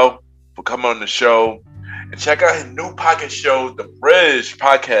Mally Mal, for coming on the show. And check out his new podcast show, The Bridge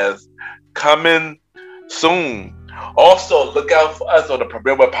Podcast, coming soon. Also, look out for us on the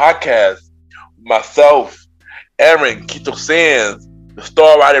Premier Boy Podcast. Myself, Aaron, Keto Sands, the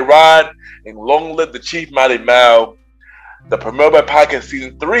Star Riding Rod, and long live the Chief Mally Mal. The Premier Boy Podcast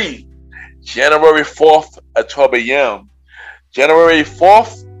Season 3, January 4th at 12 a.m. January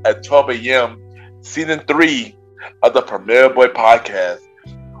 4th at 12 a.m. Season 3 of the Premier Boy Podcast.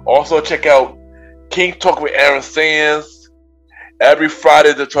 Also check out King Talk with Aaron Sands every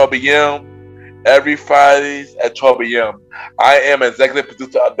Friday at 12 a.m. Every Fridays at 12 a.m. I am executive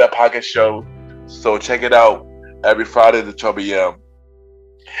producer of that podcast show, so check it out every Friday at 12 a.m.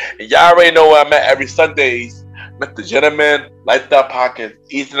 And y'all already know where I'm at every Sundays. Mr. Gentleman Lifestyle Podcast,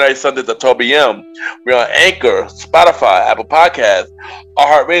 each and every Sundays at 12 p.m. We're on Anchor, Spotify, Apple Podcasts,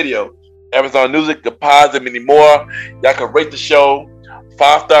 iHeartRadio, Amazon Music, The Pods, and many more. Y'all can rate the show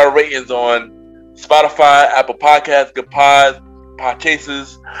 5-star ratings on Spotify, Apple Podcasts, Good Pods,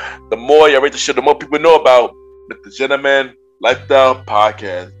 Podcasts. The more y'all rate the show, the more people know about Mr. Gentleman Lifestyle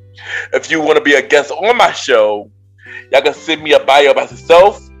Podcast. If you want to be a guest on my show, y'all can send me a bio about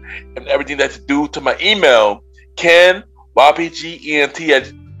yourself and everything that you do to my email, Ken, YPGENT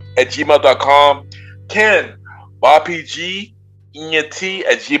at gmail.com. Ken, YPGENT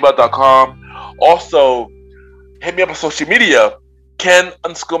at gmail.com. Also, hit me up on social media, Ken _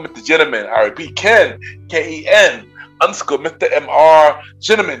 Mr. Gentleman. I repeat, Ken, KEN _ Mr. MR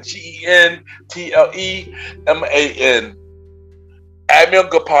Gentleman, GENTLEMAN. Add me on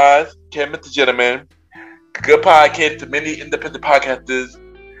Good Pods, Ken Mr. Gentleman. Good Podcast to many independent podcasters.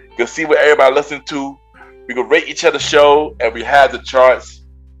 You can see what everybody listens to. We can rate each other's show, and we have the charts.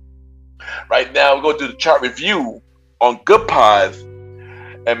 Right now, we're going to do the chart review on Good Pods.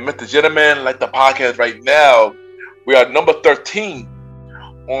 And Mr. Gentleman, like the podcast right now, we are number 13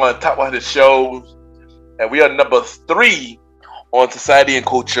 on Top 100 shows. And we are number 3 on Society and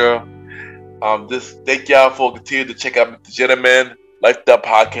Culture. Thank y'all for continuing to check out Mr. Gentleman, like the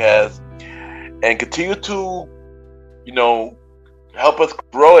podcast. And continue to, help us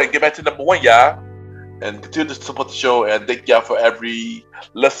grow and get back to number 1, y'all. And continue to support the show. And thank y'all for every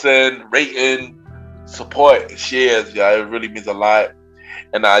listen, rating, support, and shares, y'all. It really means a lot.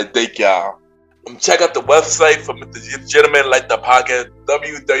 And I thank y'all. Check out the website for Mr. Gentleman Like the Podcast,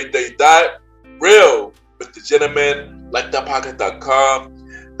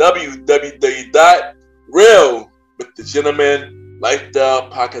 www.realmrgentlemanlikethepodcast.com,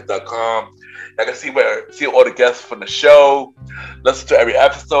 www.realmrgentlemanlikethepodcast.com. Y'all can see all the guests from the show, listen to every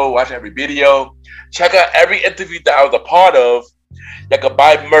episode, watch every video, check out every interview that I was a part of. Y'all can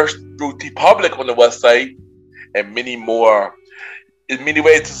buy merch through TeePublic on the website, and many more. There's many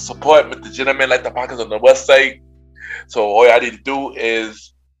ways to support Mr. Gentleman Like the Podcast on the website. So all y'all need to do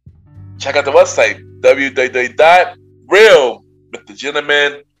is check out the website,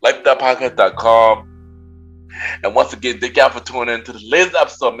 www.realmrgentlemanlikethepodcast.com. And once again, thank y'all for tuning in to the latest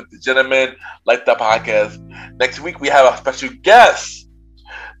episode of Mr. Gentleman Lifestyle Podcast. Next week, we have a special guest.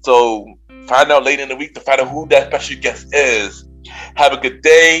 So find out later in the week to find out who that special guest is. Have a good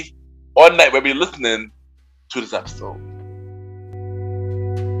day or night wherever you're listening to this episode.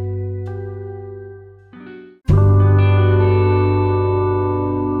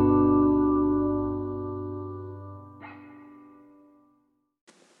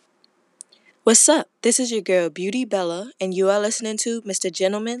 What's up? This is your girl Beauty Bella, and you are listening to Mr.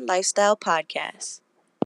 Gentleman Lifestyle Podcast.